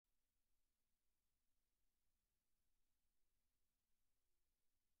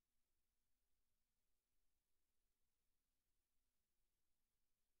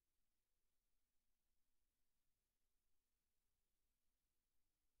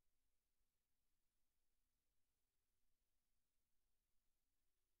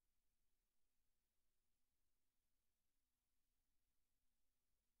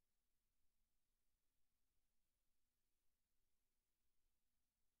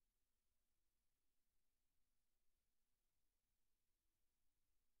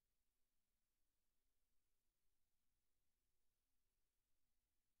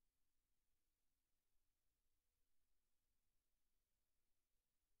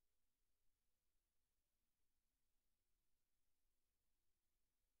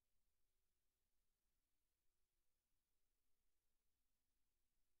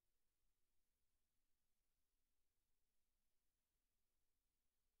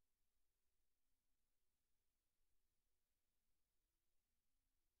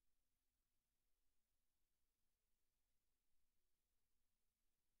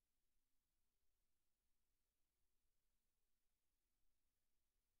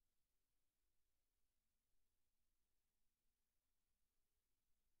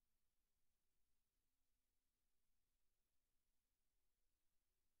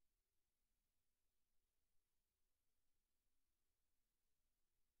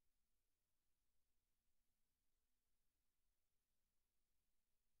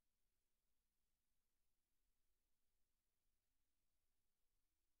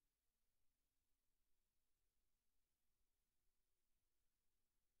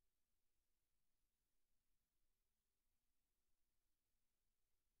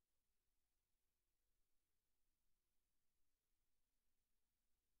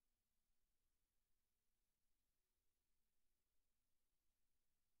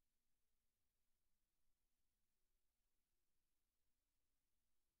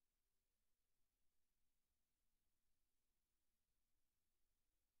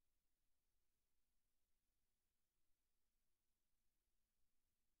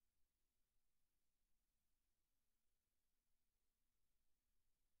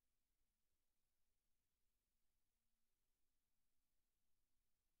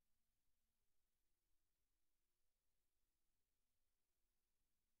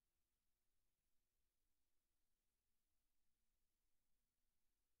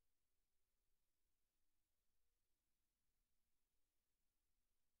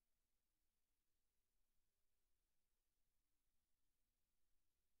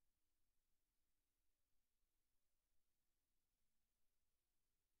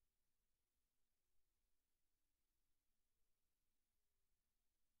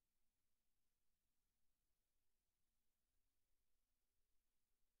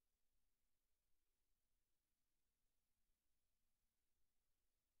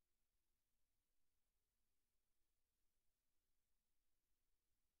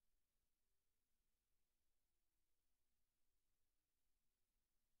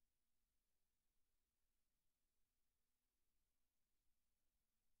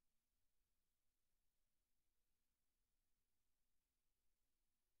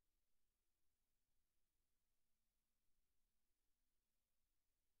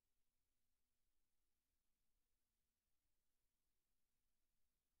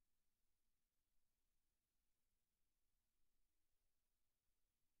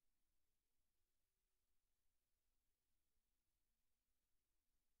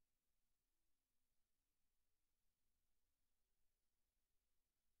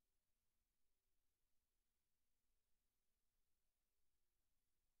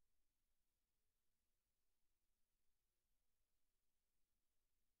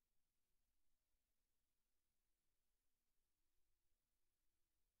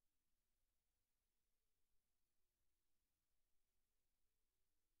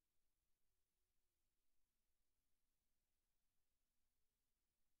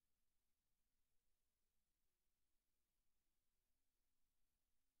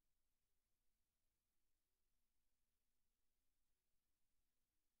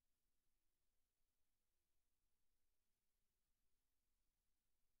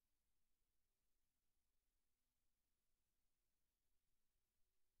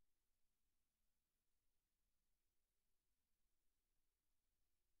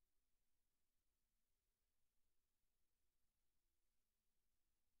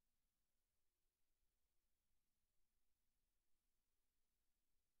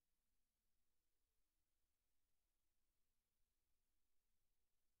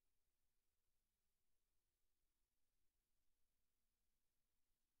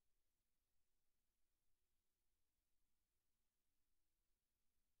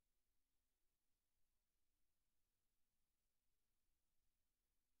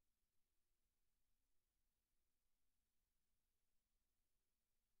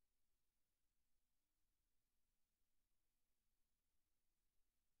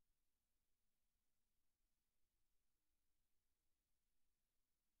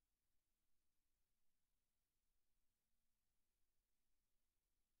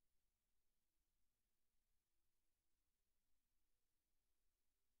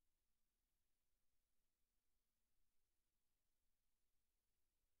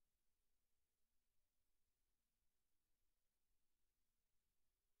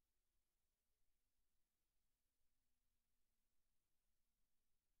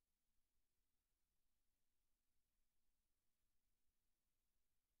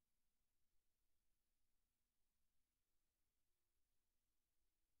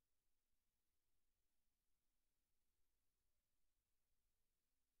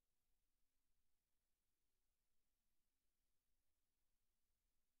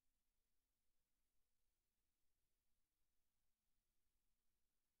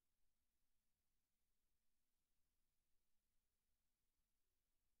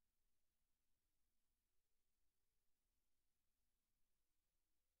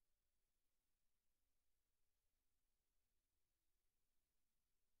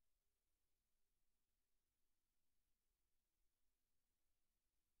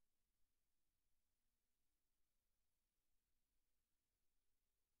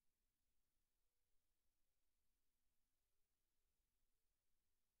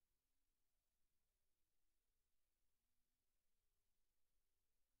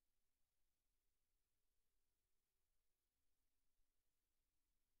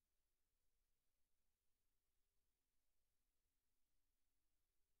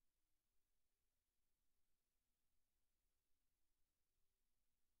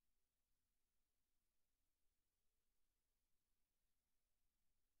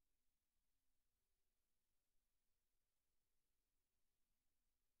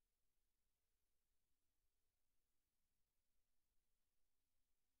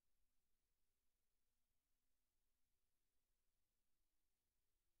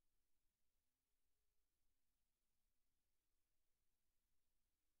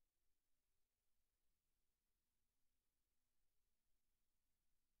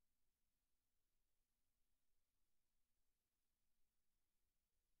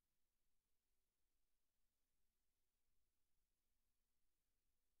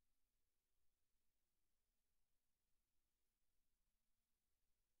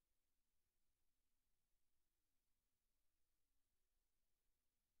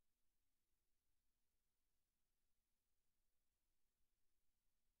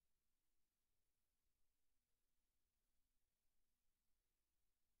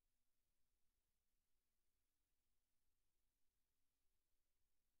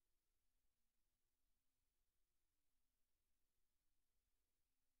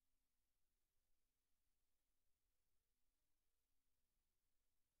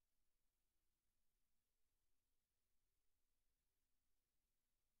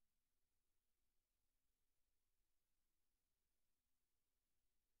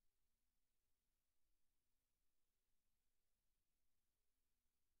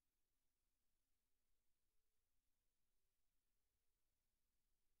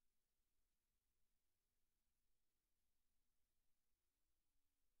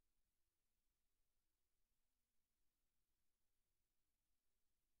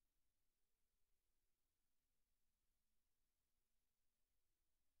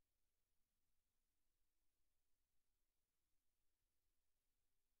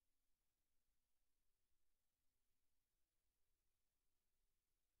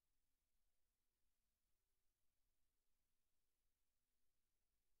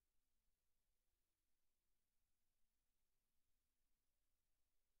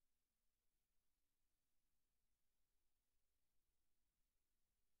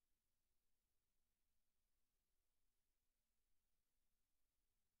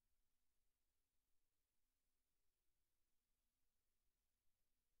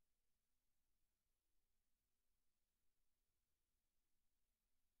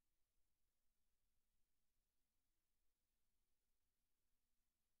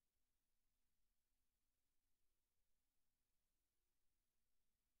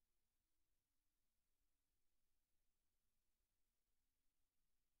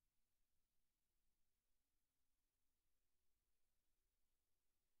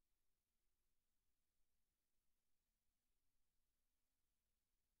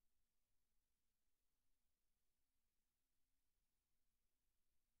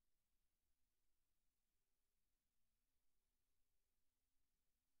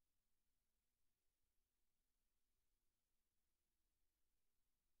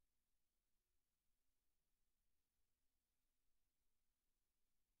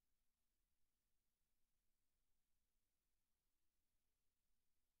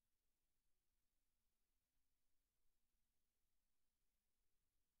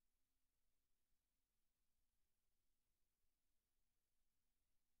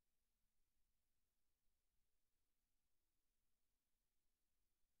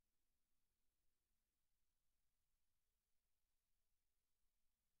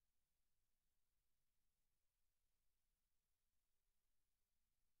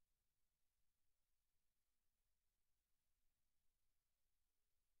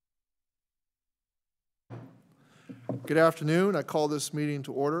Good afternoon. I call this meeting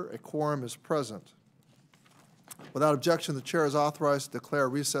to order. A quorum is present. Without objection, the chair is authorized to declare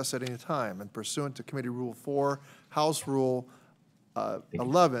recess at any time, and pursuant to Committee Rule 4, House Rule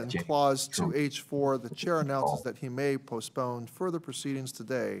 11, Clause 2H4, the chair announces that he may postpone further proceedings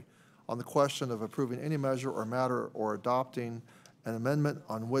today on the question of approving any measure or matter or adopting an amendment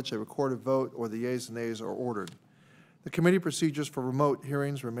on which a recorded vote or the yeas and nays are ordered. The committee procedures for remote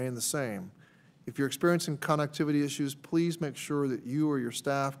hearings remain the same. If you're experiencing connectivity issues, please make sure that you or your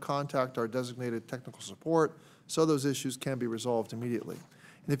staff contact our designated technical support so those issues can be resolved immediately.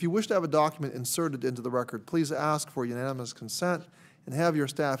 And if you wish to have a document inserted into the record, please ask for unanimous consent and have your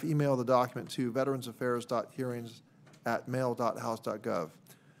staff email the document to veteransaffairs.hearings@mail.house.gov.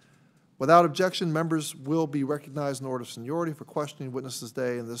 Without objection, members will be recognized in order of seniority for questioning witnesses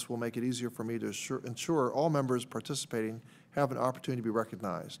today, and this will make it easier for me to ensure all members participating have an opportunity to be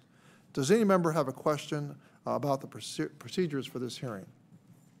recognized. Does any member have a question about the procedures for this hearing?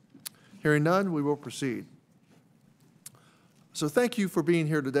 Hearing none, we will proceed. So thank you for being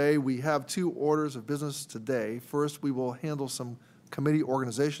here today. We have two orders of business today. First, we will handle some committee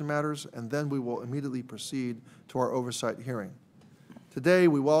organization matters, and then we will immediately proceed to our oversight hearing. Today,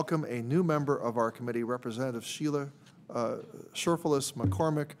 we welcome a new member of our committee, Representative Sheila Sherfilis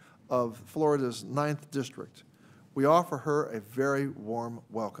McCormick of Florida's 9th District. We offer her a very warm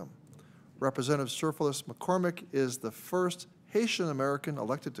welcome. Representative Sherfilis McCormick is the first Haitian American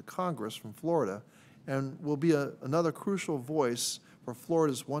elected to Congress from Florida and will be another crucial voice for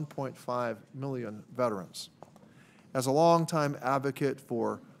Florida's 1.5 million veterans. As a longtime advocate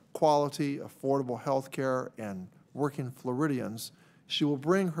for quality, affordable health care and working Floridians, she will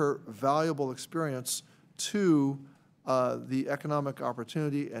bring her valuable experience to the Economic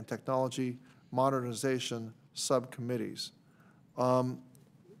Opportunity and Technology Modernization subcommittees.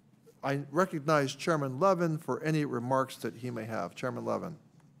 I recognize Chairman Levin for any remarks that he may have. Chairman Levin.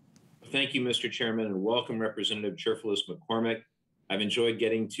 Thank you, Mr. Chairman, and welcome Representative Sherfilis McCormick. I've enjoyed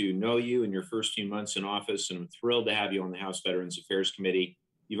getting to know you in your first few months in office, and I'm thrilled to have you on the House Veterans Affairs Committee.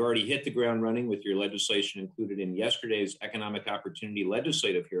 You've already hit the ground running with your legislation included in yesterday's Economic Opportunity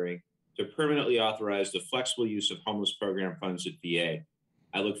legislative hearing to permanently authorize the flexible use of homeless program funds at VA.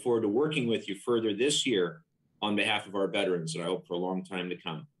 I look forward to working with you further this year on behalf of our veterans, and I hope for a long time to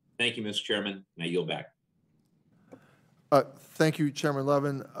come. Thank you, Mr. Chairman, and I yield back. Thank you, Chairman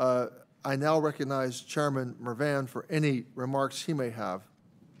Levin. I now recognize Chairman Mervan for any remarks he may have.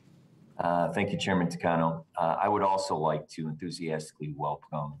 Thank you, Chairman Takano. I would also like to enthusiastically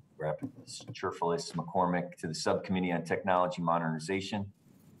welcome Rep. Sherfilis McCormick to the Subcommittee on Technology Modernization.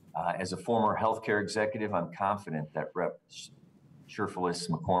 As a former healthcare executive, I'm confident that Rep. Sherfilis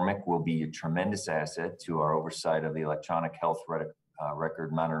McCormick will be a tremendous asset to our oversight of the electronic health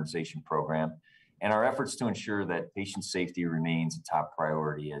record modernization program and our efforts to ensure that patient safety remains a top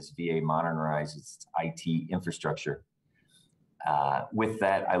priority as VA modernizes its IT infrastructure. With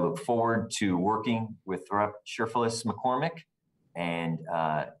that, I look forward to working with Rep. Sherfilis McCormick, and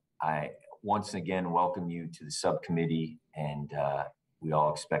I once again welcome you to the subcommittee, and we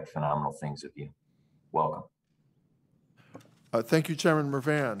all expect phenomenal things of you. Welcome. Thank you, Chairman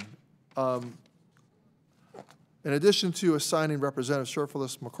Mervan. In addition to assigning Representative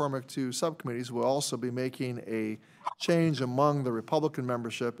Sherfilis McCormick to subcommittees, we'll also be making a change among the Republican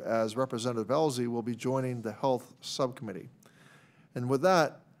membership as Representative Elsie will be joining the Health Subcommittee. And with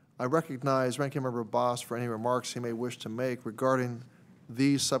that, I recognize Ranking Member Boss for any remarks he may wish to make regarding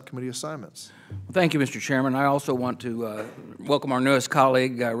these subcommittee assignments. Thank you, Mr. Chairman. I also want to welcome our newest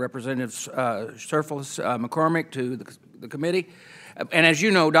colleague, Representative Sherfilis McCormick, to the committee. And as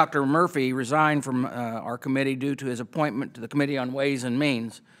you know, Dr. Murphy resigned from our committee due to his appointment to the Committee on Ways and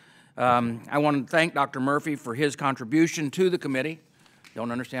Means. I want to thank Dr. Murphy for his contribution to the committee. Don't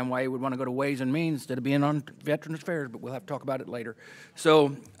understand why he would want to go to Ways and Means instead of being on Veterans Affairs, but we'll have to talk about it later.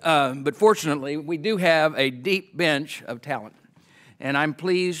 So, but fortunately, we do have a deep bench of talent. And I'm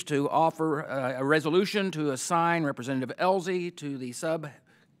pleased to offer a resolution to assign Representative Elsie to the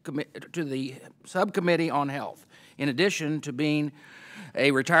Subcommittee on Health. In addition to being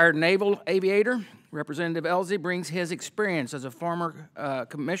a retired naval aviator, Representative Elsie brings his experience as a former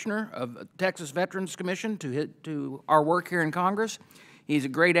commissioner of the Texas Veterans Commission to our work here in Congress. He's a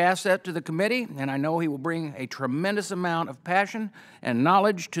great asset to the committee, and I know he will bring a tremendous amount of passion and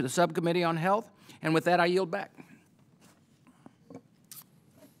knowledge to the Subcommittee on Health. And with that, I yield back.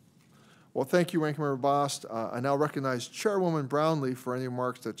 Well, thank you, Ranking Member Bost. I now recognize Chairwoman Brownlee for any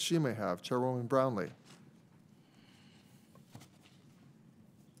remarks that she may have. Chairwoman Brownlee.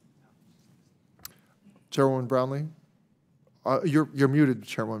 Chairwoman Brownlee? You're muted,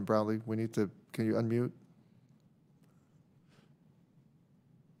 Chairwoman Brownlee. We need to, can you unmute?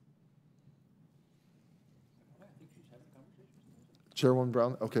 Chairwoman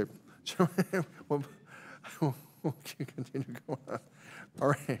Brown, okay. We'll continue going on. All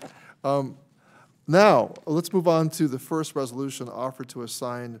right. Now, let's move on to the first resolution offered to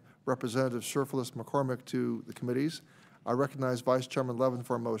assign Representative Sherfullis McCormick to the committees. I recognize Vice Chairman Levin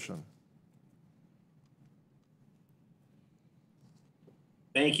for a motion.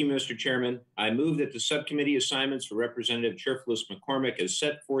 Thank you, Mr. Chairman. I move that the subcommittee assignments for Representative Sherfullis McCormick as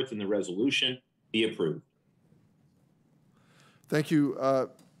set forth in the resolution be approved. Thank you.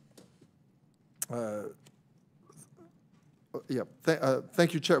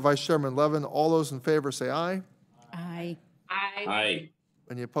 Thank you, Vice Chairman Levin. All those in favor say aye. Aye. Aye.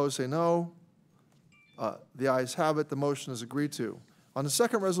 Any opposed say no. The ayes have it. The motion is agreed to. On the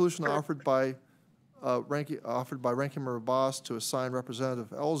second resolution offered by Ranking Member Boss to assign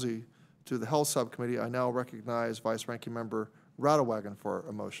Representative Elsie to the Health Subcommittee, I now recognize Vice Ranking Member Rattlewagon for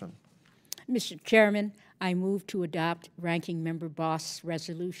a motion. Mr. Chairman, I move to adopt Ranking Member Boss'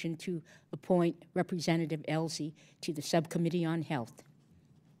 resolution to appoint Representative Elsie to the Subcommittee on Health.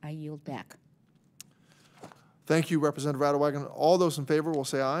 I yield back. Thank you, Representative Rattlewagon. All those in favor will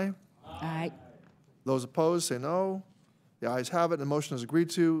say aye. Aye. Those opposed say no. The ayes have it, and the motion is agreed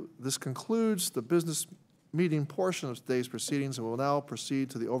to. This concludes the business meeting portion of today's proceedings, and we will now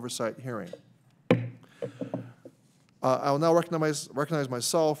proceed to the oversight hearing. I will now recognize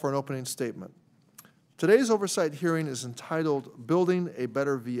myself for an opening statement. Today's oversight hearing is entitled Building a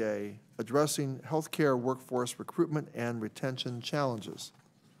Better VA, Addressing Healthcare Workforce Recruitment and Retention Challenges.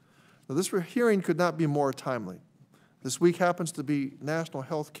 Now, this hearing could not be more timely. This week happens to be National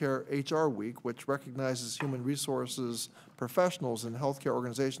Healthcare HR Week, which recognizes human resources professionals in healthcare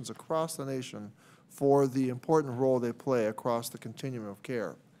organizations across the nation for the important role they play across the continuum of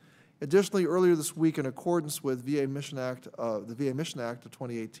care. Additionally, earlier this week, in accordance with the VA Mission Act of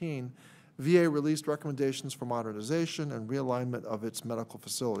 2018, VA released recommendations for modernization and realignment of its medical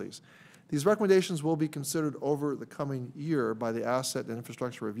facilities. These recommendations will be considered over the coming year by the Asset and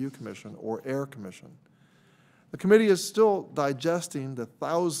Infrastructure Review Commission, or AIR Commission. The committee is still digesting the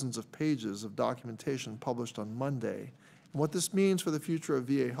thousands of pages of documentation published on Monday and what this means for the future of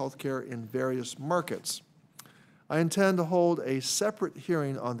VA healthcare in various markets. I intend to hold a separate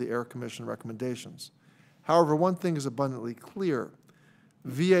hearing on the AIR Commission recommendations. However, one thing is abundantly clear.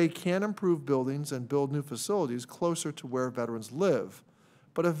 VA can improve buildings and build new facilities closer to where veterans live,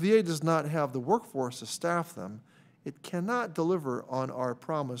 but if VA does not have the workforce to staff them, it cannot deliver on our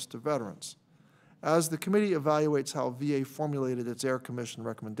promise to veterans. As the committee evaluates how VA formulated its AIR Commission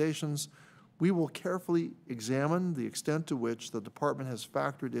recommendations, we will carefully examine the extent to which the department has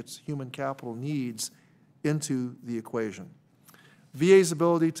factored its human capital needs into the equation. VA's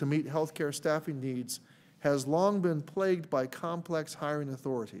ability to meet healthcare staffing needs has long been plagued by complex hiring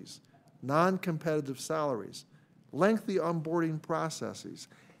authorities, non-competitive salaries, lengthy onboarding processes,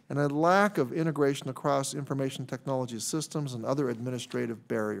 and a lack of integration across information technology systems and other administrative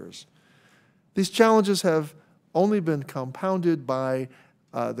barriers. These challenges have only been compounded by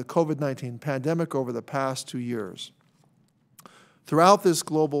the COVID-19 pandemic over the past 2 years. Throughout this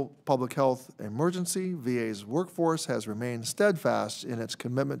global public health emergency, VA's workforce has remained steadfast in its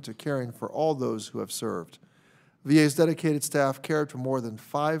commitment to caring for all those who have served. VA's dedicated staff cared for more than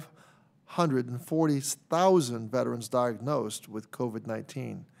 540,000 veterans diagnosed with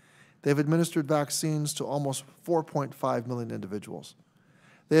COVID-19. They've administered vaccines to almost 4.5 million individuals.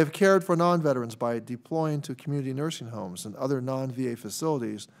 They have cared for non-veterans by deploying to community nursing homes and other non-VA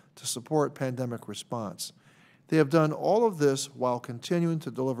facilities to support pandemic response. They have done all of this while continuing to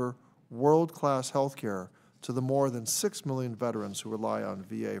deliver world-class health care to the more than 6 million veterans who rely on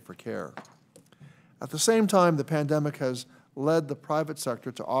VA for care. At the same time, the pandemic has led the private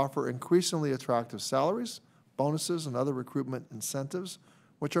sector to offer increasingly attractive salaries, bonuses, and other recruitment incentives,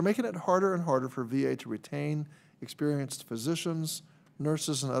 which are making it harder and harder for VA to retain experienced physicians,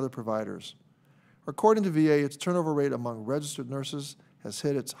 nurses, and other providers. According to VA, its turnover rate among registered nurses has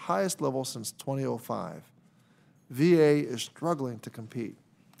hit its highest level since 2005. VA is struggling to compete.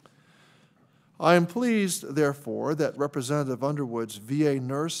 I am pleased, therefore, that Representative Underwood's VA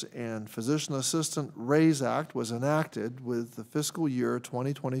Nurse and Physician Assistant RAISE Act was enacted with the fiscal year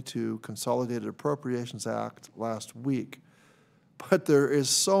 2022 Consolidated Appropriations Act last week. But there is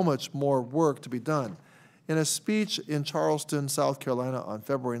so much more work to be done. In a speech in Charleston, South Carolina on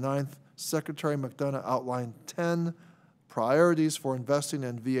February 9th, Secretary McDonough outlined 10 priorities for investing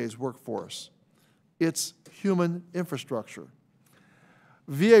in VA's workforce. It's human infrastructure.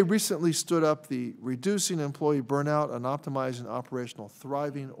 VA recently stood up the Reducing Employee Burnout and Optimizing Operational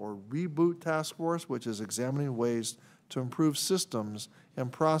Thriving, or REBOOT, task force, which is examining ways to improve systems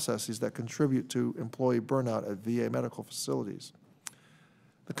and processes that contribute to employee burnout at VA medical facilities.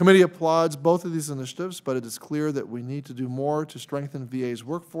 The committee applauds both of these initiatives, but it is clear that we need to do more to strengthen VA's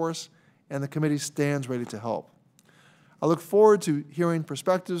workforce, and the committee stands ready to help. I look forward to hearing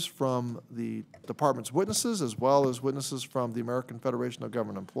perspectives from the department's witnesses, as well as witnesses from the American Federation of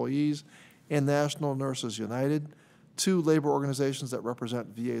Government Employees and National Nurses United, two labor organizations that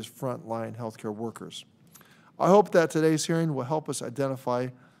represent VA's frontline healthcare workers. I hope that today's hearing will help us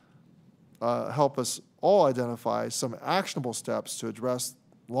all identify some actionable steps to address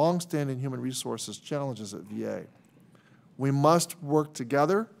longstanding human resources challenges at VA. We must work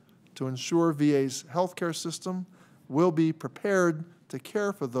together to ensure VA's healthcare system will be prepared to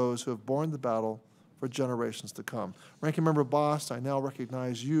care for those who have borne the battle for generations to come. Ranking Member Boss, I now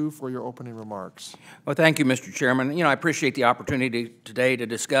recognize you for your opening remarks. Well, thank you, Mr. Chairman. You know, I appreciate the opportunity today to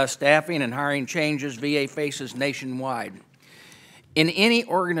discuss staffing and hiring changes VA faces nationwide. In any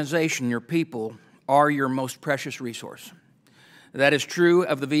organization, your people are your most precious resource. That is true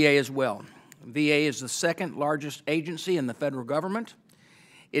of the VA as well. VA is the second largest agency in the federal government.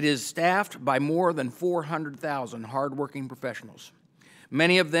 It is staffed by more than 400,000 hardworking professionals.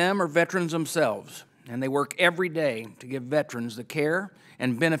 Many of them are veterans themselves, and they work every day to give veterans the care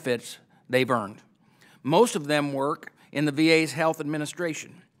and benefits they've earned. Most of them work in the VA's health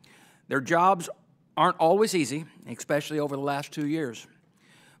administration. Their jobs aren't always easy, especially over the last 2 years,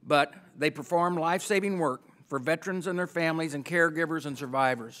 but they perform life-saving work for veterans and their families and caregivers and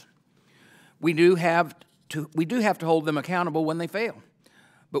survivors. We do have to hold them accountable when they fail,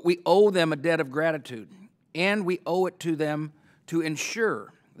 but we owe them a debt of gratitude, and we owe it to them to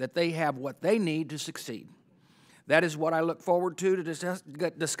ensure that they have what they need to succeed. That is what I look forward to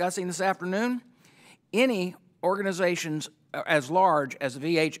discussing this afternoon. Any organizations as large as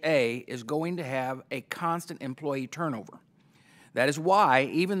VHA is going to have a constant employee turnover. That is why,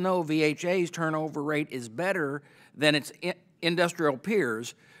 even though VHA's turnover rate is better than its industrial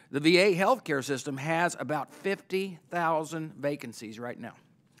peers, the VA healthcare system has about 50,000 vacancies right now.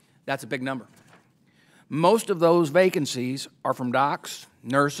 That's a big number. Most of those vacancies are from docs,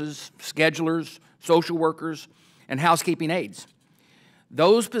 nurses, schedulers, social workers, and housekeeping aides.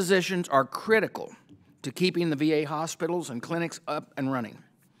 Those positions are critical to keeping the VA hospitals and clinics up and running.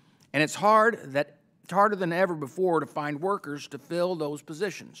 And it's harder than ever before to find workers to fill those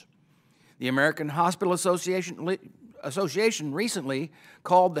positions. The American Hospital Association recently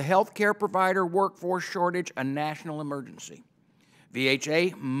called the healthcare provider workforce shortage a national emergency.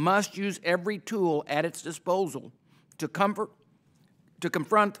 VHA must use every tool at its disposal to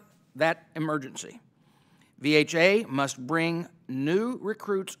confront that emergency. VHA must bring new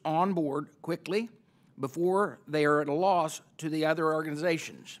recruits on board quickly before they are at a loss to the other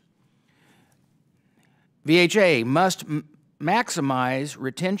organizations. VHA must maximize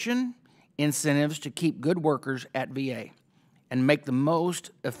retention incentives to keep good workers at VA and make the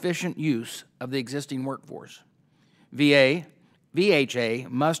most efficient use of the existing workforce. VHA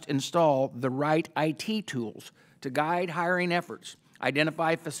must install the right IT tools to guide hiring efforts,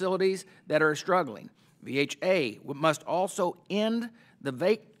 identify facilities that are struggling. VHA must also end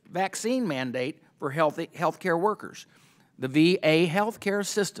the vaccine mandate for healthcare workers. The VA healthcare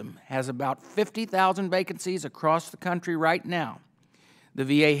system has about 50,000 vacancies across the country right now. The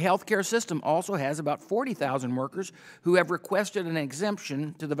VA healthcare system also has about 40,000 workers who have requested an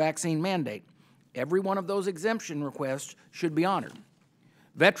exemption to the vaccine mandate. Every one of those exemption requests should be honored.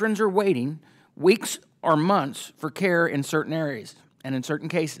 Veterans are waiting weeks or months for care in certain areas and in certain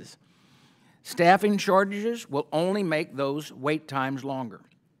cases. Staffing shortages will only make those wait times longer.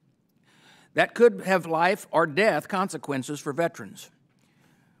 That could have life or death consequences for veterans.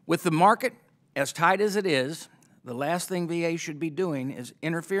 With the market as tight as it is, the last thing VA should be doing is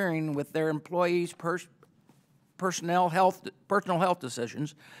interfering with their employees' personal health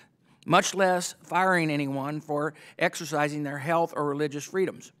decisions, much less firing anyone for exercising their health or religious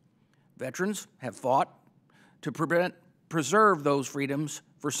freedoms. Veterans have fought to preserve those freedoms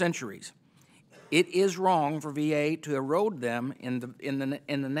for centuries. It is wrong for VA to erode them in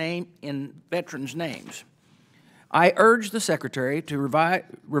veterans' names. I urge the Secretary to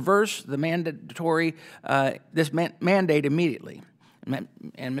reverse the mandate immediately.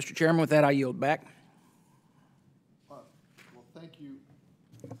 And Mr. Chairman, with that, I yield back. Well, thank you.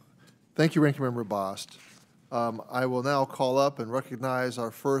 Thank you, Ranking Member Bost. I will now call up and recognize our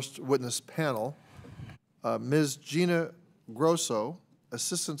first witness panel, Ms. Gina Grosso,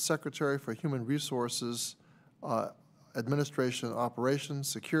 Assistant Secretary for Human Resources Administration Operations,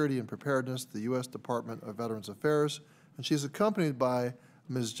 Security, and Preparedness, the U.S. Department of Veterans Affairs, and she's accompanied by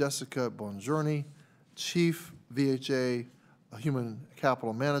Ms. Jessica Bongiorni, Chief VHA Human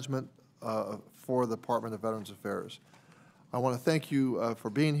Capital Management for the Department of Veterans Affairs. I want to thank you for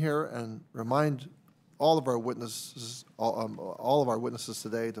being here and remind all of our witnesses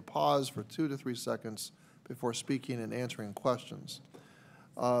today to pause for 2 to 3 seconds before speaking and answering questions.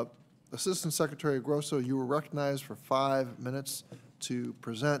 Assistant Secretary Grosso, you were recognized for 5 minutes to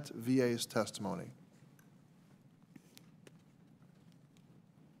present VA's testimony.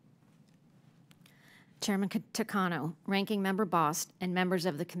 Chairman Takano, Ranking Member Bost, and members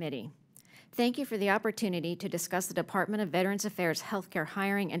of the committee. Thank you for the opportunity to discuss the Department of Veterans Affairs healthcare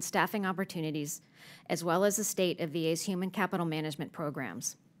hiring and staffing opportunities, as well as the state of VA's human capital management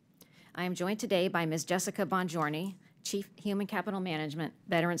programs. I am joined today by Ms. Jessica Bongiorni, Chief Human Capital Management,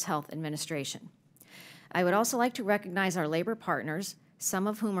 Veterans Health Administration. I would also like to recognize our labor partners, some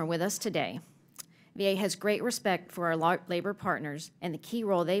of whom are with us today. VA has great respect for our labor partners and the key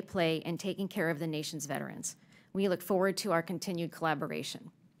role they play in taking care of the nation's veterans. We look forward to our continued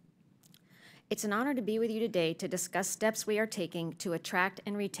collaboration. It's an honor to be with you today to discuss steps we are taking to attract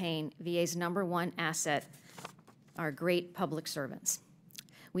and retain VA's #1 asset, our great public servants.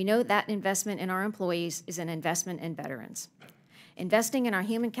 We know that investment in our employees is an investment in veterans. Investing in our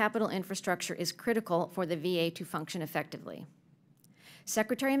human capital infrastructure is critical for the VA to function effectively.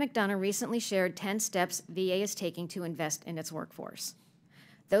 Secretary McDonough recently shared 10 steps VA is taking to invest in its workforce.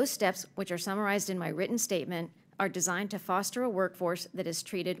 Those steps, which are summarized in my written statement, are designed to foster a workforce that is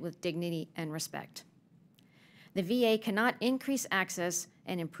treated with dignity and respect. The VA cannot increase access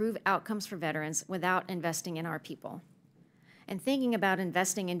and improve outcomes for veterans without investing in our people. And thinking about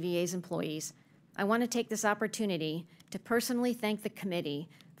investing in VA's employees, I want to take this opportunity to personally thank the committee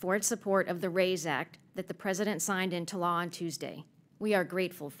for its support of the RAISE Act that the President signed into law on Tuesday. We are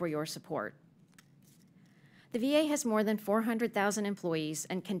grateful for your support. The VA has more than 400,000 employees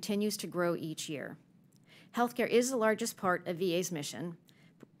and continues to grow each year. Healthcare is the largest part of VA's mission,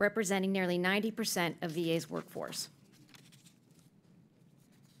 representing nearly 90% of VA's workforce.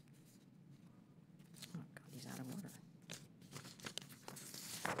 Oh, God, he's out of order.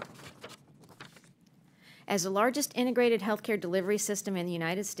 As the largest integrated healthcare delivery system in the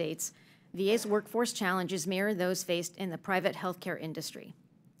United States, VA's workforce challenges mirror those faced in the private healthcare industry.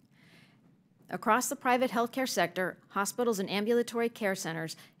 Across the private healthcare sector, hospitals and ambulatory care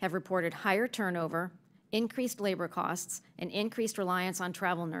centers have reported higher turnover, increased labor costs, and increased reliance on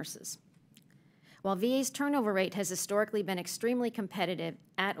travel nurses. While VA's turnover rate has historically been extremely competitive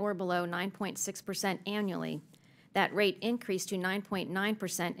at or below 9.6% annually, that rate increased to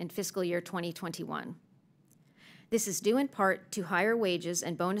 9.9% in fiscal year 2021. This is due in part to higher wages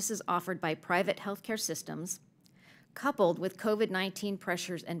and bonuses offered by private healthcare systems, coupled with COVID-19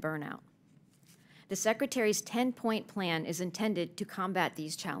 pressures and burnout. The Secretary's 10-point plan is intended to combat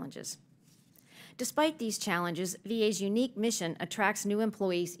these challenges. Despite these challenges, VA's unique mission attracts new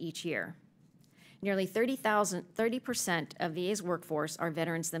employees each year. Nearly 30% of VA's workforce are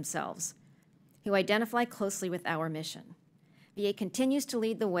veterans themselves, who identify closely with our mission. VA continues to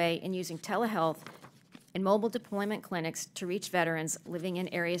lead the way in using telehealth and mobile deployment clinics to reach veterans living in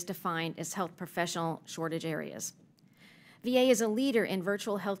areas defined as health professional shortage areas. VA is a leader in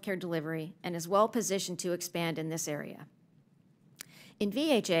virtual healthcare delivery and is well positioned to expand in this area. In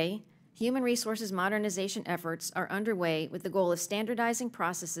VHA, human resources modernization efforts are underway with the goal of standardizing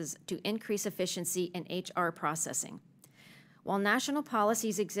processes to increase efficiency in HR processing. While national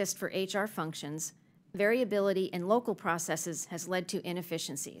policies exist for HR functions, variability in local processes has led to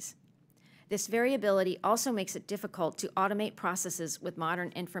inefficiencies. This variability also makes it difficult to automate processes with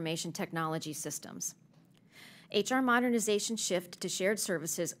modern information technology systems. HR modernization shift to shared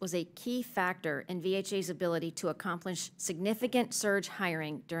services was a key factor in VHA's ability to accomplish significant surge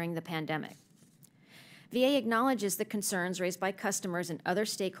hiring during the pandemic. VA acknowledges the concerns raised by customers and other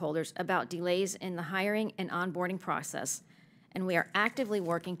stakeholders about delays in the hiring and onboarding process, and we are actively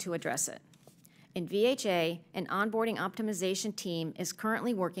working to address it. In VHA, an onboarding optimization team is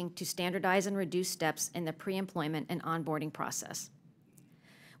currently working to standardize and reduce steps in the pre-employment and onboarding process.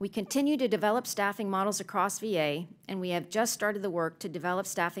 We continue to develop staffing models across VA, and we have just started the work to develop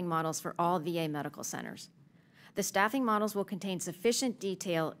staffing models for all VA medical centers. The staffing models will contain sufficient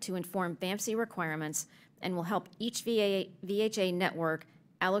detail to inform BAMC requirements and will help each VHA network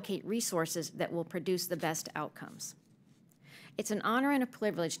allocate resources that will produce the best outcomes. It's an honor and a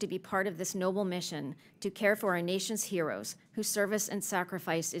privilege to be part of this noble mission to care for our nation's heroes, whose service and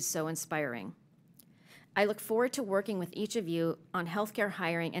sacrifice is so inspiring. I look forward to working with each of you on healthcare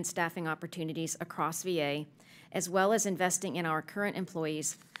hiring and staffing opportunities across VA, as well as investing in our current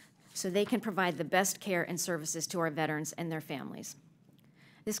employees so they can provide the best care and services to our veterans and their families.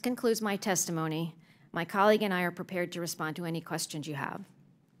 This concludes my testimony. My colleague and I are prepared to respond to any questions you have.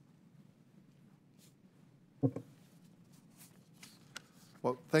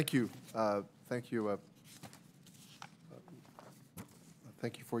 Well, thank you. Thank you.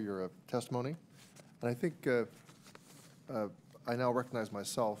 Thank you for your testimony. And I think I now recognize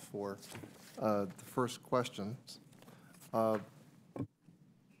myself for the first question.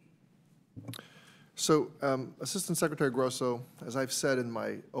 Assistant Secretary Grosso, as I've said in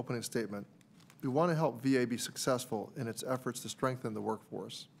my opening statement, we want to help VA be successful in its efforts to strengthen the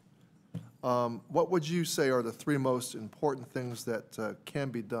workforce. What would you say are the three most important things that can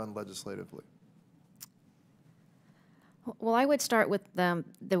be done legislatively? Well, I would start with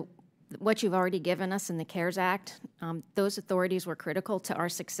what you've already given us in the CARES Act. Those authorities were critical to our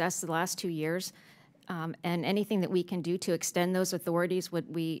success the last 2 years, and anything that we can do to extend those authorities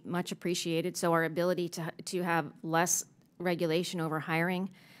would be much appreciated. So our ability to have less regulation over hiring,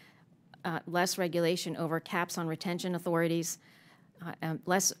 less regulation over caps on retention authorities,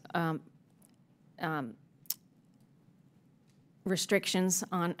 less restrictions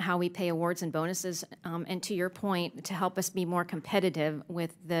on how we pay awards and bonuses, and to your point, to help us be more competitive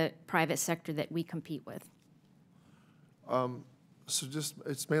with the private sector that we compete with. So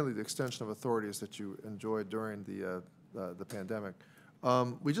it's mainly the extension of authorities that you enjoyed during the pandemic.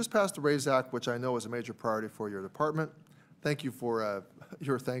 We just passed the RAISE Act, which I know is a major priority for your department. Thank you for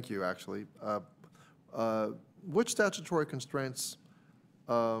your thank you, actually. Which statutory constraints?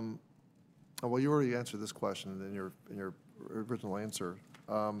 Well, you already answered this question in your original answer.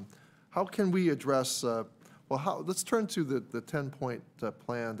 How can we address? Let's turn to the 10-point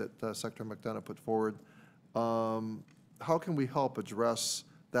plan that Secretary McDonough put forward. How can we help address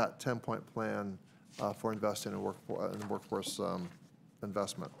that 10-point plan for investing in workforce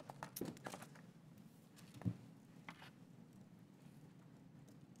investment?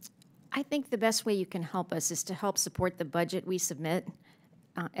 I think the best way you can help us is to help support the budget we submit.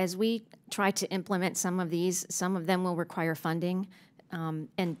 As we try to implement some of these, some of them will require funding.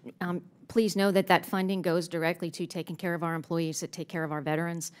 Please know that that funding goes directly to taking care of our employees, that take care of our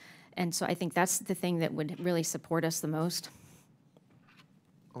veterans. And so I think that's the thing that would really support us the most.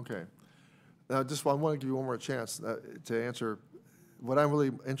 Okay. Now, I want to give you one more chance to answer. What I'm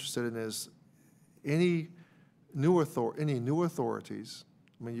really interested in is any new authorities.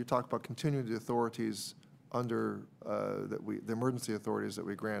 I mean, you talk about continuing the authorities under the emergency authorities that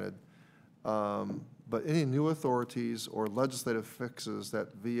we granted, but any new authorities or legislative fixes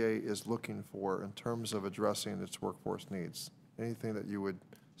that VA is looking for in terms of addressing its workforce needs, anything that you would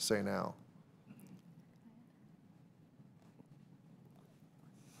say now?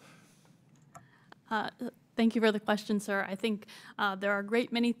 Thank you for the question, sir. I think there are a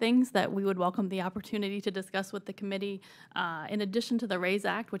great many things that we would welcome the opportunity to discuss with the committee. In addition to the RAISE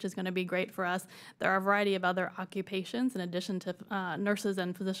Act, which is going to be great for us, there are a variety of other occupations in addition to nurses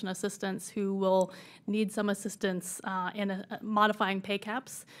and physician assistants who will need some assistance in modifying pay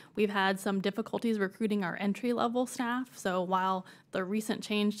caps. We've had some difficulties recruiting our entry-level staff, so while the recent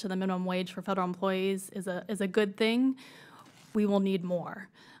change to the minimum wage for federal employees is a good thing, we will need more.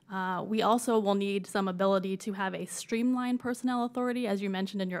 We also will need some ability to have a streamlined personnel authority, as you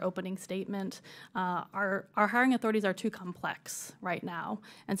mentioned in your opening statement. Our hiring authorities are too complex right now,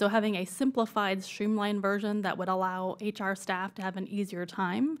 and so having a simplified, streamlined version that would allow HR staff to have an easier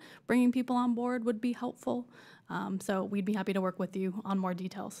time bringing people on board would be helpful. So we'd be happy to work with you on more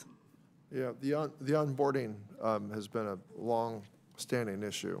details. Yeah, the onboarding has been a long-standing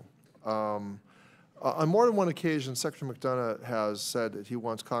issue. On more than one occasion, Secretary McDonough has said that he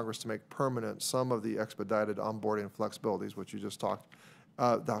wants Congress to make permanent some of the expedited onboarding flexibilities, which you just talked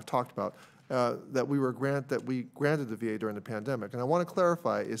about, that we granted the VA during the pandemic. And I want to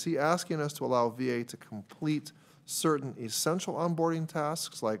clarify: is he asking us to allow VA to complete certain essential onboarding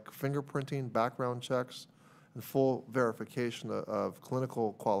tasks like fingerprinting, background checks, and full verification of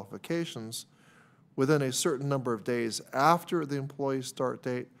clinical qualifications within a certain number of days after the employee's start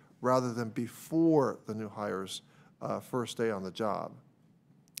date, rather than before the new hire's first day on the job?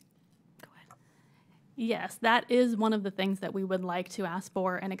 Go ahead. Yes, that is one of the things that we would like to ask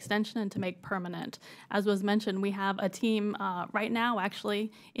for an extension and to make permanent. As was mentioned, we have a team right now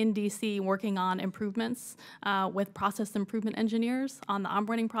actually in DC working on improvements with process improvement engineers on the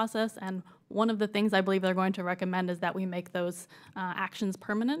onboarding process, and one of the things I believe they're going to recommend is that we make those actions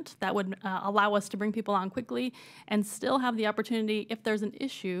permanent. That would allow us to bring people on quickly and still have the opportunity, if there's an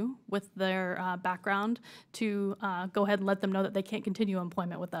issue with their background, to go ahead and let them know that they can't continue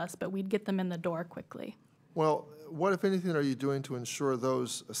employment with us, but we'd get them in the door quickly. Well, what, if anything, are you doing to ensure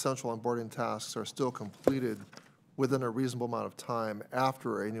those essential onboarding tasks are still completed within a reasonable amount of time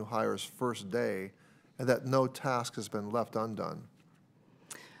after a new hire's first day, and that no task has been left undone?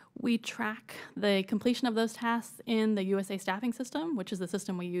 We track the completion of those tasks in the USA staffing system, which is the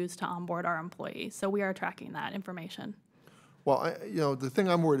system we use to onboard our employees. So we are tracking that information. Well, the thing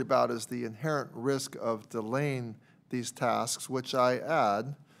I'm worried about is the inherent risk of delaying these tasks, which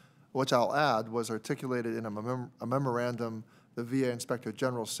I'll add was articulated in a memorandum the VA Inspector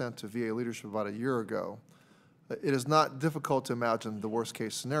General sent to VA leadership about a year ago. It is not difficult to imagine the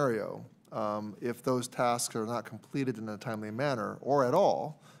worst-case scenario. If those tasks are not completed in a timely manner, or at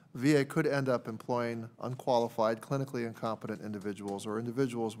all, VA could end up employing unqualified, clinically incompetent individuals or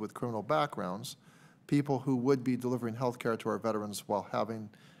individuals with criminal backgrounds, people who would be delivering health care to our veterans while having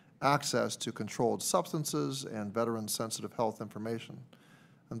access to controlled substances and veteran-sensitive health information.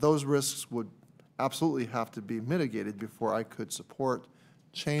 And those risks would absolutely have to be mitigated before I could support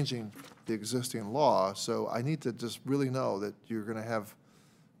changing the existing law. So I need to just really know that you're going to have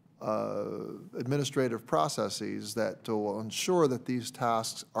administrative processes that will ensure that these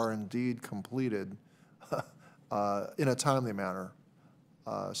tasks are indeed completed in a timely manner.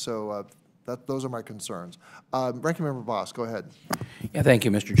 Those are my concerns. Ranking Member Boss, go ahead. Yeah, thank you,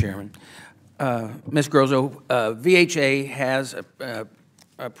 Mr. Chairman. Ms. Grozo, VHA has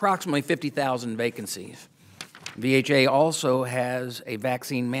approximately 50,000 vacancies. VHA also has a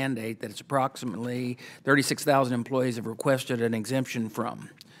vaccine mandate that it's approximately 36,000 employees have requested an exemption from.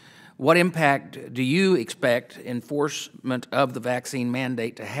 What impact do you expect enforcement of the vaccine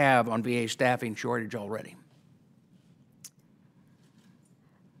mandate to have on VA staffing shortage already?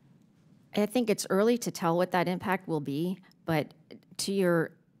 I think it's early to tell what that impact will be, but to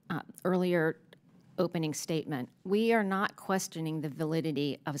your earlier opening statement, we are not questioning the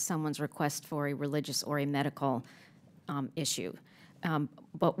validity of someone's request for a religious or a medical issue.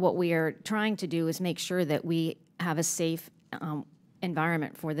 But what we are trying to do is make sure that we have a safe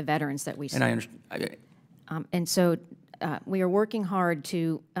environment for the veterans that we serve. And I understand. And so we are working hard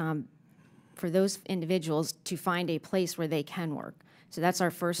to, for those individuals to find a place where they can work. So that's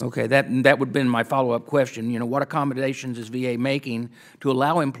our first. Okay, that would have been my follow-up question. You know, what accommodations is VA making to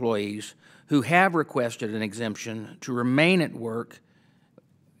allow employees who have requested an exemption to remain at work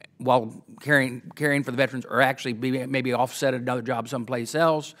while caring for the veterans, or actually maybe offset at another job someplace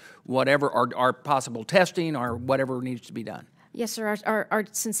else, whatever, or possible testing, or whatever needs to be done? Yes, sir. Our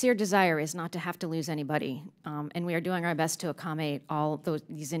sincere desire is not to have to lose anybody, and we are doing our best to accommodate all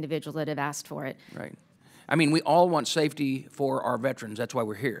these individuals that have asked for it. Right. I mean, we all want safety for our veterans. That's why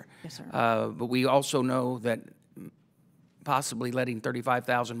we're here. Yes, sir. But we also know that possibly letting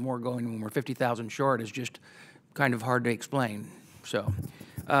 35,000 more go in when we're 50,000 short is just kind of hard to explain. So,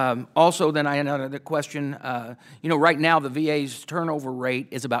 also, then I had another question. You know, right now the VA's turnover rate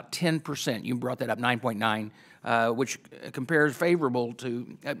is about 10%. You brought that up, 9.9, which compares favorable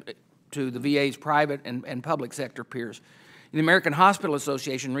to the VA's private and public sector peers. The American Hospital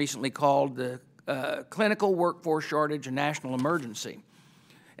Association recently called the clinical workforce shortage a national emergency.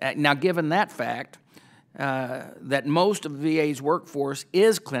 Now, given that fact, that most of VA's workforce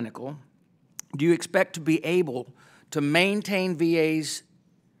is clinical, do you expect to be able to maintain VA's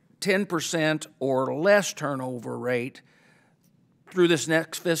 10% or less turnover rate through this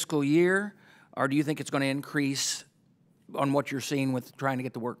next fiscal year, or do you think it's going to increase on what you're seeing with trying to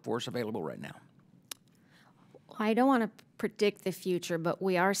get the workforce available right now? I don't want to predict the future, but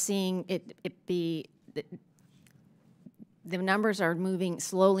we are seeing it be, the numbers are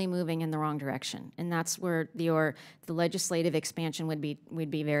slowly moving in the wrong direction, and that's where the legislative expansion would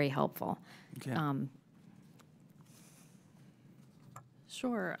be very helpful. Okay.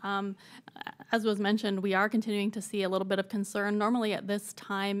 Sure. As was mentioned, we are continuing to see a little bit of concern. Normally at this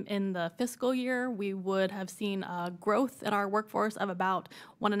time in the fiscal year, we would have seen a growth in our workforce of about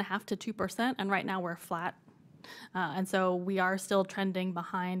 1.5% to 2%, and right now we're flat. And so we are still trending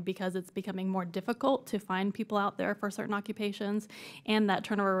behind because it's becoming more difficult to find people out there for certain occupations, and that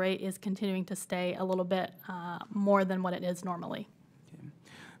turnover rate is continuing to stay a little bit more than what it is normally. Okay.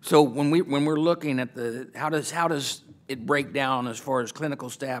 So when we're looking at how does it break down as far as clinical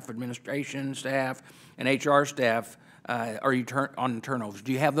staff, administration staff, and HR staff? Are you on turnovers?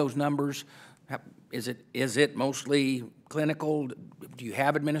 Do you have those numbers? Is it mostly clinical? Do you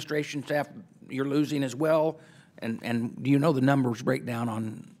have administration staff you're losing as well? And do you know the numbers breakdown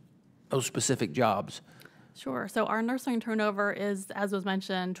on those specific jobs? Sure. So our nursing turnover is, as was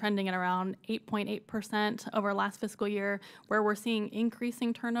mentioned, trending at around 8.8% over last fiscal year. Where we're seeing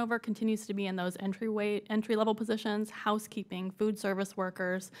increasing turnover continues to be in those entry-level positions, housekeeping, food service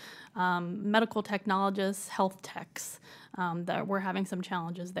workers, medical technologists, health techs, that we're having some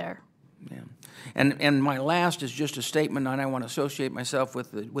challenges there. Yeah, and my last is just a statement, and I want to associate myself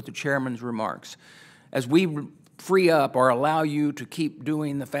with the chairman's remarks. as we free up or allow you to keep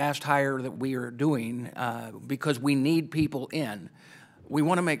doing the fast hire that we are doing, because we need people in, we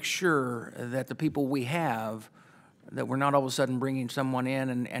want to make sure that the people we have, that we're not all of a sudden bringing someone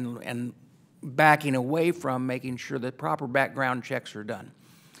in and backing away from making sure that proper background checks are done.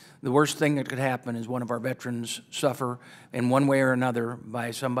 The worst thing that could happen is one of our veterans suffer in one way or another by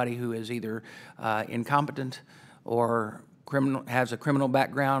somebody who is either incompetent or has a criminal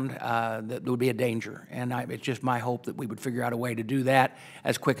background that would be a danger. And it's just my hope that we would figure out a way to do that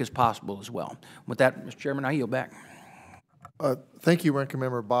as quick as possible as well. With that, Mr. Chairman, I yield back. Thank you, Ranking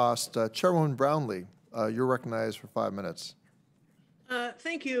Member Bost. Chairwoman Brownlee, you're recognized for 5 minutes.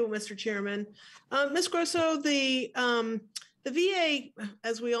 Thank you, Mr. Chairman. Ms. Grosso, the VA,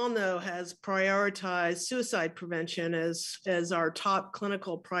 as we all know, has prioritized suicide prevention as our top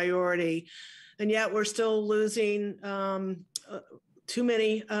clinical priority, and yet we're still losing too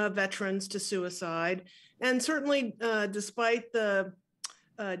many veterans to suicide. And certainly, despite the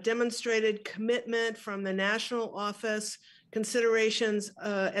demonstrated commitment from the national office, considerations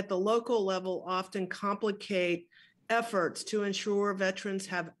at the local level often complicate efforts to ensure veterans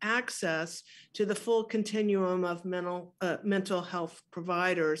have access to the full continuum of mental health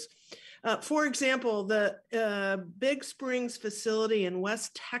providers. For example, the Big Springs facility in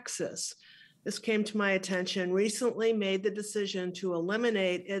West Texas, this came to my attention, recently made the decision to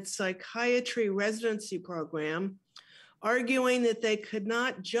eliminate its psychiatry residency program, arguing that they could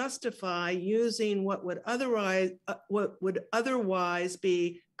not justify using what would otherwise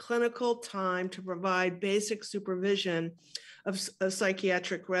be clinical time to provide basic supervision of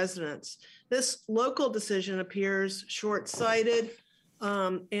psychiatric residents. This local decision appears short-sighted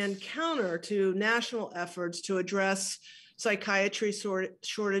and counter to national efforts to address psychiatry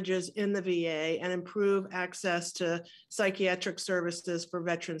shortages in the VA and improve access to psychiatric services for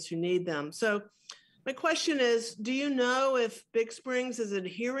veterans who need them. So my question is, do you know if Big Springs is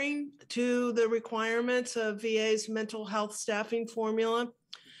adhering to the requirements of VA's mental health staffing formula,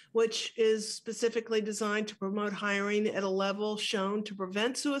 which is specifically designed to promote hiring at a level shown to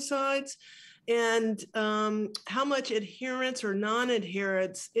prevent suicides? And how much adherence or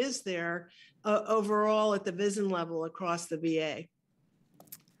non-adherence is there overall at the VISN level across the VA?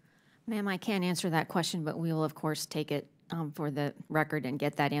 Ma'am, I can't answer that question, but we will, of course, take it for the record and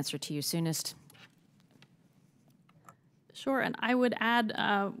get that answer to you soonest. Sure, and I would add,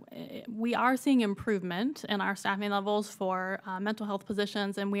 we are seeing improvement in our staffing levels for mental health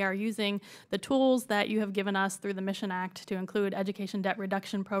positions, and we are using the tools that you have given us through the Mission Act to include education debt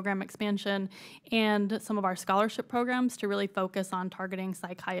reduction program expansion and some of our scholarship programs to really focus on targeting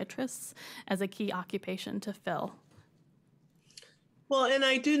psychiatrists as a key occupation to fill. Well, and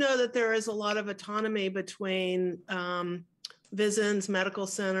I do know that there is a lot of autonomy between VISNs, medical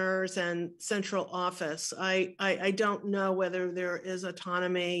centers, and central office. I don't know whether there is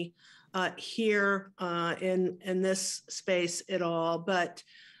autonomy here in this space at all, but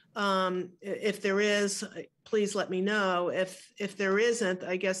if there is, please let me know. If there isn't,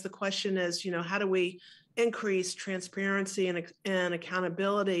 I guess the question is, how do we increase transparency and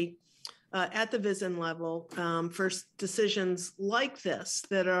accountability at the VISN level for decisions like this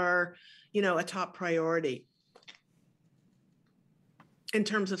that are, a top priority in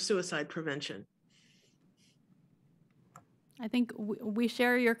terms of suicide prevention? I think we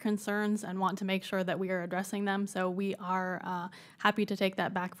share your concerns and want to make sure that we are addressing them. So we are happy to take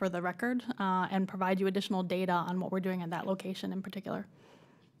that back for the record and provide you additional data on what we're doing at that location in particular.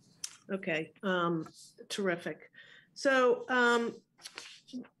 Okay, terrific. So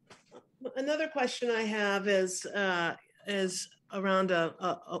another question I have is around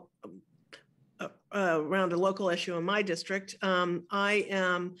around a local issue in my district. I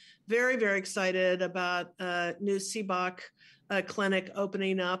am very, very excited about a new CBOC clinic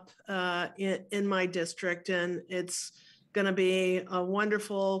opening up in my district, and it's going to be a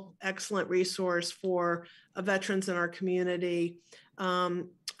wonderful, excellent resource for veterans in our community.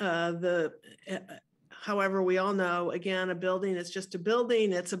 However, we all know, again, a building is just a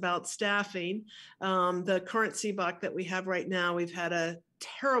building. It's about staffing. The current CBOC that we have right now, we've had a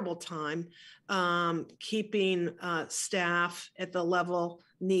terrible time keeping staff at the level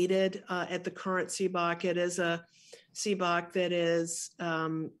needed at the current CBOC. It is a CBOC that is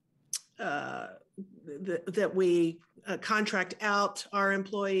that we contract out our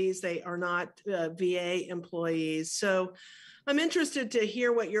employees. They are not VA employees. So I'm interested to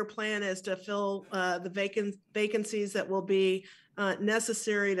hear what your plan is to fill the vacancies that will be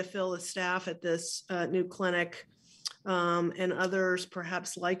necessary to fill the staff at this new clinic and others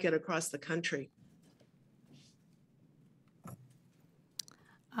perhaps like it across the country.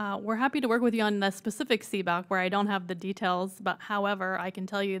 We're happy to work with you on the specific CBOC where I don't have the details, but however, I can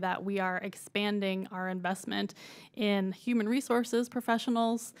tell you that we are expanding our investment in human resources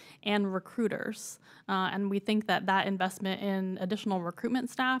professionals and recruiters. And we think that that investment in additional recruitment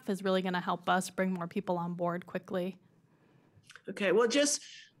staff is really going to help us bring more people on board quickly. Okay, well, just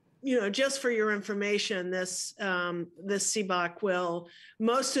for your information, this CBOC will,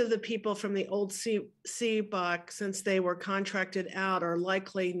 most of the people from the old CBOC, since they were contracted out, are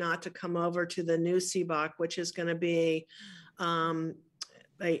likely not to come over to the new CBOC, which is going to be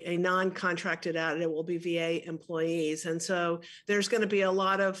a non-contracted out. It will be VA employees. And so there's going to be a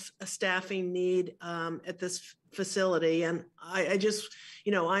lot of staffing need at this facility. And I just,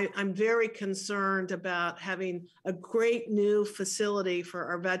 I'm very concerned about having a great new facility for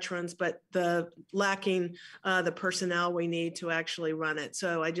our veterans, but lacking the personnel we need to actually run it.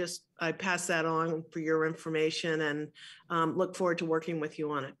 So I pass that on for your information and look forward to working with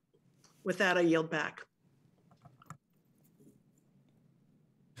you on it. With that, I yield back.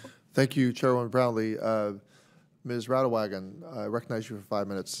 Thank you, Chairwoman Brownlee. Ms. Radewagen, I recognize you for 5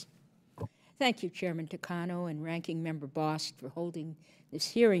 minutes. Thank you, Chairman Takano and Ranking Member Bost, for holding this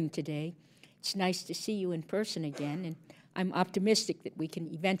hearing today. It's nice to see you in person again, and I'm optimistic that we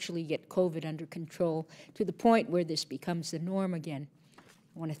can eventually get COVID under control to the point where this becomes the norm again.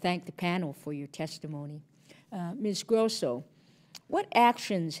 I want to thank the panel for your testimony. Ms. Grosso, what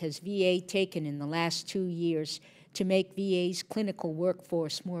actions has VA taken in the last 2 years to make VA's clinical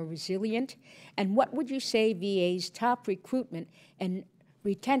workforce more resilient? And what would you say VA's top recruitment and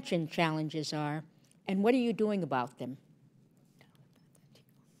retention challenges are, and what are you doing about them?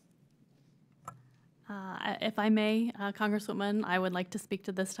 If I may, Congresswoman, I would like to speak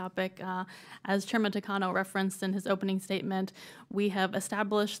to this topic. As Chairman Takano referenced in his opening statement, we have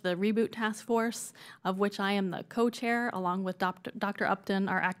established the Reboot Task Force, of which I am the co-chair, along with Dr. Upton,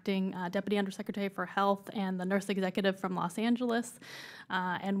 our acting Deputy Undersecretary for Health, and the nurse executive from Los Angeles.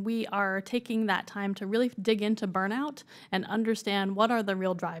 And we are taking that time to really dig into burnout and understand what are the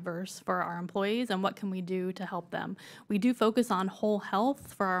real drivers for our employees and what can we do to help them. We do focus on whole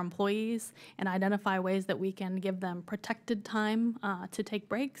health for our employees and identify ways that we can give them protected time to take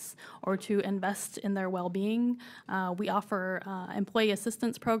breaks or to invest in their well-being. We offer employee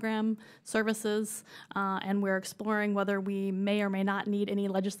assistance program services, and we're exploring whether we may or may not need any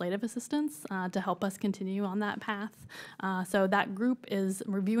legislative assistance to help us continue on that path. So that group is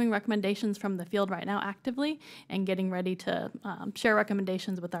reviewing recommendations from the field right now actively and getting ready to share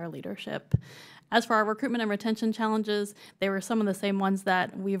recommendations with our leadership. As for our recruitment and retention challenges, they were some of the same ones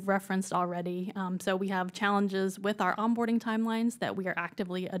that we've referenced already. So we have challenges with our onboarding timelines that we are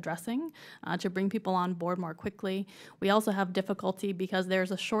actively addressing to bring people on board more quickly. We also have difficulty because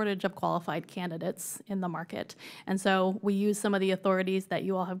there's a shortage of qualified candidates in the market. And so we use some of the authorities that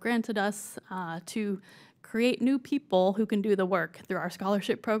you all have granted us to create new people who can do the work through our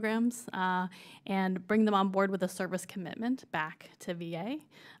scholarship programs and bring them on board with a service commitment back to VA.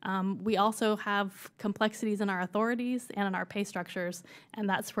 We also have complexities in our authorities and in our pay structures, and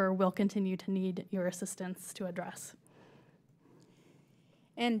that's where we'll continue to need your assistance to address.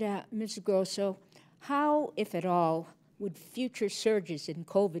 And Ms. Grosso, how, if at all, would future surges in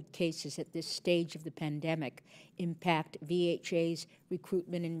COVID cases at this stage of the pandemic impact VHA's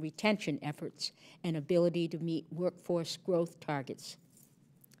recruitment and retention efforts and ability to meet workforce growth targets?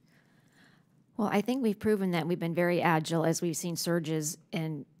 Well, I think we've proven that we've been very agile as we've seen surges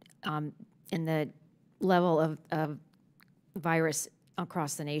in the level of virus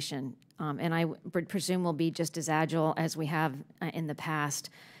across the nation. And I would presume we'll be just as agile as we have in the past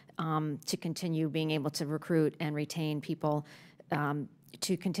to continue being able to recruit and retain people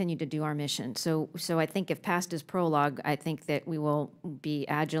to continue to do our mission. So I think if past is prologue, I think that we will be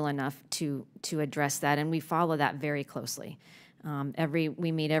agile enough to address that, and we follow that very closely.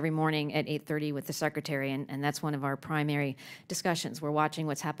 We meet every morning at 8:30 with the Secretary, and that's one of our primary discussions. We're watching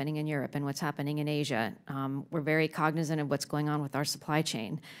what's happening in Europe and what's happening in Asia. We're very cognizant of what's going on with our supply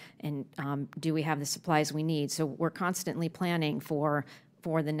chain, and do we have the supplies we need? So we're constantly planning for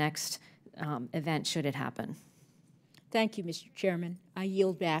the next event should it happen. Thank you, Mr. Chairman. I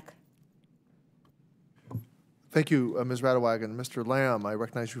yield back. Thank you, Ms. Radewagen. Mr. Lamb, I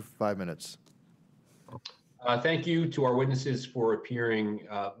recognize you for 5 minutes. Thank you to our witnesses for appearing.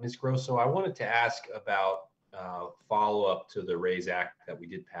 Ms. Grosso, I wanted to ask about follow-up to the RAISE Act that we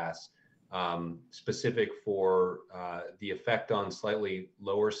did pass, specific for the effect on slightly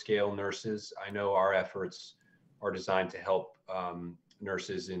lower scale nurses. I know our efforts are designed to help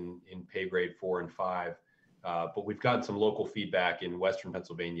nurses in pay grade 4 and 5, but we've gotten some local feedback in Western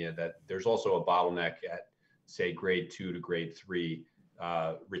Pennsylvania that there's also a bottleneck at, say, grade 2 to grade 3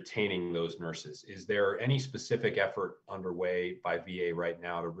 retaining those nurses. Is there any specific effort underway by VA right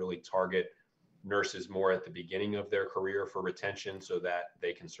now to really target nurses more at the beginning of their career for retention so that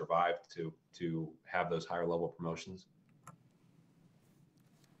they can survive to have those higher level promotions?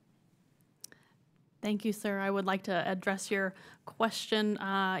 Thank you, sir. I would like to address your question.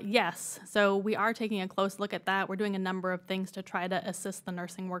 Yes, so we are taking a close look at that. We're doing a number of things to try to assist the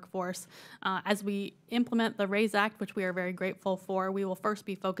nursing workforce. As we implement the RAISE Act, which we are very grateful for, we will first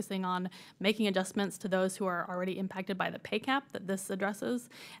be focusing on making adjustments to those who are already impacted by the pay cap that this addresses.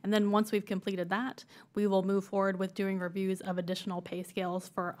 And then once we've completed that, we will move forward with doing reviews of additional pay scales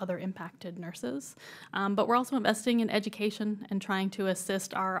for other impacted nurses. But we're also investing in education and trying to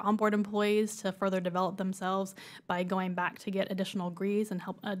assist our onboard employees to further develop themselves by going back to get additional degrees and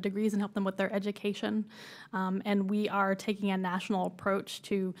help them with their education. And we are taking a national approach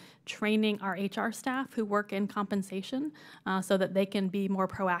to training our HR staff who work in compensation so that they can be more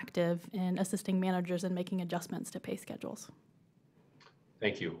proactive in assisting managers in making adjustments to pay schedules.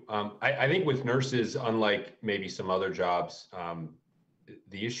 Thank you. I think with nurses, unlike maybe some other jobs,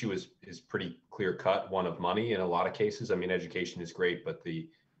 the issue is pretty clear cut, one of money in a lot of cases. I mean, education is great, but the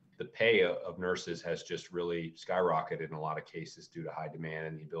pay of nurses has just really skyrocketed in a lot of cases due to high demand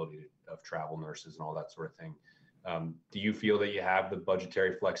and the ability of travel nurses and all that sort of thing. Do you feel that you have the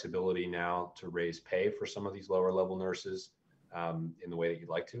budgetary flexibility now to raise pay for some of these lower level nurses in the way that you'd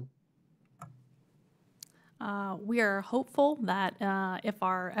like to? We are hopeful that if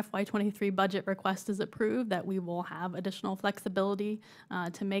our FY23 budget request is approved, that we will have additional flexibility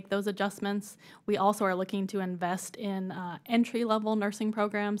to make those adjustments. We also are looking to invest in entry-level nursing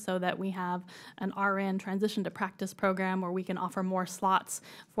programs so that we have an RN transition to practice program where we can offer more slots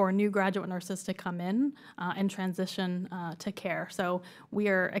for new graduate nurses to come in and transition to care. So we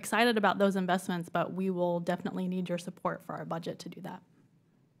are excited about those investments, but we will definitely need your support for our budget to do that.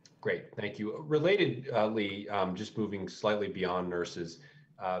 Great, thank you. Relatedly, just moving slightly beyond nurses,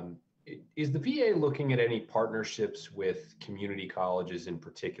 is the VA looking at any partnerships with community colleges in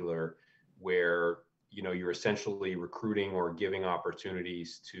particular, where you're essentially recruiting or giving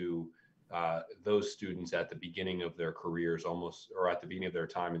opportunities to those students at the beginning of their careers, almost, or at the beginning of their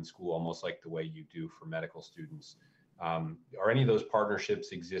time in school, almost like the way you do for medical students? Are any of those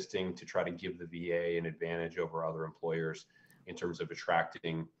partnerships existing to try to give the VA an advantage over other employers in terms of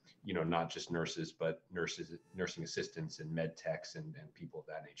attracting, not just nurses, but nursing assistants and med techs and people of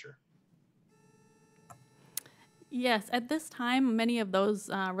that nature? Yes, at this time, many of those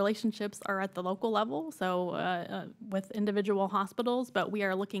relationships are at the local level, so with individual hospitals, but we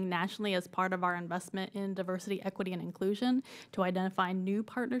are looking nationally as part of our investment in diversity, equity, and inclusion to identify new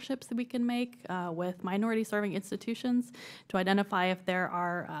partnerships that we can make with minority-serving institutions to identify if there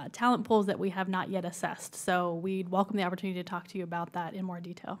are talent pools that we have not yet assessed. So we'd welcome the opportunity to talk to you about that in more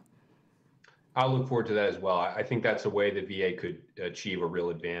detail. I'll look forward to that as well. I think that's a way the VA could achieve a real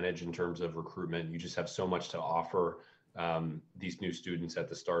advantage in terms of recruitment. You just have so much to offer these new students at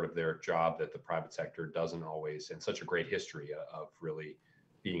the start of their job that the private sector doesn't always, and such a great history of really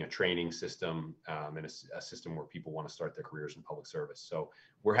being a training system and a system where people want to start their careers in public service. So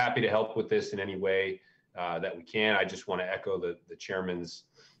we're happy to help with this in any way that we can. I just want to echo the chairman's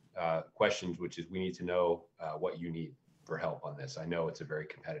questions, which is we need to know what you need for help on this. I know it's a very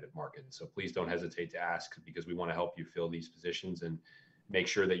competitive market, so please don't hesitate to ask, because we want to help you fill these positions and make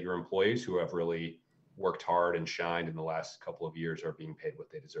sure that your employees who have really worked hard and shined in the last couple of years are being paid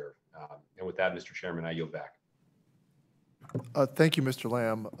what they deserve. And with that, Mr. Chairman, I yield back. Thank you, Mr.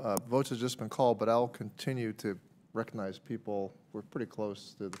 Lamb. Votes have just been called, but I'll continue to recognize people. We're pretty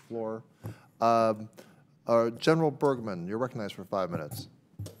close to the floor. General Bergman, you're recognized for 5 minutes.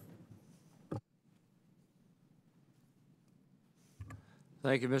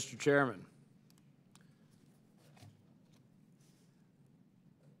 Thank you, Mr. Chairman.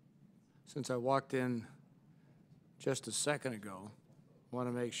 Since I walked in just a second ago, I want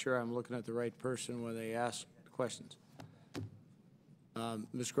to make sure I'm looking at the right person when they ask questions.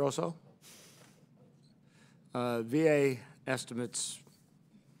 Ms. Grosso? VA estimates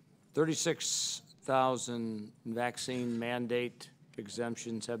 36,000 vaccine mandate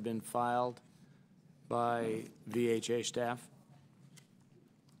exemptions have been filed by VHA staff.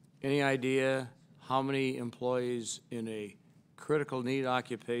 Any idea how many employees in a critical need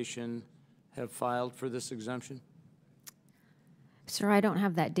occupation have filed for this exemption? Sir, I don't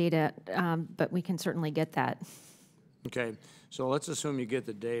have that data, but we can certainly get that. Okay, so let's assume you get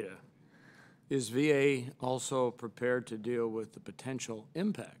the data. Is VA also prepared to deal with the potential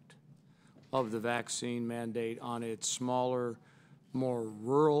impact of the vaccine mandate on its smaller, more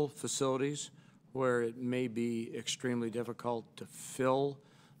rural facilities, where it may be extremely difficult to fill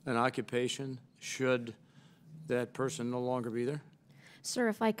an occupation should that person no longer be there? Sir,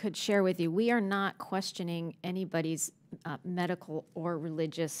 if I could share with you, we are not questioning anybody's medical or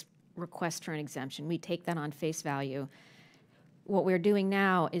religious request for an exemption. We take that on face value. What we're doing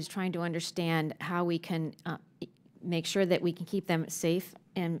now is trying to understand how we can make sure that we can keep them safe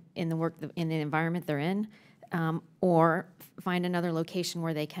in the environment they're in, or find another location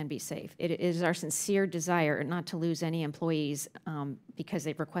where they can be safe. It is our sincere desire not to lose any employees because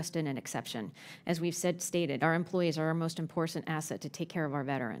they've requested an exception. As we've stated, our employees are our most important asset to take care of our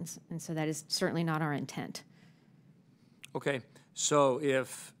veterans, and so that is certainly not our intent. Okay, so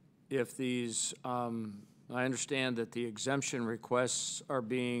if these, I understand that the exemption requests are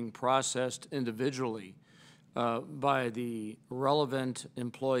being processed individually by the relevant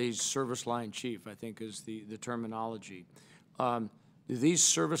employee's service line chief, I think is the terminology. Do these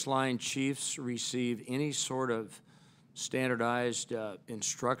service line chiefs receive any sort of standardized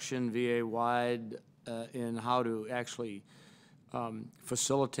instruction VA-wide in how to actually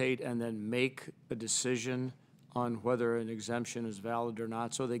facilitate and then make a decision on whether an exemption is valid or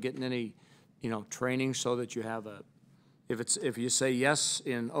not? So they get any, training so that you have if you say yes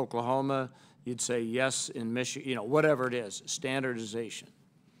in Oklahoma, you'd say yes in Michigan, whatever it is, standardization.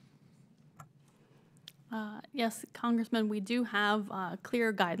 Yes, Congressman, we do have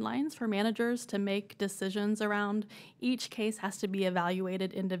clear guidelines for managers to make decisions around. Each case has to be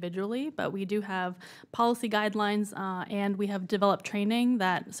evaluated individually, but we do have policy guidelines and we have developed training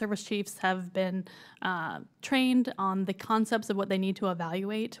that service chiefs have been trained on the concepts of what they need to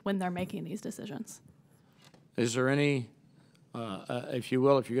evaluate when they're making these decisions. Is there any, if you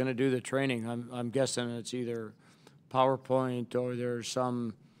will, if you're going to do the training, I'm guessing it's either PowerPoint or there's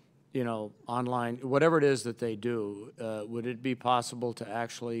some online, whatever it is that they do, would it be possible to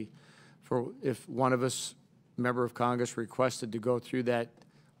actually, if one of us, member of Congress, requested to go through that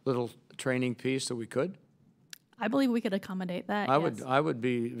little training piece, that we could? I believe we could accommodate that. Yes. I would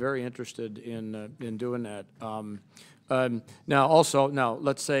be very interested in doing that. Now,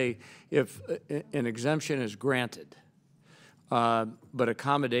 let's say if an exemption is granted, but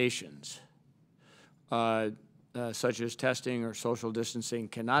accommodations, such as testing or social distancing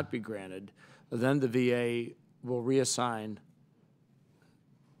cannot be granted, then the VA will reassign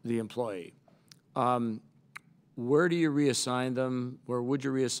the employee. Where do you reassign them? Where would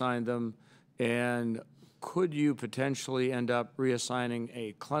you reassign them? And could you potentially end up reassigning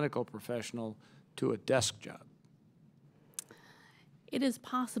a clinical professional to a desk job? It is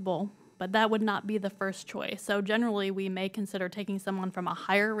possible, but that would not be the first choice. So generally, we may consider taking someone from a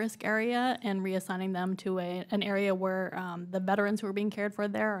higher risk area and reassigning them to an area where the veterans who are being cared for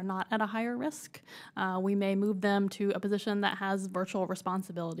there are not at a higher risk. We may move them to a position that has virtual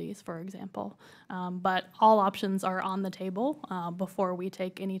responsibilities, for example. But all options are on the table before we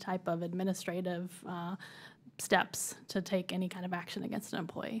take any type of administrative steps to take any kind of action against an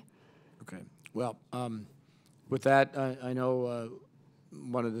employee. Okay. Well, with that, I know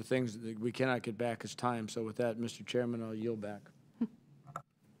one of the things that we cannot get back is time. So with that, Mr. Chairman, I'll yield back.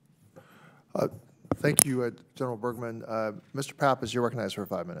 Thank you, General Bergman. Mr. Pappas, you're recognized for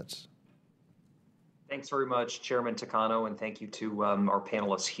 5 minutes. Thanks very much, Chairman Takano, and thank you to our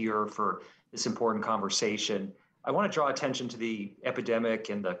panelists here for this important conversation. I want to draw attention to the epidemic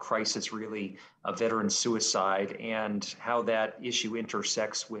and the crisis, really, of veteran suicide and how that issue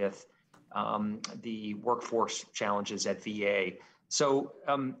intersects with the workforce challenges at VA. So,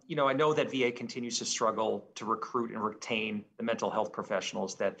 I know that VA continues to struggle to recruit and retain the mental health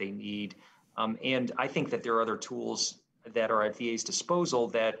professionals that they need. And I think that there are other tools that are at VA's disposal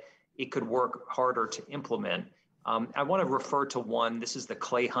that it could work harder to implement. I want to refer to one. This is the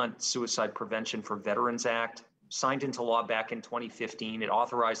Clay Hunt Suicide Prevention for Veterans Act, signed into law back in 2015. It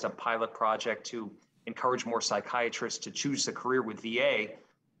authorized a pilot project to encourage more psychiatrists to choose a career with VA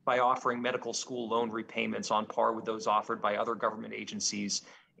by offering medical school loan repayments on par with those offered by other government agencies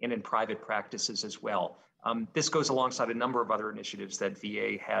and in private practices as well. This goes alongside a number of other initiatives that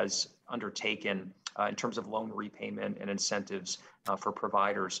VA has undertaken in terms of loan repayment and incentives for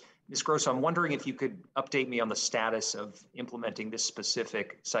providers. Ms. Grosso, I'm wondering if you could update me on the status of implementing this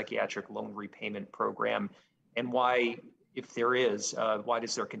specific psychiatric loan repayment program and why, if there is, why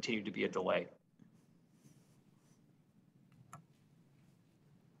does there continue to be a delay?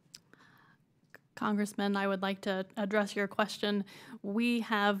 Congressman, I would like to address your question. We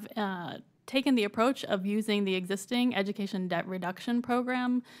have taken the approach of using the existing education debt reduction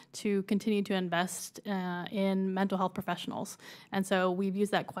program to continue to invest in mental health professionals. And so we've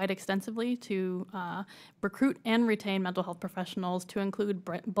used that quite extensively to recruit and retain mental health professionals, to include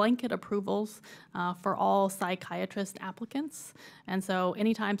blanket approvals for all psychiatrist applicants. And so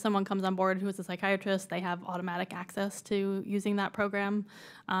anytime someone comes on board who is a psychiatrist, they have automatic access to using that program.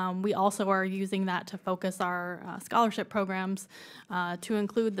 We also are using that to focus our scholarship programs to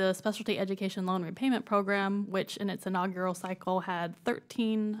include the Specialty Education Loan Repayment Program, which in its inaugural cycle had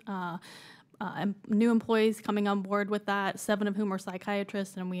 13 new employees coming on board with that, 7 of whom are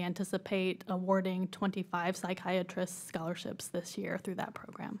psychiatrists, and we anticipate awarding 25 psychiatrist scholarships this year through that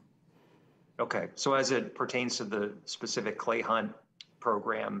program. Okay, so as it pertains to the specific Clay Hunt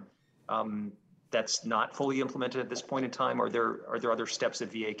program, that's not fully implemented at this point in time, or are there other steps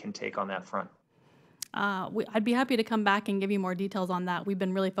that VA can take on that front? I'd be happy to come back and give you more details on that. We've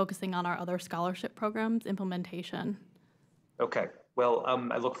been really focusing on our other scholarship programs implementation. Okay. Well,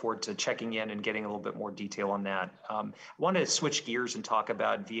 I look forward to checking in and getting a little bit more detail on that. I want to switch gears and talk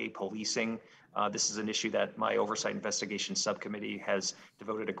about VA policing. This is an issue that my Oversight Investigation Subcommittee has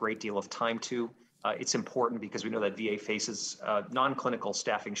devoted a great deal of time to. It's important because we know that VA faces non-clinical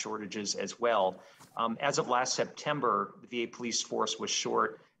staffing shortages as well. As of last September, the VA police force was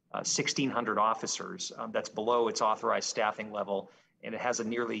short 1,600 officers. That's below its authorized staffing level, and it has a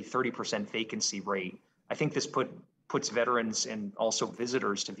nearly 30% vacancy rate. I think this puts veterans and also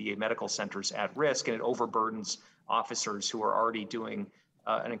visitors to VA medical centers at risk, and it overburdens officers who are already doing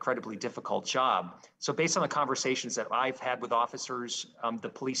an incredibly difficult job. So based on the conversations that I've had with officers, the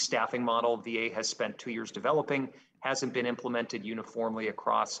police staffing model VA has spent 2 years developing hasn't been implemented uniformly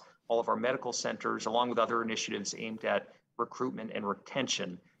across all of our medical centers, along with other initiatives aimed at recruitment and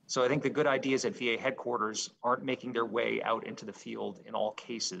retention. So I think the good ideas at VA headquarters aren't making their way out into the field in all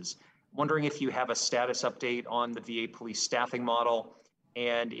cases. Wondering if you have a status update on the VA police staffing model,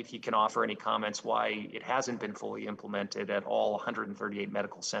 and if you can offer any comments why it hasn't been fully implemented at all 138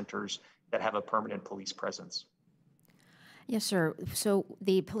 medical centers that have a permanent police presence. Yes, sir. So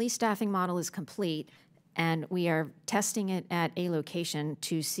the police staffing model is complete, and we are testing it at a location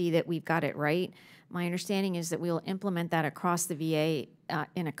to see that we've got it right. My understanding is that we'll implement that across the VA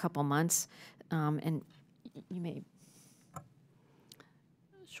in a couple months, and you may.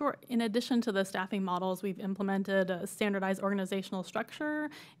 Sure. In addition to the staffing models, we've implemented a standardized organizational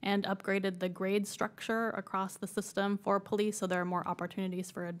structure and upgraded the grade structure across the system for police, so there are more opportunities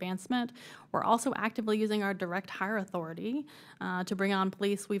for advancement. We're also actively using our direct hire authority to bring on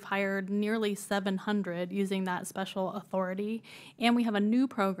police. We've hired nearly 700 using that special authority, and we have a new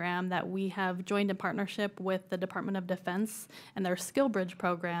program that we have joined in partnership with the Department of Defense and their Skill Bridge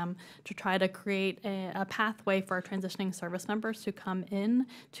program to try to create a pathway for our transitioning service members to come in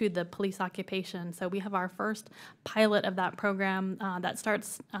to the police occupation. So we have our first pilot of that program that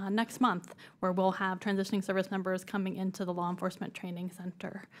starts next month, where we'll have transitioning service members coming into the Law Enforcement Training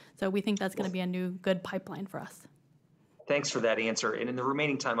Center. So we think that's going to be a new good pipeline for us. Thanks for that answer. And in the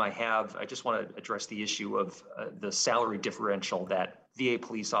remaining time I have, I just want to address the issue of the salary differential that VA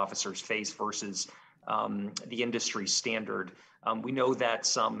police officers face versus the industry standard. We know that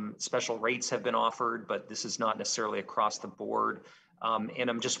some special rates have been offered, but this is not necessarily across the board. And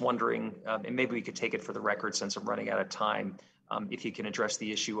I'm just wondering, and maybe we could take it for the record since I'm running out of time, if you can address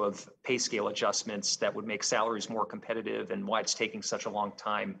the issue of pay scale adjustments that would make salaries more competitive, and why it's taking such a long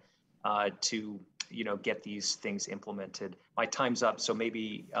time to get these things implemented. My time's up, so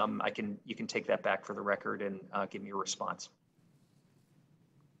maybe you can take that back for the record and give me a response.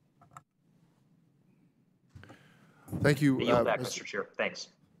 Thank you. I yield back, Mr. Chair. Thanks.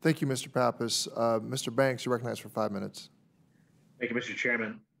 Thank you, Mr. Pappas. Mr. Banks, you're recognized for 5 minutes. Thank you, Mr.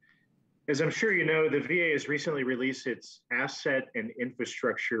 Chairman. As I'm sure you know, the VA has recently released its Asset and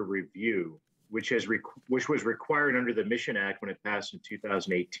Infrastructure Review, which was required under the Mission Act when it passed in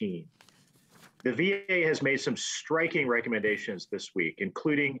 2018. The VA has made some striking recommendations this week,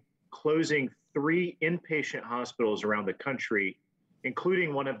 including closing 3 inpatient hospitals around the country,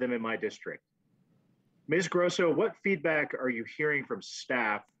 including one of them in my district. Ms. Grosso, what feedback are you hearing from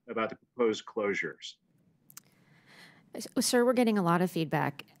staff about the proposed closures? Sir, we're getting a lot of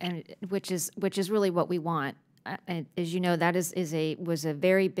feedback, and which is really what we want. And as you know, that was a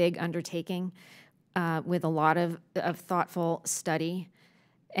very big undertaking with a lot of thoughtful study.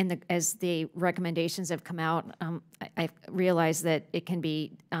 And as the recommendations have come out, I realize that it can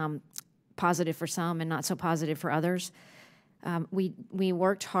be positive for some and not so positive for others. We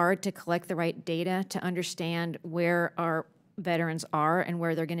worked hard to collect the right data to understand where our veterans are and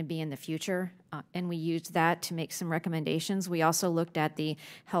where they're going to be in the future. And we used that to make some recommendations. We also looked at the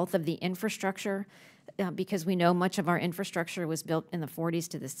health of the infrastructure because we know much of our infrastructure was built in the 40s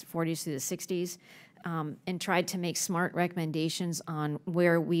to the 40s through the 60s, and tried to make smart recommendations on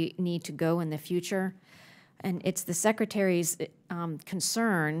where we need to go in the future. And it's the Secretary's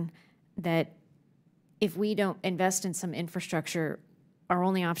concern that if we don't invest in some infrastructure, our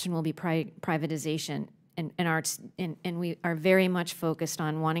only option will be privatization. And we are very much focused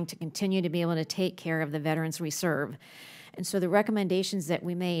on wanting to continue to be able to take care of the veterans we serve. And so the recommendations that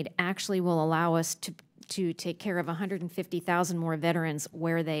we made actually will allow us to take care of 150,000 more veterans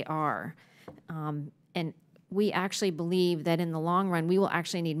where they are. And we actually believe that in the long run, we will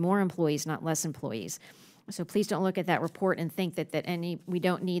actually need more employees, not less employees. So please don't look at that report and think that we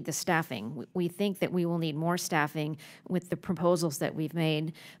don't need the staffing. We think that we will need more staffing with the proposals that we've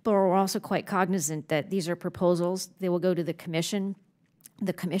made, but we're also quite cognizant that these are proposals. They will go to the commission.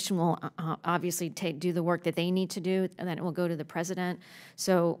 The commission will obviously do the work that they need to do, and then it will go to the president.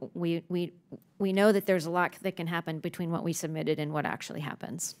 So we know that there's a lot that can happen between what we submitted and what actually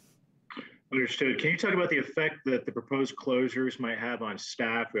happens. Understood. Can you talk about the effect that the proposed closures might have on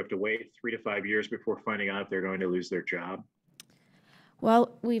staff who have to wait 3 to 5 years before finding out if they're going to lose their job?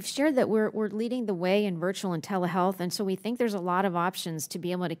 Well, we've shared that we're leading the way in virtual and telehealth, and so we think there's a lot of options to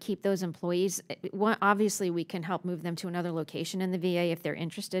be able to keep those employees. Obviously, we can help move them to another location in the VA if they're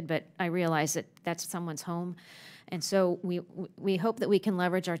interested, but I realize that that's someone's home. And so we hope that we can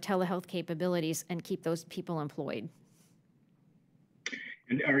leverage our telehealth capabilities and keep those people employed.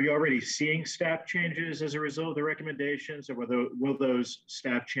 And are you already seeing staff changes as a result of the recommendations, or will those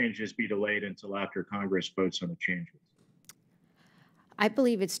staff changes be delayed until after Congress votes on the changes? I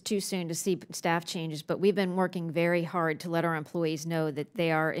believe it's too soon to see staff changes, but we've been working very hard to let our employees know that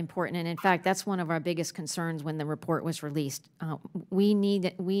they are important. And in fact, that's one of our biggest concerns when the report was released. We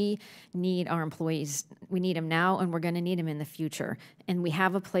need our employees. We need them now, and we're going to need them in the future. And we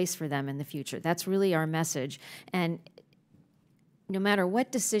have a place for them in the future. That's really our message. And no matter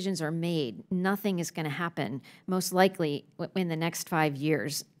what decisions are made, nothing is going to happen, most likely, in the next 5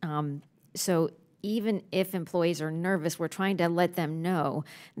 years. So even if employees are nervous, we're trying to let them know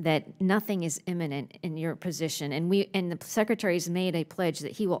that nothing is imminent in your position. And the Secretary's made a pledge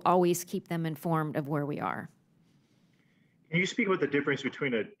that he will always keep them informed of where we are. Can you speak about the difference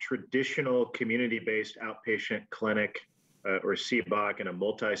between a traditional community-based outpatient clinic or CBOC and a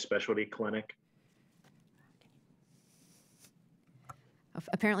multi-specialty clinic?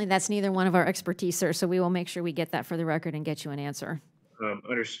 Apparently, that's neither one of our expertise, sir, so we will make sure we get that for the record and get you an answer.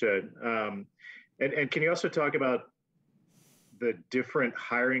 Understood. And can you also talk about the different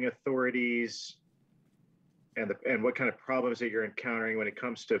hiring authorities and what kind of problems that you're encountering when it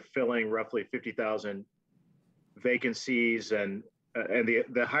comes to filling roughly 50,000 vacancies and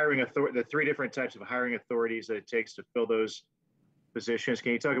the hiring authority, the 3 different types of hiring authorities that it takes to fill those positions?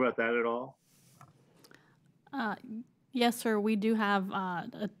 Can you talk about that at all? Yes, sir. We do have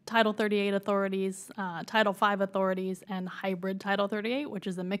Title 38 authorities, Title 5 authorities, and hybrid Title 38, which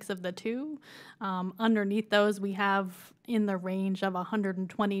is a mix of the two. Underneath those, we have in the range of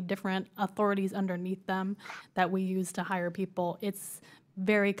 120 different authorities underneath them that we use to hire people. It's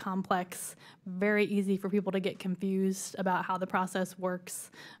very complex, very easy for people to get confused about how the process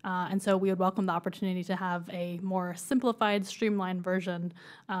works. And so we would welcome the opportunity to have a more simplified, streamlined version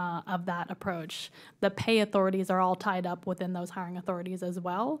of that approach. The pay authorities are all tied up within those hiring authorities as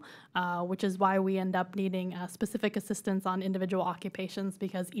well, which is why we end up needing specific assistance on individual occupations,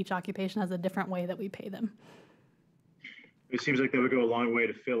 because each occupation has a different way that we pay them. It seems like that would go a long way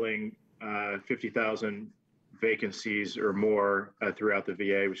to filling 50,000 vacancies or more throughout the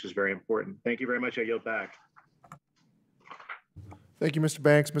VA, which is very important. Thank you very much. I yield back. Thank you, Mr.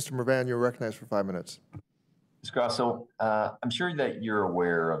 Banks. Mr. Mervan, you're recognized for 5 minutes. Ms. Grosso, I'm sure that you're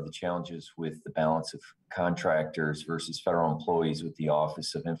aware of the challenges with the balance of contractors versus federal employees with the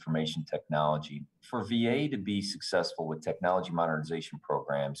Office of Information Technology. For VA to be successful with technology modernization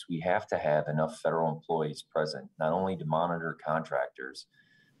programs, we have to have enough federal employees present, not only to monitor contractors,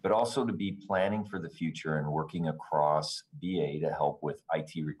 but also to be planning for the future and working across VA to help with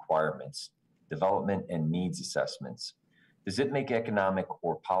IT requirements, development, and needs assessments. Does it make economic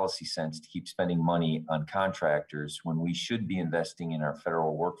or policy sense to keep spending money on contractors when we should be investing in our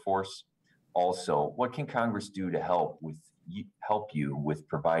federal workforce? Also, what can Congress do to help you with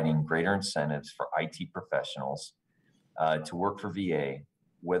providing greater incentives for IT professionals to work for VA,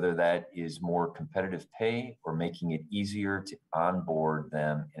 whether that is more competitive pay or making it easier to onboard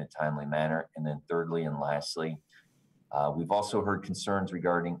them in a timely manner? And then thirdly and lastly, We've also heard concerns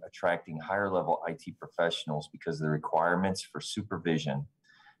regarding attracting higher level IT professionals because of the requirements for supervision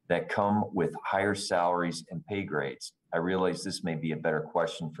that come with higher salaries and pay grades. I realize this may be a better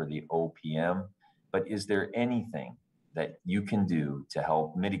question for the OPM, but is there anything that you can do to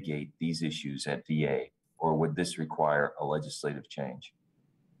help mitigate these issues at VA, or would this require a legislative change?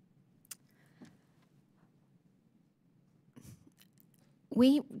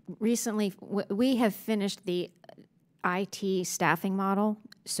 We recently, we have finished the IT staffing model,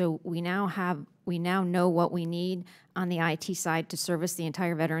 so we now know what we need on the IT side to service the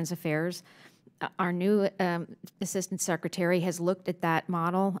entire Veterans Affairs. Our new Assistant Secretary has looked at that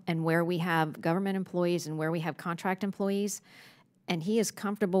model and where we have government employees and where we have contract employees, and he is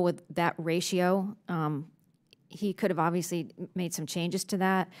comfortable with that ratio. He could have obviously made some changes to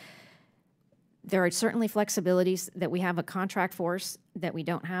that. There are certainly flexibilities that we have a contract force that we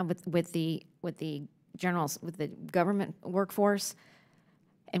don't have with the government workforce,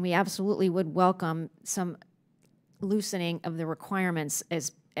 and we absolutely would welcome some loosening of the requirements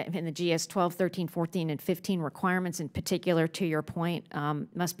as in the GS 12, 13, 14, and 15 requirements in particular, to your point,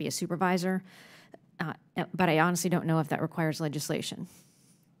 must be a supervisor. But I honestly don't know if that requires legislation.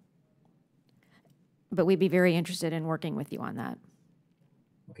 But we'd be very interested in working with you on that.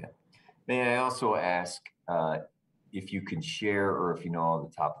 Okay. May I also ask if you can share, or if you know off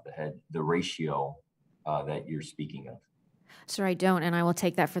the top of the head, the ratio that you're speaking of? Sir, I don't, and I will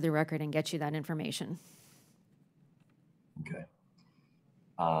take that for the record and get you that information. Okay.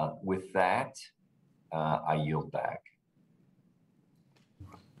 With that, I yield back.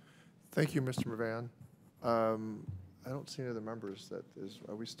 Thank you, Mr. Mervan. I don't see any other members.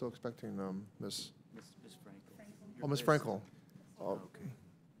 Are we still expecting Ms. Frankel? Oh, Ms. Frankel. Oh, okay.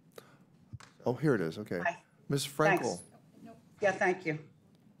 Oh, here it is. Okay. Hi. Ms. Frankel. Thanks. Yeah, thank you.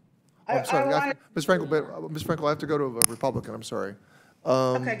 Oh, I'm sorry. Ms. Frankel, I have to go to a Republican. I'm sorry.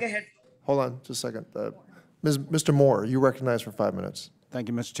 Okay, go ahead. Hold on just a second. Mr. Moore, you recognize for 5 minutes. Thank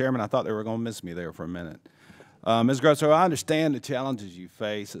you, Mr. Chairman. I thought they were going to miss me there for a minute. Ms. Grosso, I understand the challenges you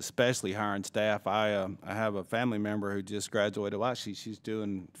face, especially hiring staff. I have a family member who just graduated. Well, actually, she's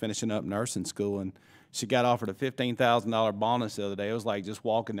finishing up nursing school, and she got offered a $15,000 bonus the other day. It was like just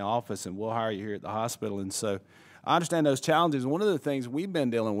walk in the office and we'll hire you here at the hospital. And so I understand those challenges. One of the things we've been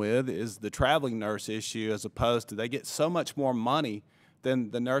dealing with is the traveling nurse issue, as opposed to they get so much more money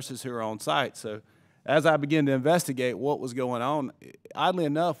than the nurses who are on site. So as I began to investigate what was going on, oddly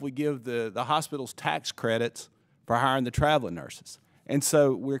enough, we give the hospitals tax credits for hiring the traveling nurses. And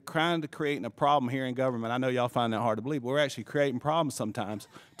so we're trying to create a problem here in government. I know y'all find that hard to believe, but we're actually creating problems sometimes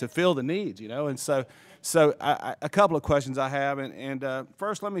to fill the needs, you know. And so a couple of questions I have. And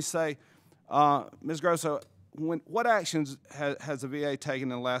first, let me say, Ms. Grosso, what actions has the VA taken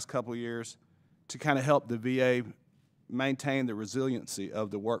in the last couple of years to kind of help the VA maintain the resiliency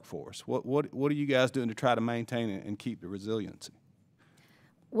of the workforce? What are you guys doing to try to maintain and keep the resiliency?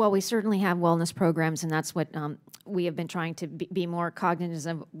 Well, we certainly have wellness programs, and that's what we have been trying to be more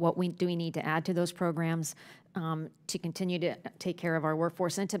cognizant of. What we need to add to those programs to continue to take care of our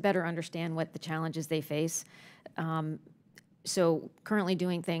workforce and to better understand what the challenges they face. So currently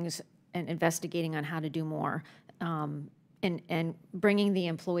doing things and investigating on how to do more, and bringing the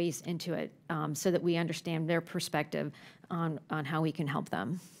employees into it so that we understand their perspective on how we can help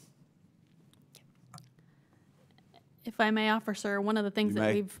them. If I may offer, sir, one of the things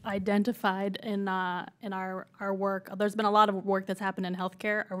that we've identified in our work, there's been a lot of work that's happened in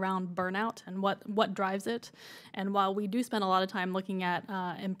healthcare around burnout and what drives it. And while we do spend a lot of time looking at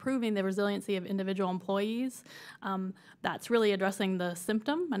improving the resiliency of individual employees, that's really addressing the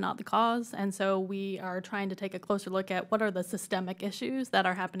symptom and not the cause. And so we are trying to take a closer look at what are the systemic issues that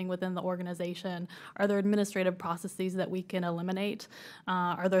are happening within the organization. Are there administrative processes that we can eliminate?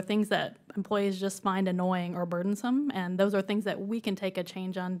 Are there things that employees just find annoying or burdensome? And those are things that we can take a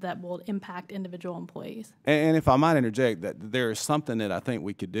change on that will impact individual employees. And if I might interject, that there is something that I think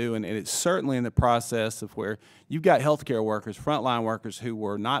we could do, and it's certainly in the process of where you've got healthcare workers, frontline workers who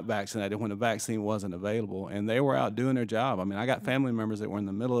were not vaccinated when the vaccine wasn't available, and they were out doing their job. I mean, I got family members that were in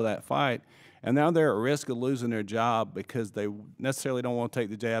the middle of that fight, and now they're at risk of losing their job because they necessarily don't want to take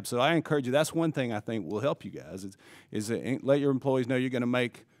the jab. So I encourage you, that's one thing I think will help you guys, is let your employees know you're going to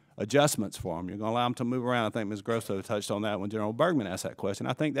make adjustments for them. You're going to allow them to move around. I think Ms. Grosso touched on that when General Bergman asked that question.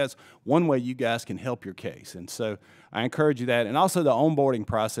 I think that's one way you guys can help your case. And so I encourage you that. And also the onboarding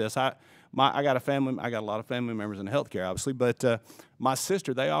process. I got a lot of family members in healthcare, obviously, but my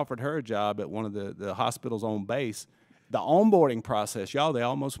sister, they offered her a job at one of the hospitals on base. The onboarding process, y'all, they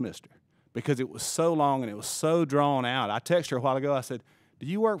almost missed her because it was so long and it was so drawn out. I texted her a while ago. I said, do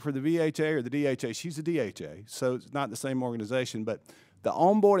you work for the VHA or the DHA? She's a DHA, so it's not the same organization, but the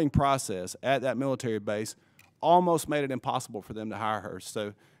onboarding process at that military base almost made it impossible for them to hire her.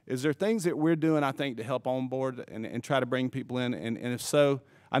 So is there things that we're doing, I think, to help onboard and try to bring people in? And if so,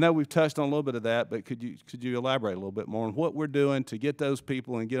 I know we've touched on a little bit of that, but could you elaborate a little bit more on what we're doing to get those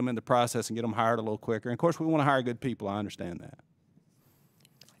people and get them in the process and get them hired a little quicker? And of course, we want to hire good people. I understand that.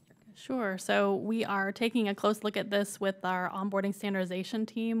 Sure. So we are taking a close look at this with our onboarding standardization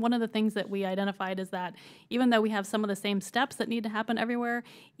team. One of the things that we identified is that even though we have some of the same steps that need to happen everywhere,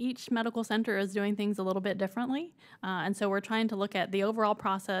 each medical center is doing things a little bit differently. And so we're trying to look at the overall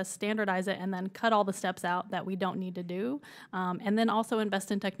process, standardize it, and then cut all the steps out that we don't need to do. And then also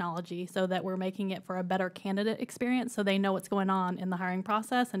invest in technology so that we're making it for a better candidate experience so they know what's going on in the hiring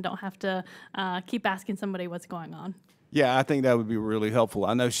process and don't have to keep asking somebody what's going on. Yeah, I think that would be really helpful.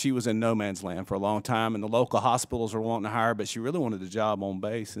 I know she was in no man's land for a long time, and the local hospitals are wanting to hire, but she really wanted a job on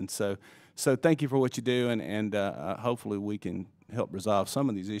base. And so thank you for what you do, and hopefully we can help resolve some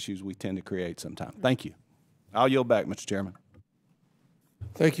of these issues we tend to create sometimes. Thank you. I'll yield back, Mr. Chairman.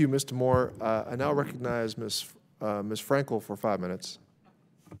 Thank you, Mr. Moore. I now recognize Ms. Frankel for 5 minutes.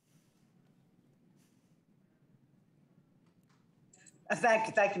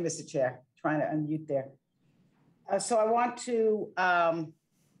 Thank you, Mr. Chair. Trying to unmute there. So I want to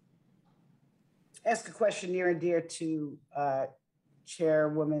ask a question near and dear to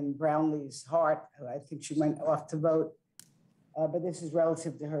Chairwoman Brownlee's heart. I think she went off to vote, but this is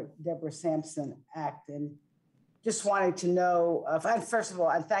relative to her Deborah Sampson Act. And just wanted to know, first of all,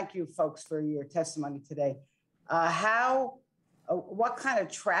 and thank you folks for your testimony today. What kind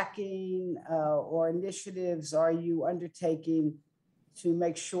of tracking or initiatives are you undertaking to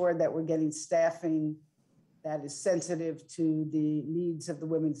make sure that we're getting staffing that is sensitive to the needs of the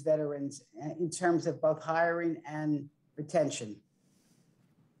women's veterans in terms of both hiring and retention?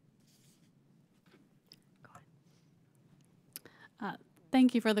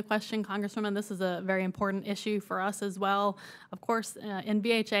 Thank you for the question, Congresswoman. This is a very important issue for us as well. Of course, in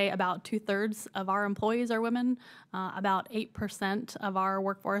VHA, about 2/3 of our employees are women. About 8% of our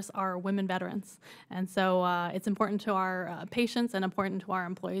workforce are women veterans. And so it's important to our patients and important to our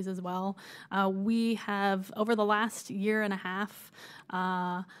employees as well. We have, over the last year and a half,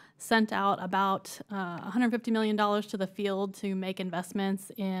 sent out about $150 million to the field to make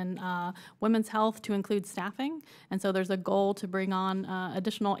investments in women's health to include staffing. And so there's a goal to bring on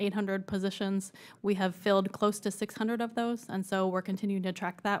additional 800 positions. We have filled close to 600 of those. And so we're continuing to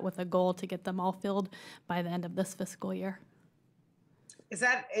track that with a goal to get them all filled by the end of this fiscal year. Is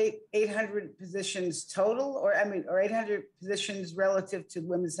that 800 positions total, or 800 positions relative to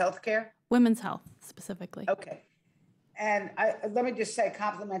women's health care? Women's health specifically. Okay. And let me just say,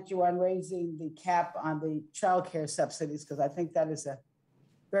 compliment you on raising the cap on the child care subsidies, because I think that is a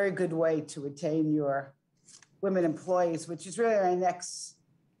very good way to retain your women employees, which is really our next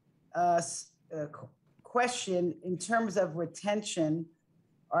question. In terms of retention,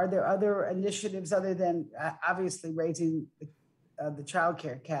 are there other initiatives other than obviously raising the child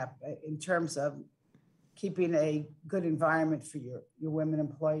care cap in terms of keeping a good environment for your women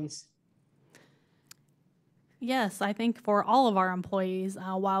employees? Yes, I think for all of our employees,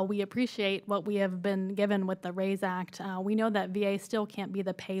 while we appreciate what we have been given with the RAISE Act, we know that VA still can't be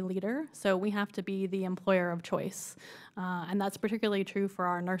the pay leader, so we have to be the employer of choice. And that's particularly true for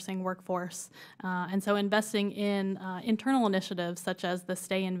our nursing workforce. And so investing in internal initiatives such as the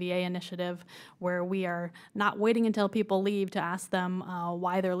Stay in VA initiative, where we are not waiting until people leave to ask them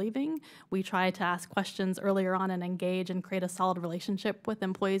why they're leaving. We try to ask questions earlier on and engage and create a solid relationship with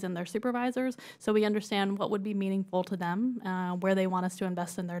employees and their supervisors so we understand what would be meaningful to them, where they want us to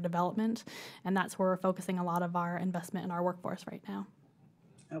invest in their development. And that's where we're focusing a lot of our investment in our workforce right now.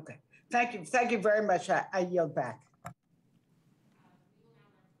 Okay. Thank you. Thank you very much. I yield back.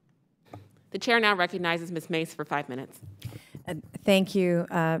 The chair now recognizes Ms. Mace for 5 minutes. Thank you,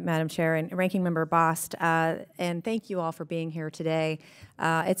 Madam Chair and Ranking Member Bost, and thank you all for being here today.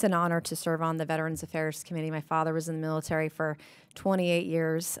 It's an honor to serve on the Veterans Affairs Committee. My father was in the military for 28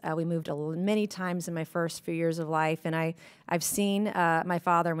 years. We moved many times in my first few years of life, and I've seen my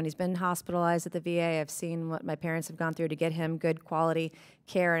father when he's been hospitalized at the VA. I've seen what my parents have gone through to get him good quality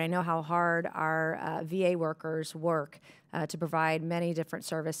care, and I know how hard our VA workers work to provide many different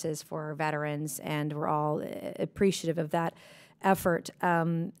services for our veterans, and we're all appreciative of that effort.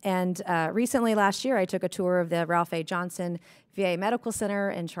 Recently, last year, I took a tour of the Ralph A. Johnson VA Medical Center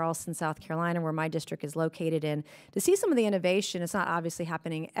in Charleston, South Carolina, where my district is located in, to see some of the innovation. It's not obviously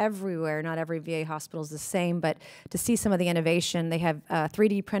happening everywhere. Not every VA hospital is the same, but to see some of the innovation. They have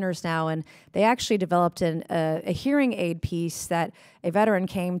 3D printers now, and they actually developed a hearing aid piece that a veteran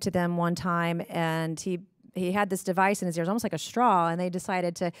came to them one time, and he had this device in his ears, almost like a straw, and they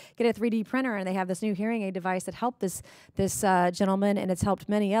decided to get a 3D printer, and they have this new hearing aid device that helped this gentleman, and it's helped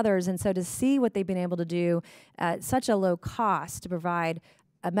many others. And so to see what they've been able to do at such a low cost to provide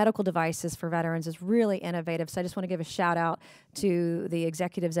medical devices for veterans is really innovative. So I just want to give a shout out to the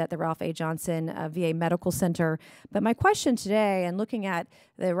executives at the Ralph A. Johnson VA Medical Center. But my question today, and looking at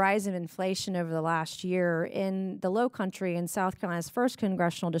the rise of inflation over the last year in the Low Country in South Carolina's 1st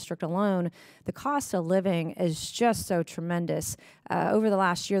Congressional District alone, the cost of living is just so tremendous. Over the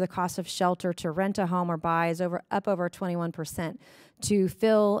last year, the cost of shelter to rent a home or buy is up over 21%. To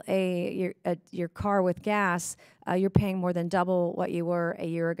fill your car with gas, you're paying more than double what you were a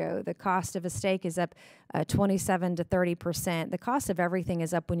year ago. The cost of a steak is up 27 to 30%. The cost of everything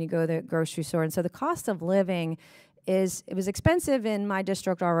is up when you go to the grocery store. And so the cost of living it was expensive in my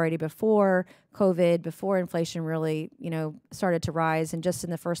district already before COVID, before inflation really, started to rise. And just in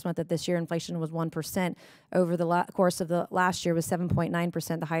the first month of this year, inflation was 1%. Over the course of the last year was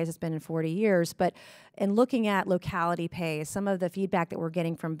 7.9%, the highest it's been in 40 years. But in looking at locality pay, some of the feedback that we're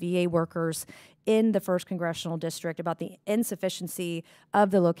getting from VA workers in the 1st Congressional District about the insufficiency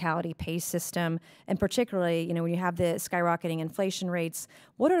of the locality pay system, and particularly, when you have the skyrocketing inflation rates,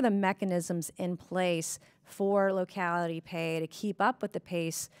 what are the mechanisms in place for locality pay to keep up with the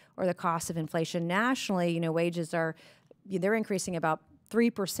pace or the cost of inflation? Nationally, wages they're increasing about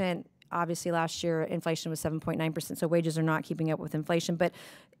 3%. Obviously, last year, inflation was 7.9%, so wages are not keeping up with inflation. But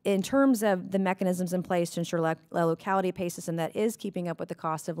in terms of the mechanisms in place to ensure a locality pay system that is keeping up with the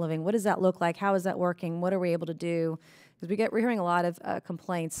cost of living, what does that look like? How is that working? What are we able to do? Because we're hearing a lot of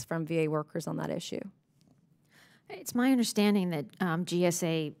complaints from VA workers on that issue. It's my understanding that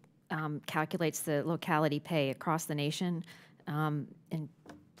GSA calculates the locality pay across the nation. And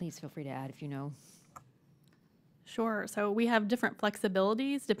please feel free to add if you know. Sure. So we have different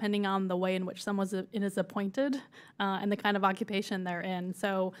flexibilities depending on the way in which someone is appointed and the kind of occupation they're in.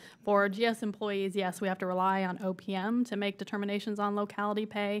 So for GS employees, yes, we have to rely on OPM to make determinations on locality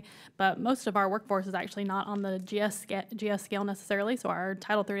pay, but most of our workforce is actually not on the GS scale necessarily. So our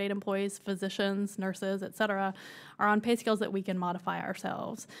Title 38 employees, physicians, nurses, et cetera, are on pay scales that we can modify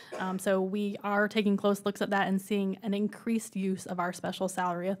ourselves. So we are taking close looks at that and seeing an increased use of our special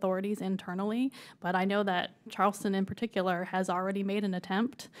salary authorities internally. But I know that Charleston in particular has already made an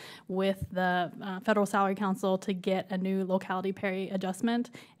attempt with the Federal Salary Council to get a new locality pay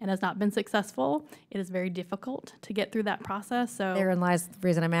adjustment and has not been successful. It is very difficult to get through that process. So therein lies the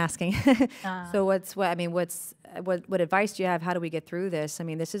reason I'm asking. So what advice do you have? How do we get through this? I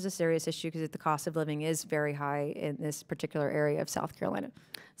mean, this is a serious issue because the cost of living is very high in this particular area of South Carolina.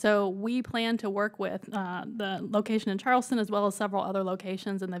 So we plan to work with the location in Charleston as well as several other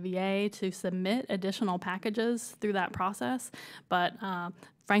locations in the VA to submit additional packages through that process. But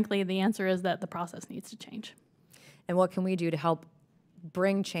frankly, the answer is that the process needs to change. And what can we do to help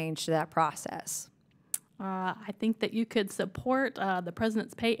bring change to that process? I think that you could support the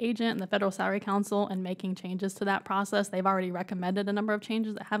President's Pay Agent and the Federal Salary Council in making changes to that process. They've already recommended a number of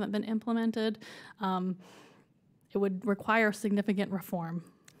changes that haven't been implemented. It would require significant reform.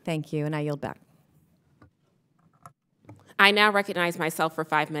 Thank you, and I yield back. I now recognize myself for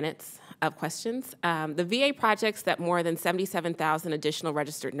 5 minutes of questions. The VA projects that more than 77,000 additional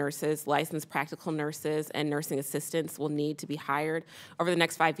registered nurses, licensed practical nurses, and nursing assistants will need to be hired over the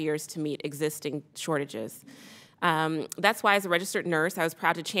next 5 years to meet existing shortages. That's why, as a registered nurse, I was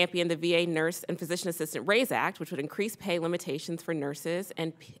proud to champion the VA Nurse and Physician Assistant Raise Act, which would increase pay limitations for nurses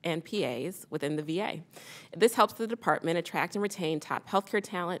and PAs within the VA. This helps the department attract and retain top healthcare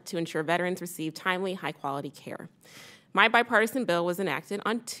talent to ensure veterans receive timely, high-quality care. My bipartisan bill was enacted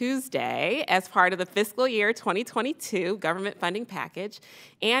on Tuesday as part of the fiscal year 2022 government funding package,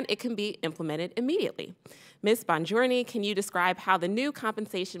 and it can be implemented immediately. Ms. Bongiorni, can you describe how the new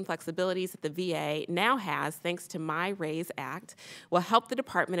compensation flexibilities that the VA now has, thanks to My Raise Act, will help the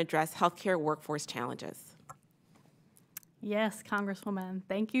department address healthcare workforce challenges? Yes, Congresswoman,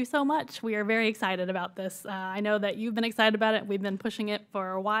 thank you so much. We are very excited about this. I know that you've been excited about it. We've been pushing it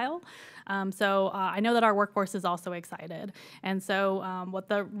for a while. So I know that our workforce is also excited. And so what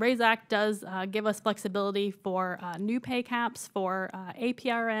the RAISE Act does give us flexibility for new pay caps for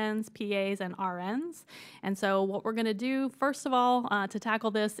APRNs, PAs, and RNs. And so what we're going to do, first of all, to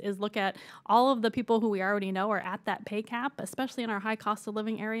tackle this is look at all of the people who we already know are at that pay cap, especially in our high cost of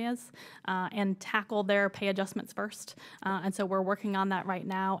living areas, and tackle their pay adjustments first. And so we're working on that right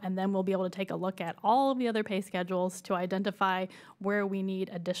now, and then we'll be able to take a look at all of the other pay schedules to identify where we need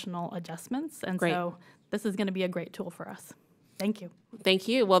additional adjustments. And Great. so this is going to be a great tool for us. Thank you. Thank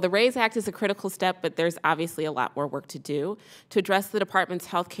you. Well, the RAISE Act is a critical step, but there's obviously a lot more work to do. To address the department's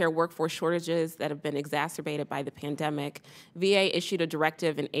healthcare workforce shortages that have been exacerbated by the pandemic, VA issued a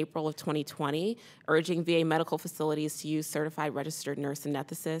directive in April of 2020 urging VA medical facilities to use certified registered nurse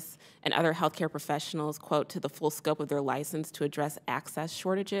anesthetists and other healthcare professionals, quote, to the full scope of their license to address access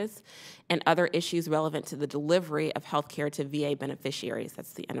shortages and other issues relevant to the delivery of healthcare to VA beneficiaries.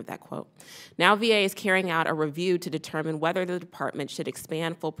 That's the end of that quote. Now VA is carrying out a review to determine whether the department should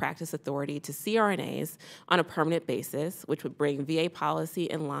expand full practice authority to CRNAs on a permanent basis, which would bring VA policy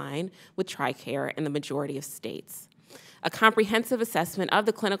in line with TRICARE in the majority of states. A comprehensive assessment of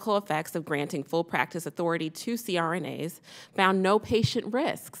the clinical effects of granting full practice authority to CRNAs found no patient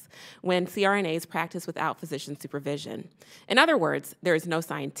risks when CRNAs practice without physician supervision. In other words, there is no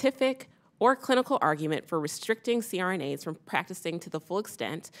scientific or clinical argument for restricting CRNAs from practicing to the full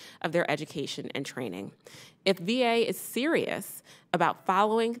extent of their education and training. If VA is serious about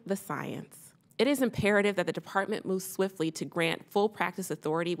following the science, it is imperative that the department moves swiftly to grant full practice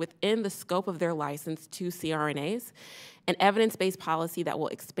authority within the scope of their license to CRNAs, an evidence-based policy that will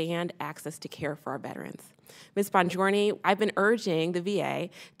expand access to care for our veterans. Ms. Bongiorni, I've been urging the VA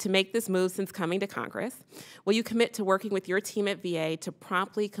to make this move since coming to Congress. Will you commit to working with your team at VA to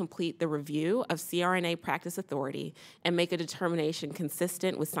promptly complete the review of CRNA practice authority and make a determination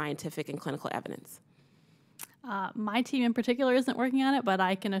consistent with scientific and clinical evidence? My team in particular isn't working on it, but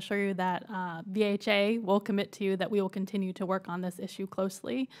I can assure you that VHA will commit to you that we will continue to work on this issue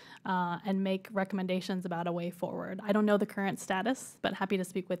closely and make recommendations about a way forward. I don't know the current status, but happy to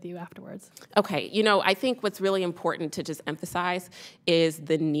speak with you afterwards. Okay, you know, I think what's really important to just emphasize is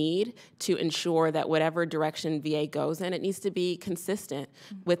the need to ensure that whatever direction VA goes in, it needs to be consistent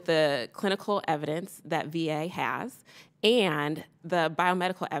with the clinical evidence that VA has and the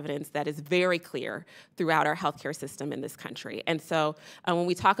biomedical evidence that is very clear throughout our healthcare system in this country. And so when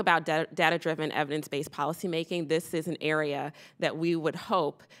we talk about data-driven, evidence-based policymaking, this is an area that we would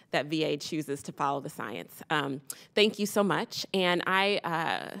hope that VA chooses to follow the science. Thank you so much. And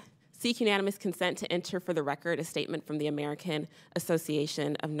I seek unanimous consent to enter for the record a statement from the American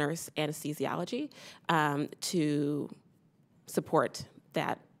Association of Nurse Anesthesiology to support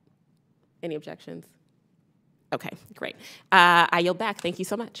that. Any objections? Okay, great. I yield back. Thank you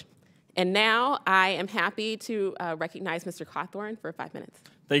so much. And now I am happy to recognize Mr. Cawthorn for 5 minutes.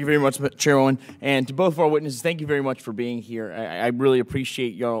 Thank you very much, Chairwoman. And to both of our witnesses, thank you very much for being here. I really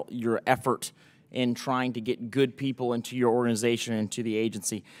appreciate your effort in trying to get good people into your organization and to the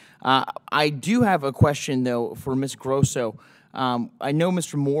agency. I do have a question, though, for Ms. Grosso. I know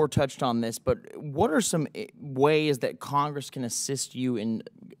Mr. Moore touched on this, but what are some ways that Congress can assist you in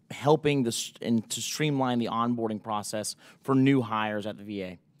helping to streamline the onboarding process for new hires at the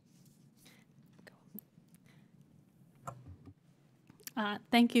VA?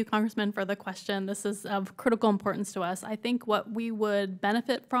 Thank you, Congressman, for the question. This is of critical importance to us. I think what we would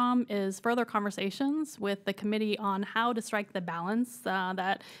benefit from is further conversations with the committee on how to strike the balance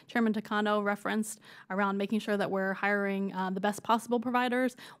that Chairman Takano referenced around making sure that we're hiring the best possible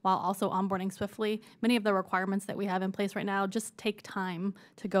providers while also onboarding swiftly. Many of the requirements that we have in place right now just take time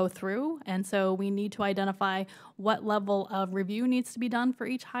to go through, and so we need to identify what level of review needs to be done for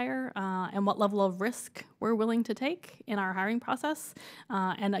each hire and what level of risk we're willing to take in our hiring process.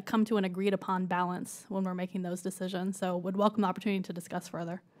 And come to an agreed upon balance when we're making those decisions. So would welcome the opportunity to discuss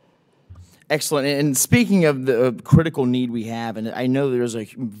further. Excellent. And speaking of the critical need we have, and I know there's a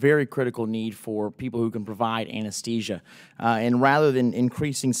very critical need for people who can provide anesthesia. And rather than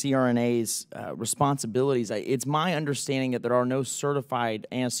increasing CRNA's responsibilities, it's my understanding that there are no certified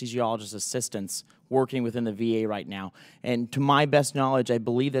anesthesiologist assistants working within the VA right now. And to my best knowledge, I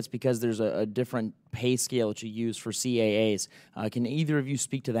believe that's because there's a different pay scale that you use for CAAs. Can either of you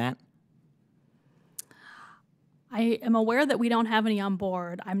speak to that? I am aware that we don't have any on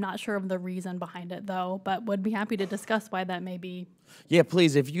board. I'm not sure of the reason behind it, though, but would be happy to discuss why that may be. Yeah,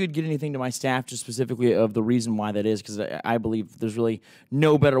 please, if you could get anything to my staff just specifically of the reason why that is, because I believe there's really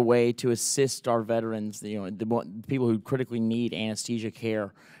no better way to assist our veterans, you know, the people who critically need anesthesia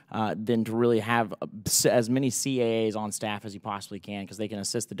care than to really have as many CAAs on staff as you possibly can, because they can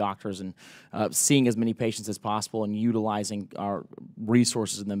assist the doctors in seeing as many patients as possible and utilizing our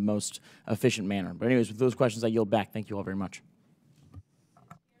resources in the most efficient manner. But anyways, with those questions, I yield back. Thank you all very much.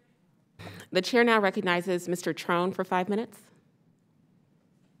 The chair now recognizes Mr. Trone for 5 minutes.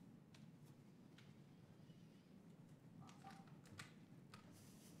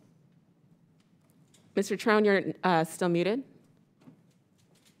 Mr. Trone, you're still muted.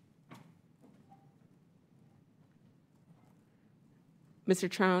 Mr.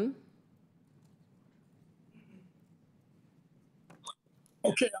 Trone?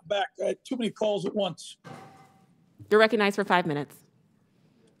 Okay, I'm back. I had too many calls at once. You're recognized for 5 minutes.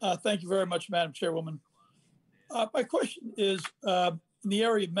 Thank you very much, Madam Chairwoman. My question is, in the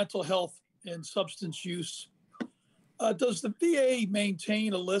area of mental health and substance use, does the VA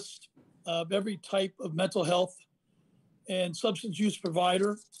maintain a list of every type of mental health and substance use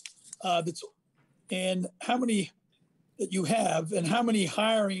provider and how many that you have, and how many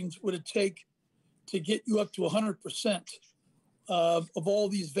hirings would it take to get you up to 100% of all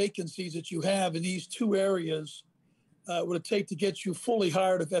these vacancies that you have in these two areas? Would it take to get you fully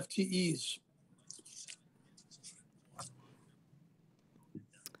hired of FTEs?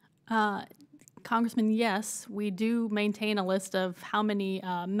 Congressman, yes, we do maintain a list of how many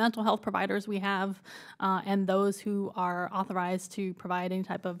mental health providers we have and those who are authorized to provide any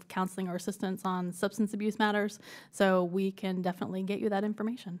type of counseling or assistance on substance abuse matters. So we can definitely get you that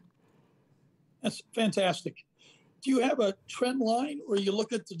information. That's fantastic. Do you have a trend line where you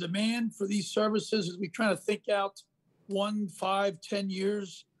look at the demand for these services as we try to think out 1, 5, 10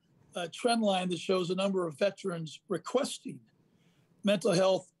 years, a trend line that shows a number of veterans requesting mental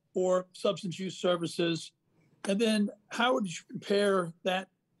health or substance use services? And then how would you compare that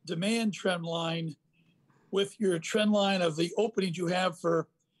demand trend line with your trend line of the openings you have for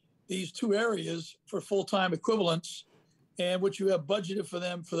these two areas for full-time equivalents and what you have budgeted for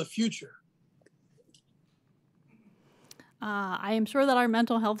them for the future? I am sure that our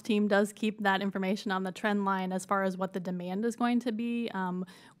mental health team does keep that information on the trend line as far as what the demand is going to be.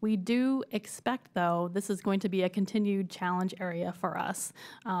 We do expect, though, this is going to be a continued challenge area for us.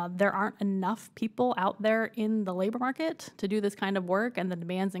 There aren't enough people out there in the labor market to do this kind of work, and the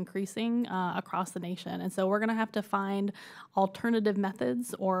demand's increasing across the nation. And so we're going to have to find alternative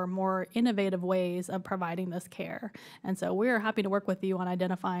methods or more innovative ways of providing this care. And so we're happy to work with you on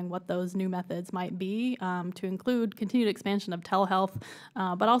identifying what those new methods might be, to include continued expansion of telehealth,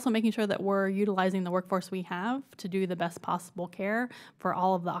 but also making sure that we're utilizing the workforce we have to do the best possible care for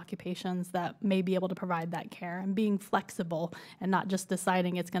all of the occupations that may be able to provide that care, and being flexible and not just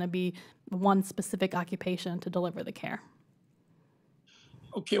deciding it's going to be one specific occupation to deliver the care.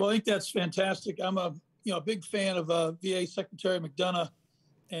 Okay, well, I think that's fantastic. I'm a big fan of VA Secretary McDonough,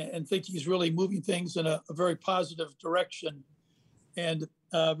 and think he's really moving things in a very positive direction, and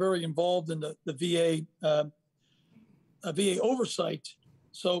very involved in the VA oversight.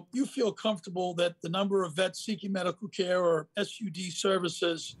 So you feel comfortable that the number of vets seeking medical care or SUD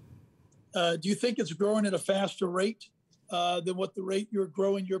services, do you think it's growing at a faster rate than what the rate you're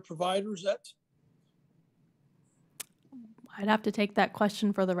growing your providers at? I'd have to take that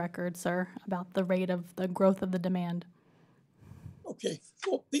question for the record, sir, about the rate of the growth of the demand. Okay,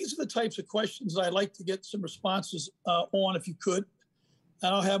 well, these are the types of questions I'd like to get some responses on, if you could.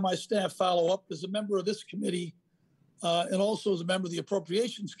 And I'll have my staff follow up. As a member of this committee, and also as a member of the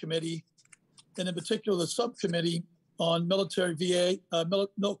Appropriations Committee, and in particular the subcommittee on military VA,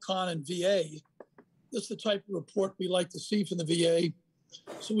 MilCon and VA. This is the type of report we like to see from the VA,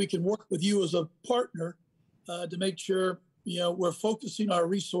 so we can work with you as a partner to make sure we're focusing our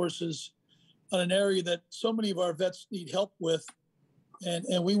resources on an area that so many of our vets need help with,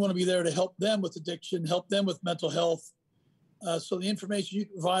 and we want to be there to help them with addiction, help them with mental health. So the information you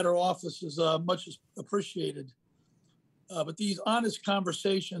can provide our office is much appreciated. But these honest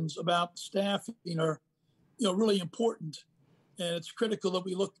conversations about staffing are, really important, and it's critical that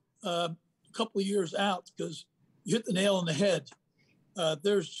we look a couple of years out, because you hit the nail on the head.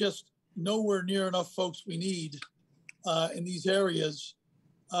 There's just nowhere near enough folks we need in these areas.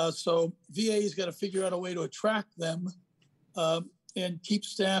 So VA's got to figure out a way to attract them and keep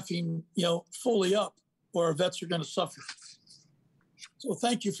staffing, fully up, or our vets are going to suffer. So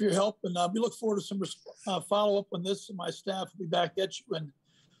thank you for your help, and we look forward to some follow-up on this, and my staff will be back at you, and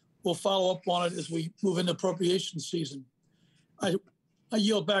we'll follow up on it as we move into appropriations season. I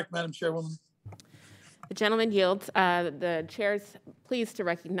yield back, Madam Chairwoman. The gentleman yields. The chair is pleased to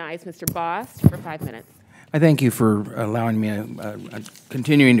recognize Mr. Bost for 5 minutes. I thank you for allowing me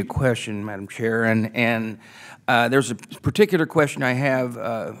continuing to question, Madam Chair. And there's a particular question I have,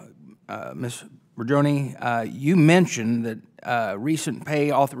 Ms. Bergioni. You mentioned that recent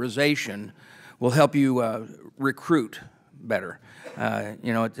pay authorization will help you recruit better.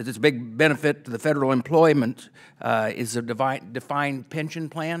 You know, it's a big benefit to the federal employment is a defined pension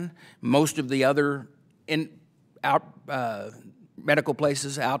plan. Most of the other medical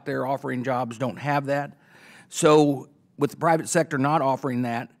places out there offering jobs don't have that. So with the private sector not offering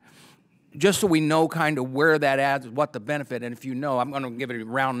that, just so we know kind of where that adds, what the benefit, and if you know, I'm going to give it a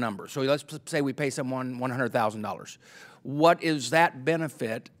round number. So let's say we pay someone $100,000. What is that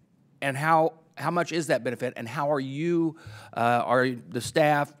benefit, and how much is that benefit, and how are you, are the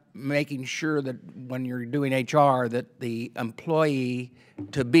staff making sure that when you're doing HR that the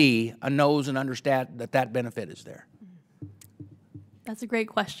employee-to-be knows and understands that that benefit is there? That's a great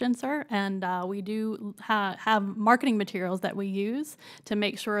question, sir. And we do have marketing materials that we use to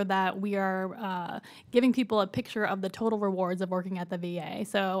make sure that we are giving people a picture of the total rewards of working at the VA.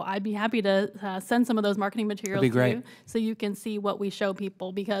 So I'd be happy to send some of those marketing materials to you so you can see what we show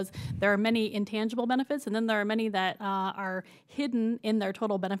people, because there are many intangible benefits, and then there are many that are hidden in their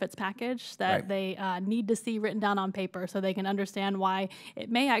total benefits package that they need to see written down on paper so they can understand why it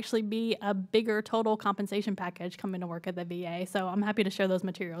may actually be a bigger total compensation package coming to work at the VA. So I'm happy to share those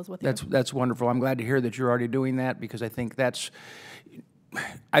materials with you. That's wonderful. I'm glad to hear that you're already doing that, because I think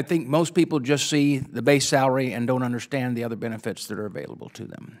most people just see the base salary and don't understand the other benefits that are available to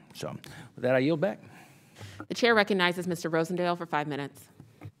them. So with that, I yield back. The chair recognizes Mr. Rosendale for 5 minutes.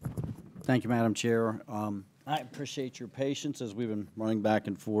 Thank you, Madam Chair. I appreciate your patience as we've been running back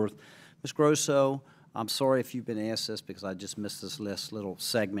and forth. Ms. Grosso, I'm sorry if you've been asked this because I just missed this little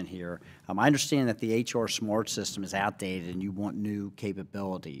segment here. I understand that the HR Smart system is outdated and you want new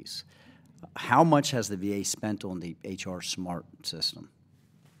capabilities. How much has the VA spent on the HR Smart system?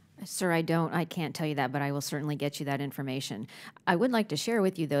 Sir, I can't tell you that, but I will certainly get you that information. I would like to share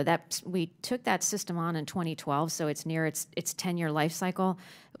with you, though, that we took that system on in 2012, so it's near its 10-year life cycle,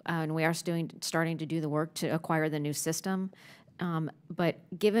 and we are starting to do the work to acquire the new system. But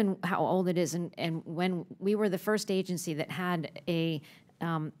given how old it is, and when we were the first agency that had a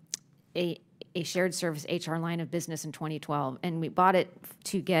shared service HR line of business in 2012, and we bought it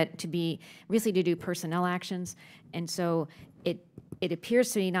to do personnel actions, and so it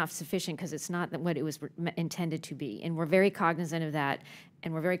appears to be not sufficient because it's not what it was intended to be, and we're very cognizant of that,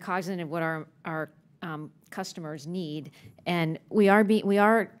 and we're very cognizant of what our customers need, and we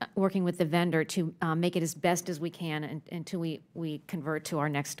are working with the vendor to make it as best as we can until we convert to our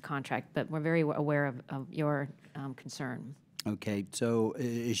next contract. But we're very aware of your concern. Okay, so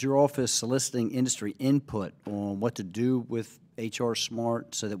is your office soliciting industry input on what to do with HR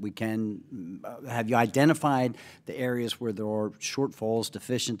Smart so that we can, have you identified the areas where there are shortfalls,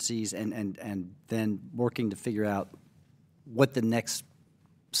 deficiencies, and then working to figure out what the next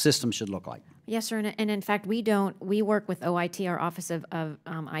system should look like? Yes, sir, and in fact, we work with OIT, our Office of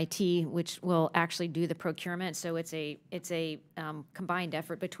IT, which will actually do the procurement. So it's a combined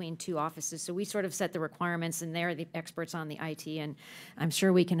effort between two offices. So we sort of set the requirements, and they're the experts on the IT, and I'm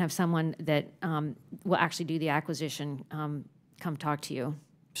sure we can have someone that will actually do the acquisition come talk to you.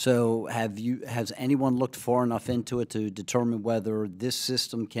 So has anyone looked far enough into it to determine whether this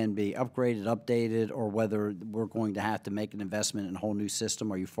system can be upgraded, updated, or whether we're going to have to make an investment in a whole new system?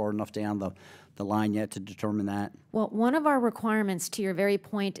 Are you far enough down the line yet to determine that? Well, one of our requirements, to your very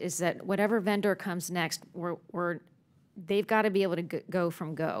point, is that whatever vendor comes next, they've got to be able to go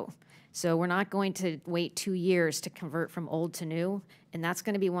from go. So we're not going to wait 2 years to convert from old to new, and that's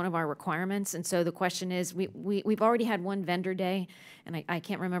going to be one of our requirements. And so the question is, we've already had one vendor day, and I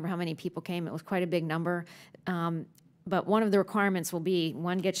can't remember how many people came. It was quite a big number. But one of the requirements will be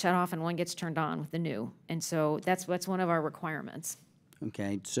one gets shut off and one gets turned on with the new. And so that's one of our requirements.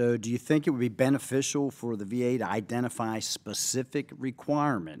 Okay, so do you think it would be beneficial for the VA to identify specific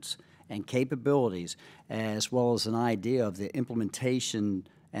requirements and capabilities, as well as an idea of the implementation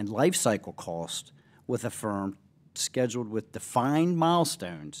and life cycle cost with a firm scheduled with defined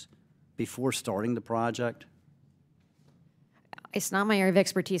milestones before starting the project? It's not my area of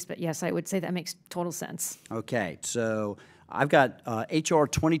expertise, but yes, I would say that makes total sense. Okay, so I've got HR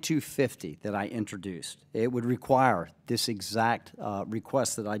 2250 that I introduced. It would require this exact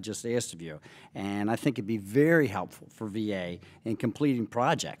request that I just asked of you, and I think it'd be very helpful for VA in completing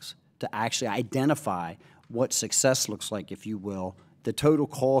projects to actually identify what success looks like, if you will, the total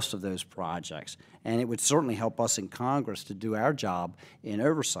cost of those projects. And it would certainly help us in Congress to do our job in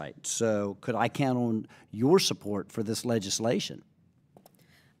oversight. So could I count on your support for this legislation?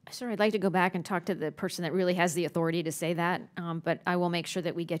 Sir, I'd like to go back and talk to the person that really has the authority to say that, but I will make sure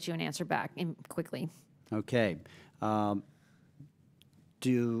that we get you an answer back quickly. Okay.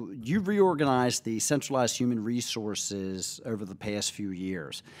 You've reorganized the centralized human resources over the past few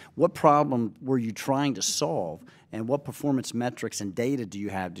years. What problem were you trying to solve, and what performance metrics and data do you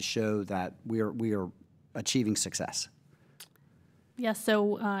have to show that we are achieving success? Yes,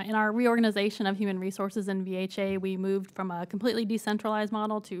 so in our reorganization of human resources in VHA, we moved from a completely decentralized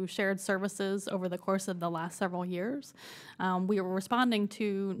model to shared services over the course of the last several years. We were responding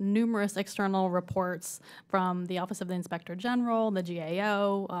to numerous external reports from the Office of the Inspector General, the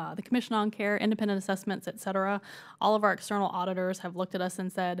GAO, the Commission on Care, independent assessments, et cetera. All of our external auditors have looked at us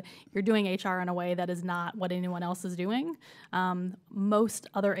and said, you're doing HR in a way that is not what anyone else is doing. Most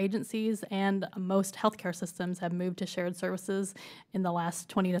other agencies and most healthcare systems have moved to shared services in the last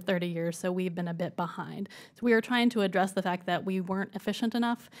 20 to 30 years, so we've been a bit behind. So we are trying to address the fact that we weren't efficient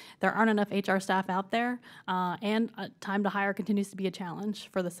enough. There aren't enough HR staff out there, and time to hire continues to be a challenge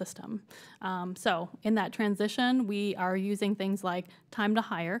for the system. So in that transition, we are using things like time to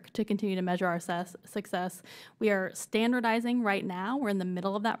hire to continue to measure our success. We are standardizing right now. We're in the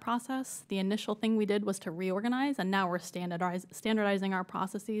middle of that process. The initial thing we did was to reorganize, and now we're standardizing our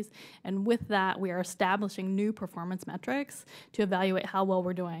processes. And with that, we are establishing new performance metrics to evaluate how well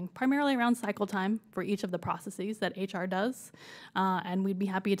we're doing, primarily around cycle time for each of the processes that HR does. And we'd be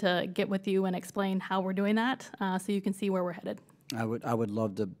happy to get with you and explain how we're doing that so you can see where we're headed. I would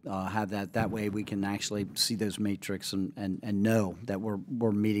love to have that. That way we can actually see those metrics and know that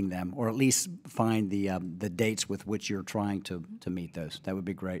we're meeting them, or at least find the dates with which you're trying to meet those. That would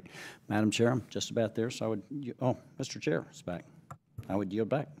be great. Madam Chair, I'm just about there, so I would, Mr. Chair is back. I would yield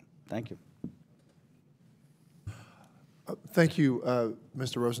back. Thank you. Thank you,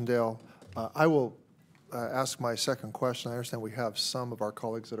 Mr. Rosendale. I will ask my second question. I understand we have some of our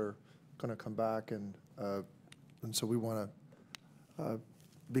colleagues that are going to come back, and so we want to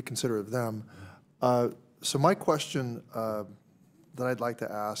be considerate of them. So my question that I'd like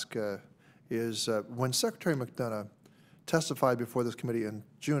to ask is, when Secretary McDonough testified before this committee in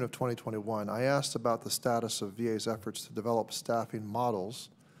June of 2021, I asked about the status of VA's efforts to develop staffing models,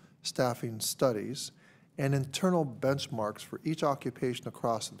 staffing studies, and internal benchmarks for each occupation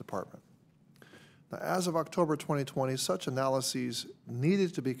across the department. Now, as of October 2020, such analyses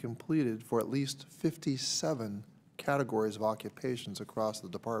needed to be completed for at least 57 categories of occupations across the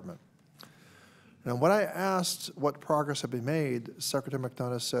department. And when I asked what progress had been made, Secretary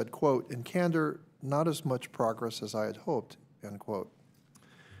McDonough said, quote, "In candor, not as much progress as I had hoped," end quote.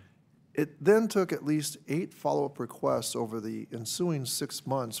 It then took at least 8 follow-up requests over the ensuing 6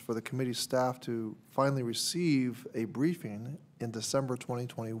 months for the committee staff to finally receive a briefing in December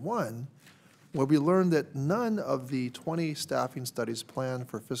 2021, where we learned that none of the 20 staffing studies planned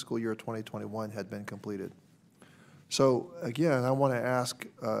for fiscal year 2021 had been completed. So again, I want to ask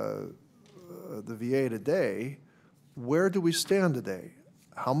the VA today, where do we stand today?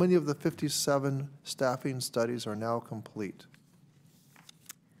 How many of the 57 staffing studies are now complete?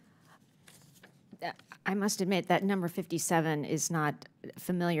 I must admit that number 57 is not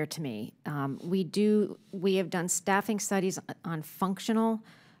familiar to me. We have done staffing studies on functional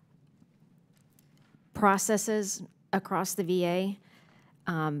processes across the VA,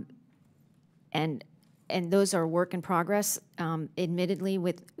 and those are work in progress. Admittedly,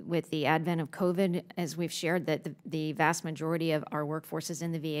 with the advent of COVID, as we've shared, that the vast majority of our workforce is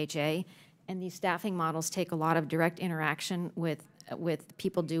in the VHA, and these staffing models take a lot of direct interaction with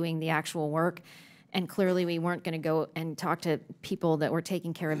people doing the actual work. And clearly, we weren't going to go and talk to people that were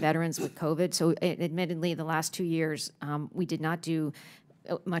taking care of veterans with COVID. So admittedly, the last 2 years, we did not do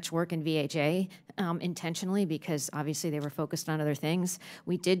much work in VHA intentionally, because obviously they were focused on other things.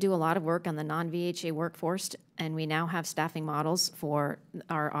 We did do a lot of work on the non-VHA workforce, and we now have staffing models for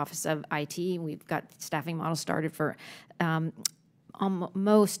our Office of IT. We've got staffing models started for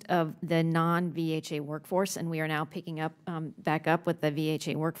most of the non-VHA workforce, and we are now picking up back up with the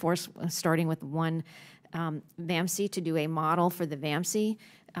VHA workforce, starting with one VAMC to do a model for the VAMC.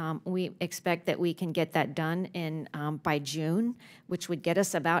 We expect that we can get that done by June, which would get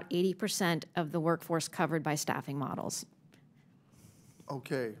us about 80% of the workforce covered by staffing models.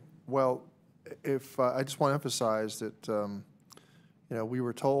 Okay. Well, if I just want to emphasize that we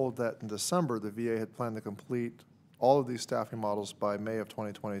were told that in December the VA had planned to complete all of these staffing models by May of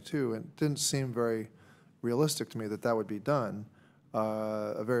 2022, and it didn't seem very realistic to me that that would be done,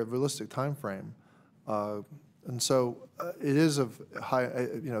 a very realistic time frame. And so it is of high,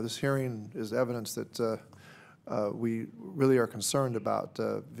 this hearing is evidence that we really are concerned about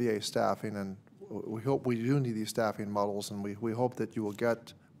VA staffing, and we hope we do need these staffing models, and we hope that you will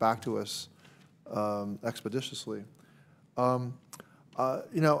get back to us expeditiously. You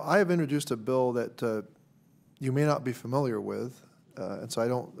know, I have introduced a bill that you may not be familiar with, and so I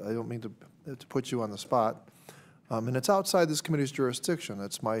don't mean to put you on the spot. And it's outside this committee's jurisdiction.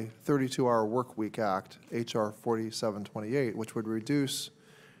 It's my 32-hour work week act, H.R. 4728, which would reduce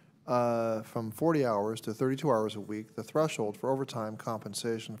from 40 hours to 32 hours a week the threshold for overtime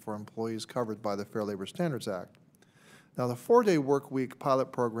compensation for employees covered by the Fair Labor Standards Act. Now, the 4-day work week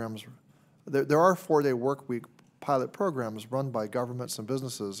pilot programs, there are 4-day work week pilot programs run by governments and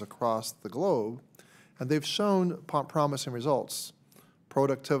businesses across the globe, and they've shown promising results.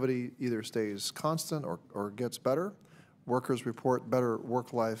 Productivity either stays constant or gets better. Workers report better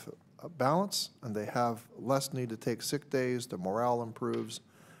work-life balance, and they have less need to take sick days. Their morale improves,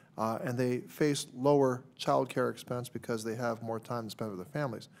 and they face lower child care expense because they have more time to spend with their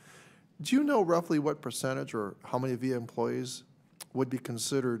families. Do you know roughly what percentage or how many VA employees would be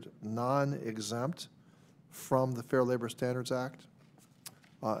considered non-exempt from the Fair Labor Standards Act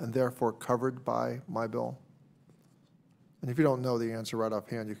and therefore covered by my bill? And if you don't know the answer right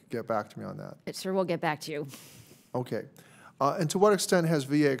offhand, you could get back to me on that. Sure, we'll get back to you. Okay. And to what extent has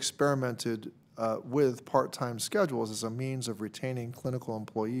VA experimented with part-time schedules as a means of retaining clinical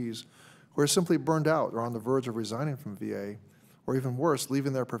employees who are simply burned out or on the verge of resigning from VA, or even worse,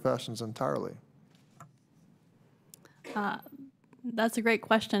 leaving their professions entirely? That's a great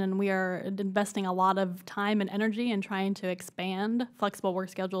question, and we are investing a lot of time and energy in trying to expand flexible work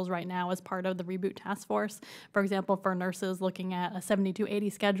schedules right now as part of the Reboot Task Force. For example, for nurses, looking at a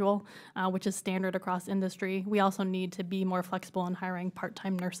 70-80 schedule, which is standard across industry. We also need to be more flexible in hiring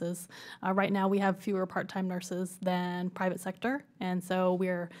part-time nurses. Right now, we have fewer part-time nurses than private sector, and so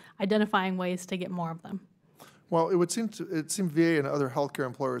we're identifying ways to get more of them. Well, it would seem VA and other healthcare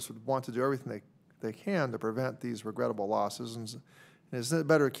employers would want to do everything they can to prevent these regrettable losses. And isn't it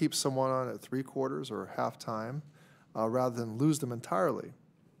better to keep someone on at 3/4 or half-time rather than lose them entirely?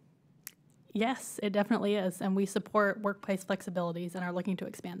 Yes, it definitely is, and we support workplace flexibilities and are looking to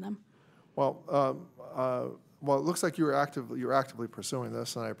expand them. Well, well, it looks like you're actively pursuing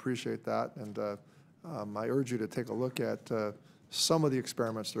this, and I appreciate that. And I urge you to take a look at some of the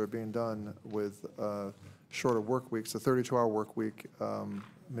experiments that are being done with shorter work weeks, the 32-hour work week. I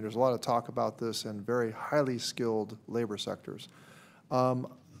mean, there's a lot of talk about this in very highly skilled labor sectors. We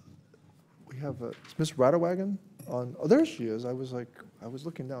have Ms. Radewagen on. Oh, there she is. I was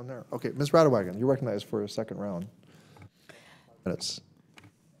looking down there. Okay, Ms. Radewagen, you're recognized for a second round. Minutes.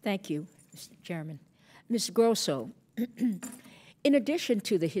 Thank you, Mr. Chairman. Ms. Grosso, in addition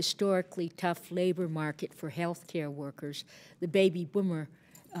to the historically tough labor market for healthcare workers, the baby boomer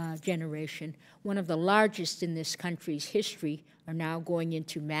generation, one of the largest in this country's history, are now going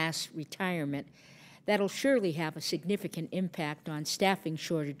into mass retirement. That'll surely have a significant impact on staffing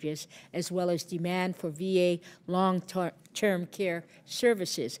shortages as well as demand for VA long-term care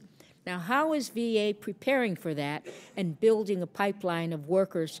services. Now, how is VA preparing for that and building a pipeline of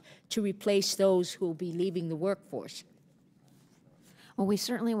workers to replace those who will be leaving the workforce? Well, we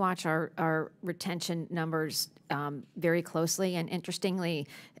certainly watch our retention numbers very closely, and interestingly,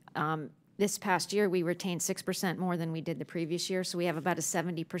 this past year we retained 6% more than we did the previous year, so we have about a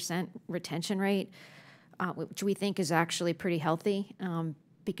 70% retention rate, which we think is actually pretty healthy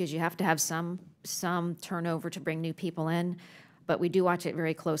because you have to have some turnover to bring new people in, but we do watch it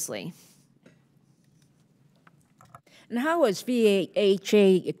very closely. And how has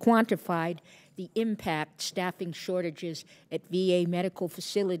VAHA quantified the impact staffing shortages at VA medical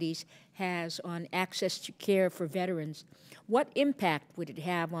facilities has on access to care for veterans? What impact would it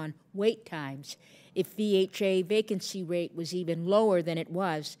have on wait times if VHA vacancy rate was even lower than it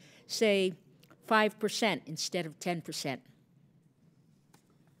was, say 5% instead of 10%?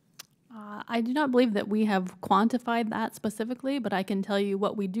 I do not believe that we have quantified that specifically, but I can tell you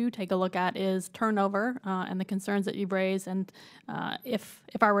what we do take a look at is turnover and the concerns that you've raised. And if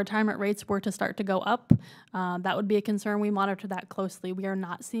our retirement rates were to start to go up, that would be a concern. We monitor that closely. We are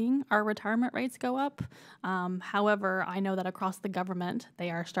not seeing our retirement rates go up. However, I know that across the government,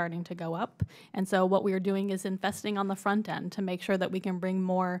 they are starting to go up. And so what we are doing is investing on the front end to make sure that we can bring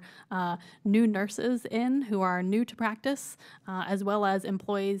more new nurses in who are new to practice, as well as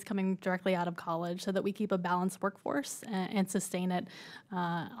employees coming directly out of college, so that we keep a balanced workforce and sustain it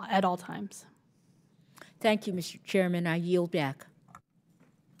at all times. Thank you, Mr. Chairman. I yield back.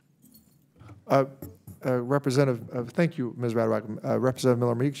 Representative, thank you, Ms. Radewagen. Representative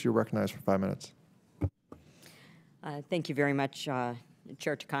Miller-Meeks, you're recognized for 5 minutes. Thank you very much, Chair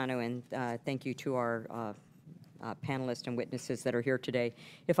Takano, and thank you to our panelists and witnesses that are here today.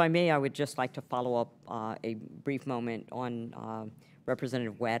 If I may, I would just like to follow up a brief moment on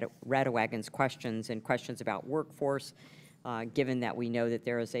Representative Radowagon's questions and questions about workforce, given that we know that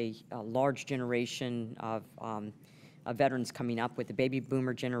there is a large generation of veterans coming up with the baby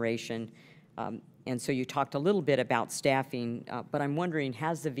boomer generation. And so you talked a little bit about staffing, but I'm wondering,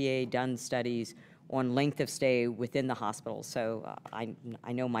 has the VA done studies on length of stay within the hospital? So I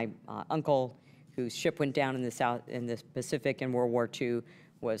know my uncle, whose ship went down in the Pacific in World War II,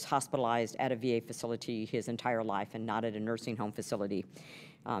 was hospitalized at a VA facility his entire life and not at a nursing home facility.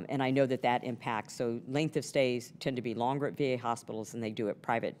 And I know that that impacts. So length of stays tend to be longer at VA hospitals than they do at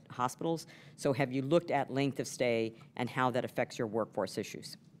private hospitals. So have you looked at length of stay and how that affects your workforce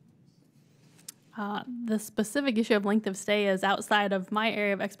issues? The specific issue of length of stay is outside of my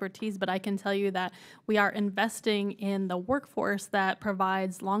area of expertise, but I can tell you that we are investing in the workforce that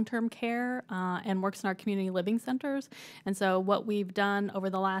provides long-term care and works in our community living centers. And so what we've done over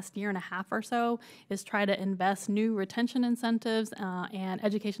the last year and a half or so is try to invest new retention incentives and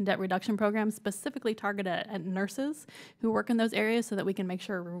education debt reduction programs specifically targeted at nurses who work in those areas so that we can make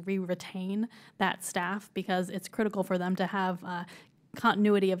sure we retain that staff, because it's critical for them to have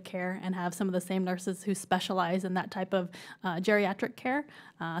continuity of care and have some of the same nurses who specialize in that type of geriatric care.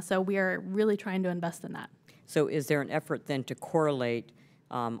 So we are really trying to invest in that. So is there an effort then to correlate,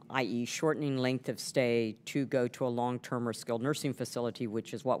 i.e. shortening length of stay to go to a long-term or skilled nursing facility,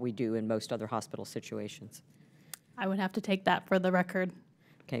 which is what we do in most other hospital situations? I would have to take that for the record.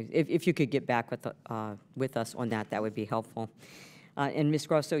 Okay, if you could get back with us on that, that would be helpful. And Ms.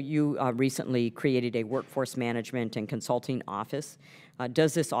 Grosso, you recently created a workforce management and consulting office.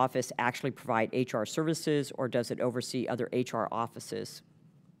 Does this office actually provide HR services, or does it oversee other HR offices?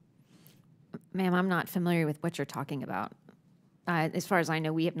 Ma'am, I'm not familiar with what you're talking about. As far as I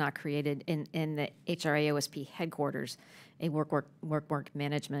know, we have not created in the HRAOSP headquarters a work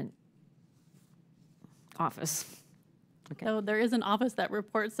management office. Okay. So there is an office that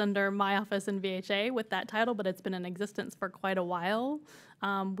reports under my office in VHA with that title, but it's been in existence for quite a while.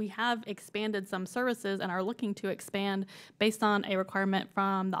 We have expanded some services and are looking to expand based on a requirement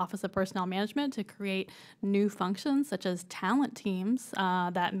from the Office of Personnel Management to create new functions such as talent teams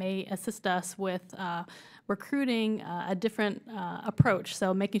that may assist us with recruiting a different approach.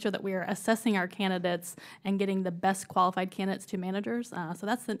 So making sure that we are assessing our candidates and getting the best qualified candidates to managers. So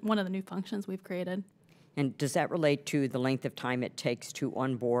that's one of the new functions we've created. And does that relate to the length of time it takes to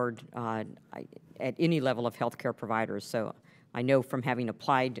onboard at any level of healthcare providers? So I know from having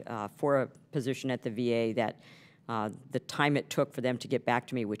applied for a position at the VA that the time it took for them to get back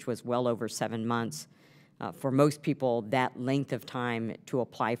to me, which was well over 7 months, for most people, that length of time to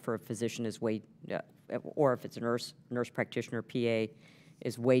apply for a physician is way, or if it's a nurse practitioner, PA,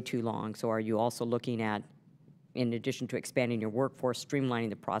 is way too long. So are you also looking at, in addition to expanding your workforce, streamlining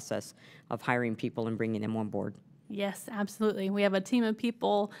the process of hiring people and bringing them on board? Yes, absolutely. We have a team of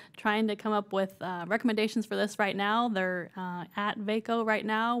people trying to come up with recommendations for this right now. They're at VACO right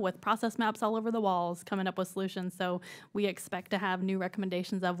now with process maps all over the walls, coming up with solutions. So we expect to have new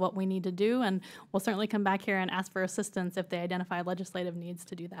recommendations of what we need to do, and we'll certainly come back here and ask for assistance if they identify legislative needs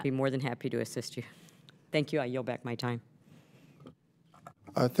to do that. I'd be more than happy to assist you. Thank you. I yield back my time.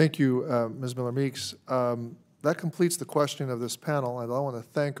 Thank you, Ms. Miller-Meeks. That completes the questioning of this panel, and I want to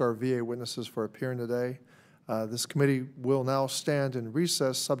thank our VA witnesses for appearing today. This committee will now stand in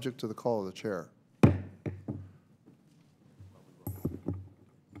recess, subject to the call of the chair.